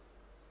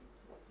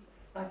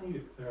 I need a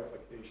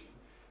clarification.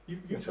 You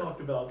Yes, sir.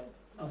 talked about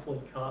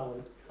upland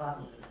cotton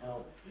and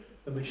how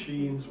the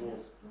machines will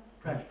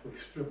practically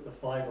strip the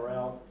fiber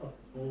out of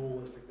the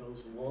bowl as it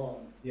goes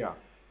along. Yeah.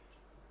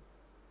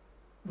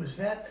 Was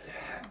that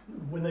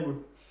when they were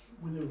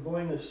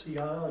going to Sea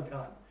Island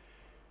cotton?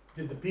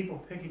 Did the people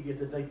picking it,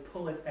 did they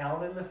pull it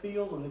out in the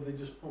field, or did they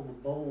just pull the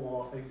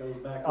bowl off and it goes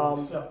back to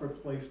a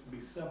separate place to be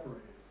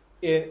separated?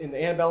 In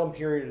the antebellum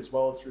period, as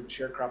well as through the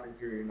sharecropping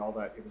period and all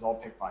that, it was all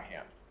picked by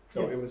hand.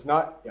 So Yeah. it was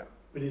not, yeah.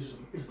 But is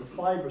the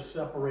fiber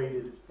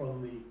separated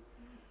from the?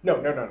 No.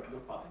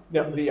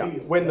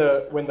 When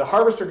the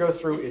harvester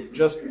goes through, it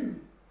just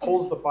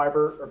pulls the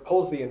fiber, or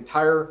pulls the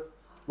entire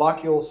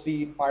loccule,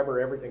 seed, fiber,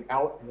 everything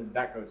out, and then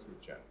that goes through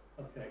the gin.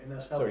 Okay, and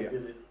that's how So, they yeah.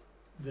 did it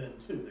then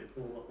too, they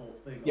pulled the whole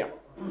thing Yeah.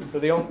 off. So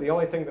the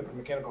only thing that the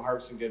mechanical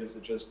harvesting did is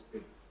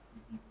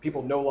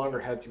people no longer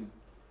had to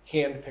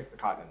hand pick the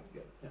cotton in the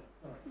field. Yeah,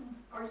 all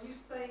right. Are you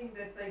saying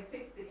that they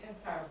picked the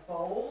entire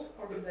bowl,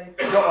 or did they?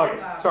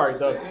 No, sorry,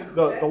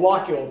 the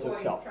locules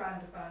That's itself. what he's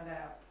trying to find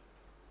out.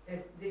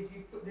 Did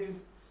you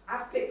produce, I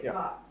picked Yeah.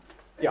 cotton.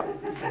 Yeah.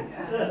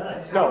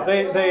 No,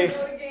 they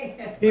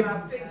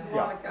people,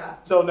 Yeah.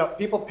 so no,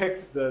 people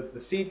picked the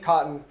seed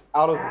cotton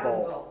out of the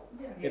bowl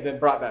and then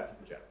brought that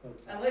to the jet.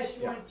 Unless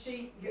you want to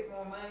cheat and get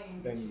more money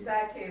and get Then your you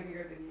sack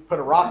heavier than you. put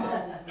a rock in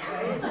it.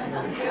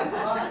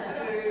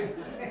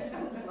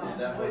 Is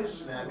that what's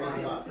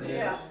snapping up?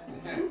 Yeah.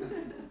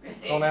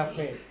 Don't ask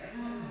me.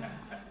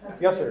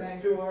 Yes, sir.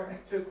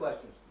 Two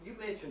questions. You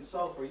mentioned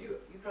sulfur. You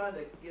trying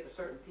to get a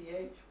certain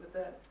pH with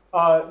that?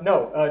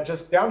 No,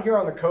 just down here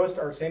on the coast,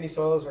 our sandy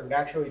soils are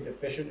naturally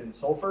deficient in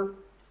sulfur.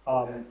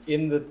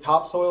 In the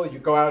topsoil, you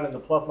go out in the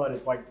pluff mud,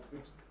 it's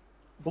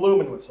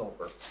blooming with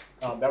sulfur.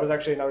 That was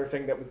actually another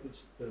thing that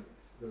was the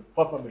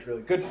pluff mud was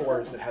really good for,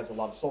 is it has a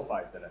lot of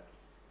sulfides in it.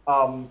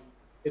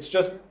 It's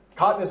just,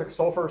 cotton is a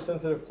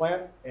sulfur-sensitive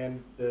plant,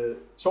 and the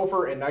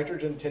sulfur and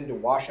nitrogen tend to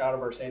wash out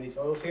of our sandy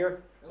soils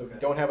here. So if you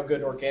don't have a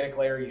good organic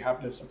layer, you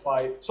have to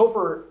supply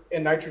sulfur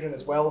and nitrogen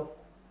as well.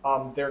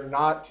 They're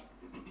not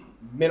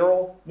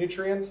mineral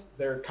nutrients.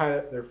 They're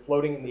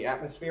floating in the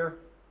atmosphere.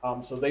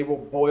 So they will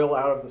boil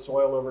out of the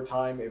soil over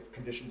time if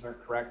conditions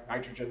aren't correct.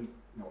 Nitrogen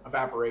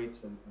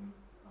evaporates, and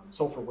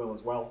sulfur will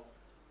as well.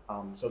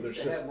 So there's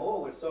You just have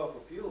more with sulfur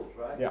fuels,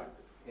 right? Yeah.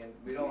 And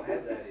we don't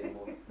have that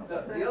anymore.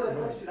 The other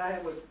question I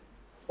had was,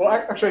 well,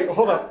 actually,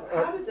 hold up.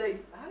 how did they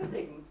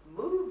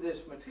move this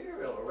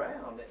material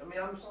around? I mean,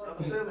 I'm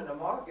assuming the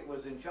market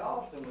was in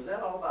Charleston. Was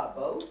that all by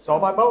boat? It's all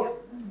by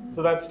boat.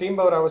 So that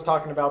steamboat I was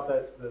talking about,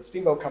 the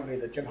steamboat company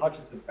that Jim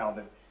Hutchinson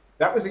founded,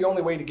 that was the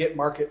only way to get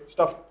market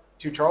stuff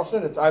to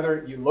Charleston. It's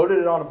either you loaded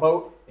it on a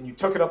boat and you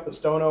took it up the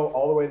Stono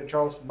all the way to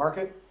Charleston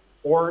Market,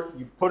 or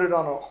you put it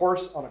on a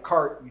horse on a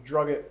cart, you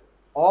drug it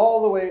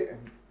all the way, and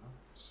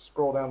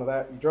scroll down to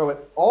that, you drove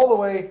it all the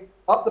way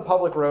up the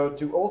public road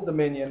to Old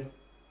Dominion,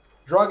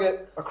 drug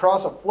it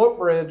across a float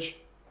bridge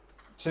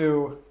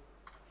took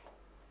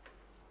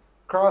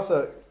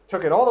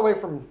it all the way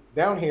from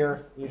down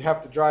here. You'd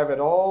have to drive it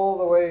all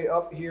the way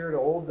up here to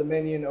Old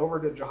Dominion, over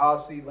to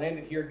Jahazi, land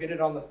it here, get it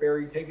on the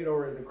ferry, take it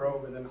over to the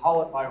Grove, and then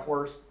haul it by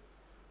horse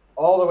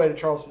all the way to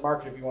Charleston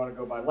Market if you want to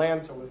go by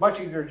land. So it was much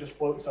easier to just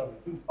float stuff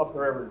up the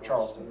river to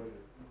Charleston.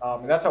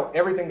 And that's how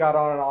everything got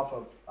on and off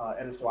of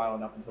Edisto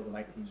Island up until the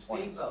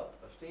 1920s. A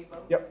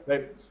steamboat? Yep,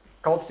 it's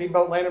called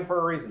steamboat landing for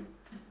a reason.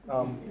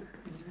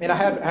 And I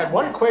had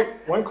one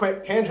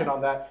quick tangent on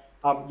that.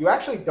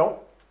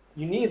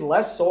 You need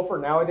less sulfur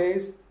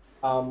nowadays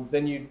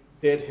than you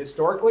did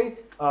historically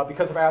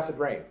because of acid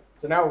rain.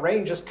 So now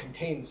rain just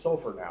contains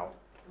sulfur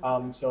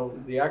now. So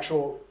the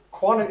actual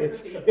quantity,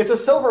 it's a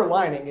silver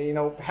lining.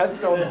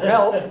 Headstones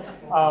melt,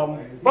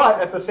 but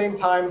at the same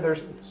time,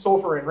 there's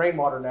sulfur in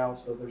rainwater now.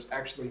 So there's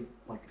actually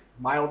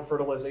mild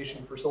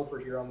fertilization for sulfur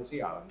here on the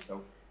Sea Island.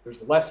 So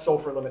there's less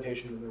sulfur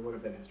limitation than there would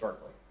have been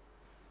historically.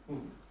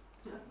 Thank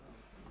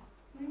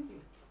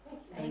you.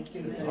 Thank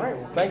you. All right,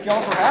 well, thank you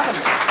all for having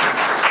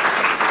me.